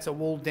year. So that's a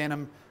wool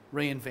denim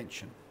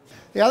reinvention.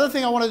 The other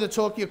thing I wanted to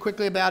talk to you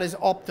quickly about is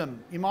Optum.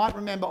 You might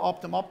remember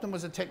Optum. Optum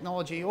was a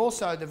technology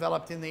also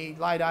developed in the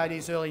late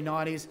 80s, early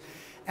 90s,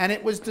 and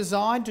it was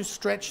designed to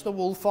stretch the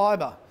wool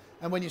fibre.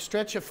 And when you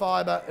stretch a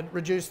fibre, it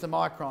reduced the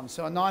microns.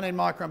 So a 19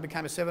 micron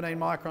became a 17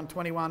 micron,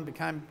 21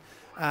 became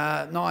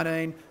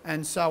 19,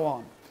 and so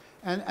on.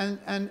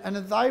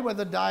 And they were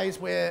the days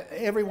where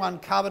everyone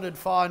coveted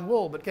fine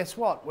wool, but guess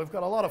what? We've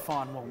got a lot of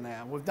fine wool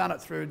now. We've done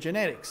it through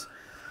genetics.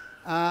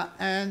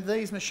 And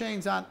these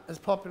machines aren't as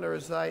popular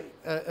as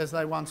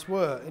they once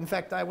were. In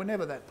fact, they were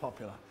never that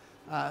popular.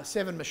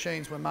 7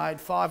 machines were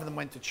made, 5 of them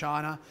went to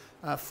China,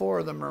 4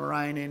 of them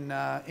remain in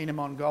Inner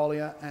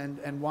Mongolia,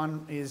 and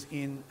 1 is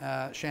in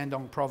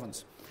Shandong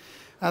province.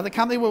 The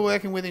company we're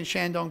working with in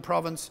Shandong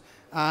province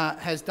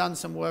has done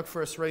some work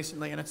for us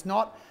recently, and it's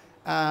not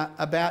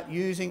about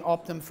using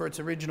Optum for its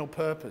original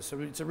purpose.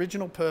 So its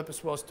original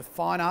purpose was to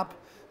fine up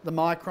the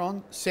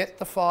micron, set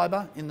the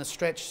fibre in the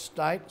stretch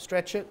state,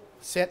 stretch it,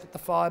 set the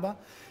fibre,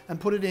 and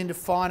put it into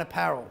fine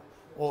apparel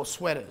or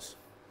sweaters.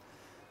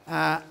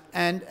 And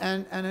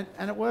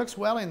it works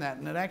well in that,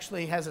 and it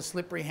actually has a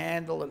slippery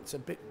handle. It's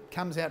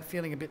comes out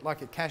feeling a bit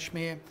like a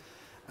cashmere,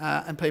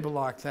 and people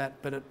like that,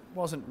 but it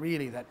wasn't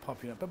really that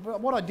popular.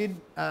 But what I did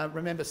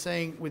remember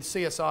seeing with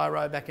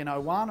CSIRO back in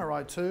 01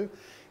 or 02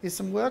 is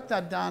some work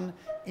they'd done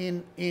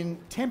in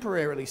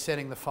temporarily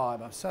setting the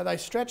fibre. So they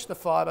stretched the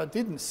fibre,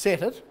 didn't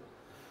set it,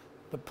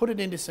 but put it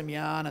into some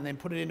yarn and then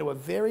put it into a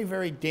very,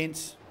 very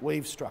dense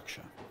weave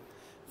structure.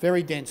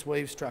 Very dense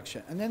weave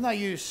structure. And then they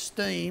used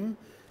steam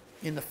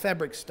in the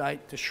fabric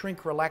state to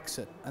shrink relax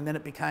it, and then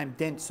it became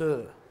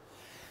denser.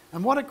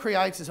 And what it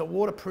creates is a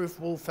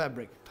waterproof wool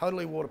fabric,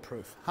 totally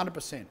waterproof,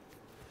 100%.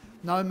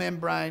 No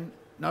membrane,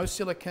 no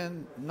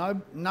silicone,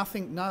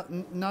 nothing, no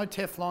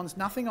Teflons,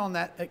 nothing on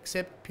that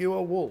except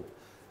pure wool.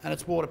 And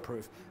it's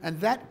waterproof. And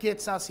that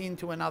gets us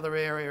into another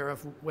area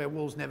of where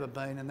wool's never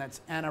been, and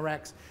that's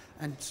anoraks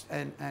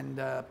and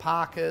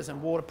parkas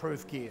and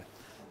waterproof gear.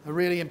 A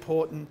really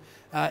important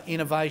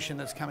innovation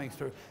that's coming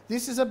through.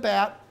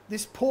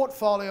 This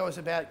portfolio is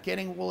about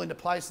getting wool into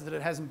places that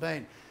it hasn't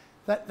been.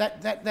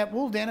 That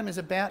wool denim is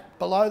about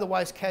below the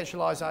waist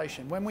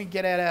casualisation. When we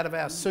get out of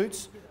our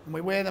suits and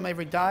we wear them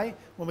every day,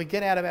 when we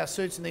get out of our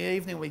suits in the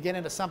evening, we get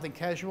into something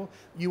casual,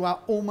 you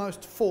are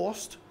almost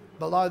forced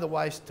below the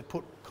waist to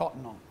put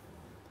cotton on.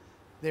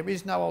 There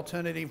is no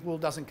alternative. Wool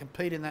doesn't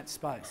compete in that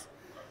space.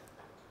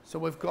 So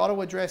we've got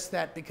to address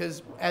that,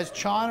 because as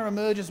China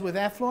emerges with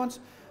affluence,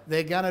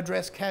 they're going to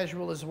dress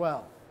casual as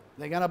well.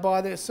 They're going to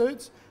buy their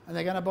suits and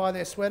they're going to buy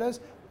their sweaters,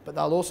 but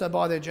they'll also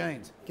buy their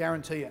jeans,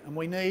 guarantee you. And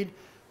we need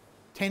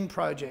 10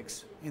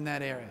 projects in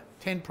that area,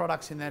 10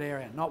 products in that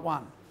area, not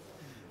 1.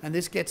 And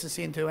this gets us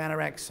into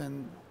anoraks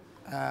and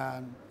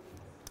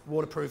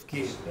waterproof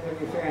gear.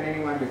 Have you found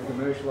anyone to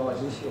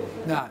commercialise this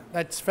yet? No,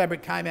 that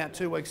fabric came out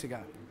 2 weeks ago.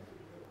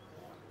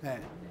 Yeah.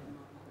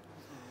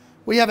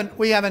 We don't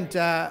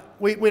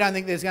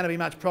think there's going to be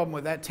much problem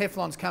with that.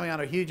 Teflon's coming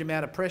under a huge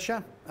amount of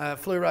pressure.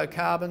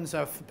 Fluorocarbons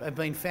have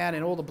been found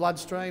in all the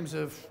bloodstreams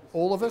of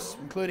all of us,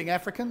 including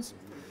Africans.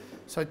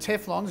 So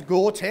Teflon's,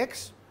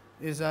 Gore-Tex,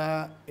 is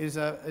a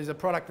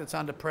product that's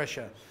under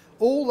pressure.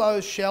 all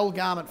those shell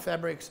garment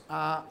fabrics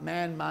are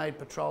man-made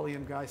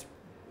petroleum-based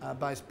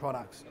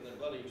products. And they're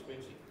bloody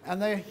expensive.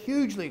 And they're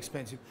hugely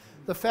expensive.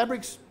 The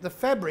fabrics,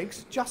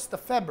 just the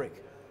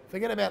fabric,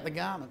 forget about the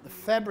garment, the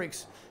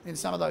fabrics in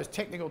some of those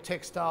technical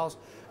textiles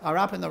are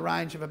up in the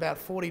range of about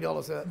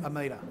 $40 a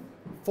metre.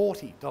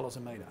 $40 a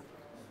metre.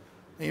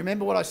 Now you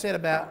remember what I said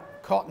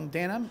about cotton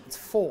denim? It's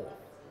 4.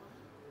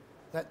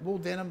 That wool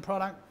denim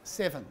product,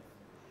 7.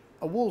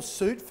 A wool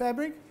suit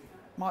fabric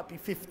might be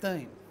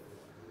 15.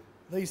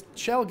 These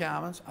shell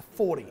garments are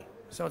 40.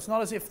 So it's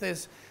not as if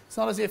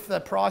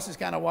the price is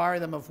going to worry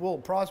them of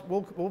wool.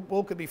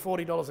 Wool could be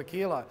 $40 a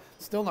kilo.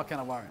 Still not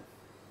going to worry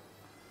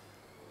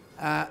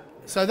them.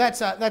 So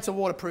that's a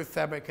waterproof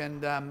fabric,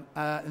 and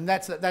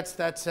that's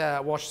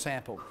a wash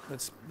sample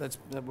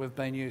that we've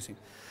been using.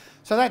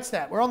 So that's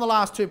that. We're on the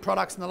last 2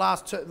 products in the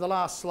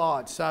last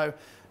slide. So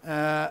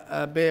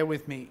bear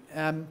with me.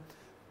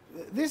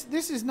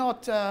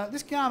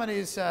 This garment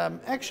is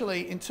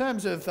actually, in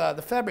terms of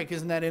the fabric,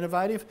 isn't that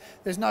innovative.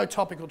 There's no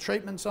topical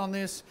treatments on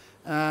this.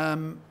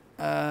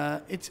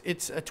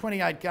 It's a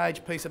 28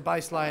 gauge piece of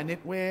base layer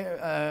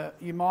knitwear.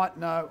 You might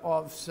know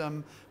of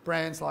some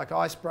brands like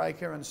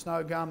Icebreaker and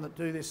Snow Gum that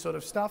do this sort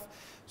of stuff.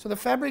 So the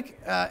fabric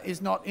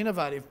is not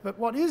innovative, but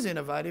what is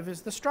innovative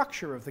is the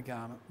structure of the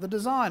garment, the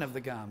design of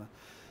the garment.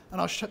 And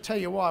I'll tell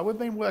you why. We've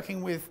been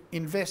working with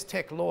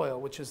Investec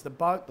Loyal, which is the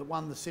boat that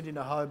won the Sydney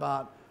to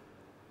Hobart.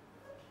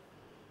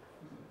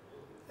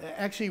 It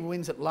actually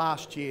wins it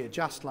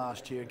just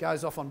last year. It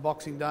goes off on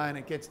Boxing Day and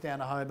it gets down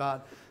to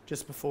Hobart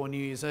just before New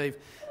Year's Eve.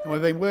 And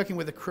we've been working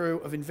with a crew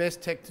of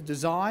Investec to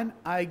design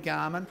a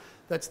garment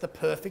that's the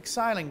perfect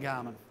sailing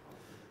garment.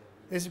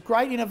 There's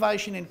great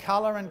innovation in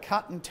colour and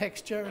cut and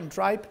texture and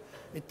drape.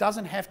 It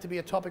doesn't have to be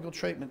a topical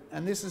treatment.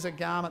 And this is a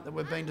garment that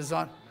we've been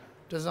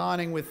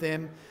designing with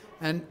them.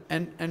 And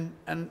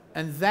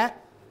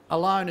that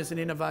alone is an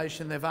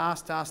innovation. They've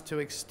asked us to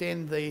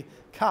extend the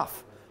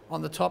cuff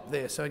on the top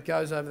there, so it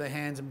goes over their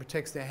hands and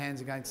protects their hands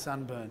against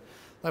sunburn.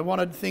 They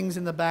wanted things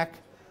in the back,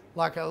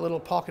 like a little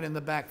pocket in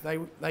the back.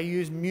 They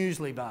use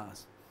muesli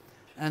bars,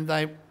 and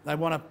they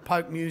want to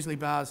poke muesli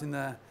bars in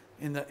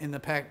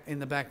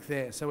the back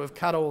there. So we've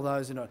cut all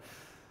those into it.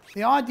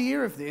 The idea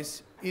of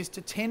this is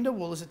to tender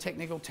wool as a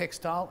technical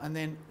textile, and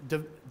then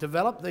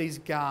develop these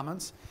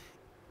garments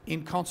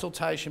in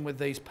consultation with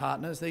these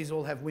partners. These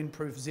all have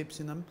windproof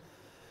zips in them,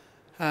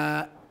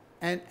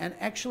 and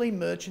actually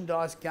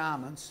merchandise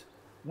garments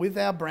with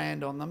our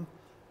brand on them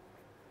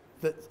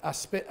that are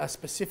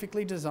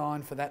specifically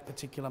designed for that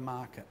particular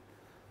market.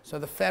 So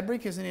the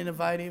fabric is an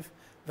innovative,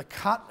 the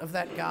cut of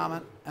that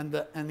garment and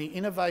the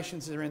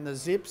innovations that are in the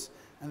zips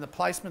and the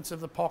placements of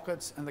the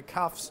pockets and the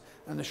cuffs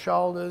and the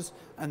shoulders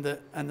and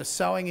the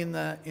sewing in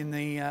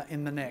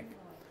the neck.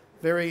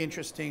 Very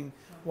interesting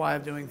way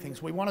of doing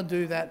things. We want to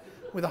do that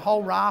with a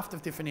whole raft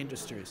of different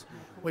industries.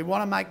 We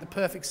want to make the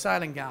perfect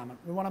sailing garment.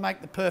 We want to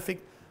make the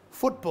perfect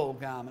football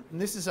garment.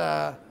 And this is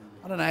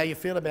I don't know how you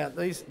feel about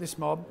this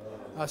mob.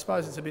 I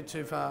suppose it's a bit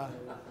too far.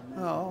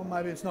 Oh,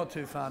 maybe it's not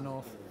too far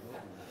north.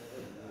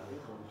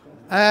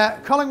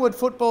 Collingwood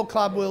Football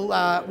Club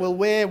will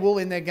wear wool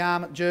in their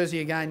garment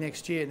jersey again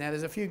next year. Now,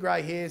 there's a few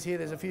grey hairs here.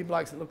 There's a few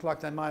blokes that look like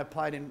they may have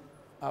played in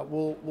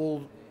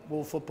wool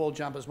football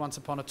jumpers once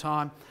upon a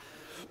time.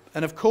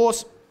 And of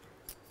course,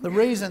 the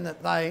reason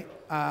that they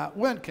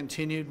weren't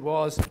continued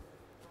was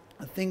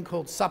a thing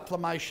called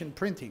sublimation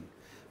printing.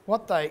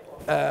 What they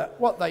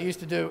used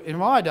to do in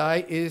my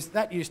day is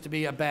that used to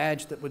be a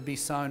badge that would be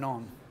sewn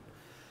on,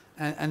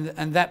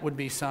 and that would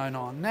be sewn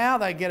on. Now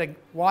they get a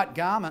white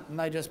garment and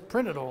they just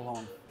print it all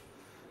on,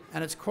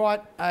 and it's quite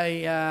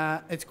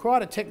a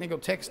technical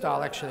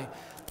textile actually.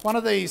 One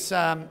of these,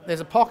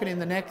 there's a pocket in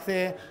the neck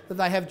there that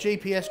they have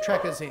GPS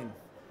trackers in.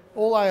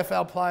 All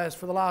AFL players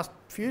for the last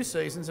few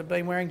seasons have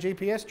been wearing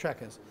GPS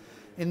trackers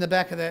in the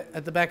back of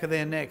at the back of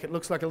their neck. It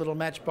looks like a little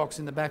matchbox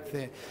in the back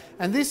there.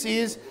 And this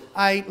is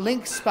a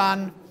link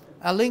spun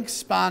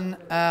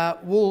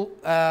wool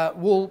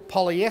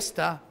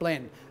polyester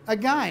blend.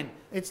 Again,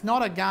 it's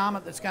not a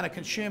garment that's going to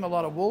consume a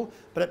lot of wool,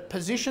 but it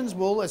positions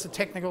wool as a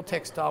technical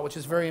textile, which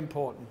is very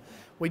important.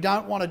 We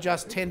don't want to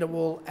just tender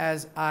wool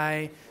as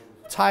a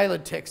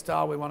tailored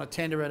textile. We want to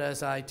tender it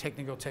as a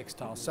technical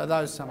textile. So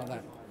those some of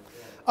that.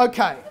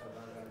 Okay,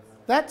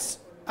 that's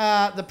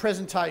the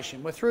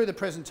presentation. We're through the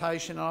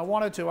presentation, and I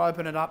wanted to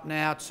open it up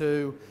now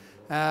to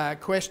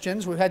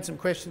questions. We've had some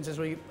questions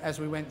as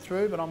we went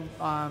through, but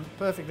I'm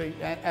perfectly,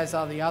 as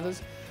are the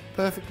others,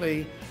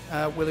 perfectly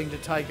willing to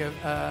take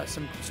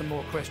some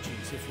more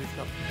questions if we've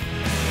got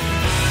them.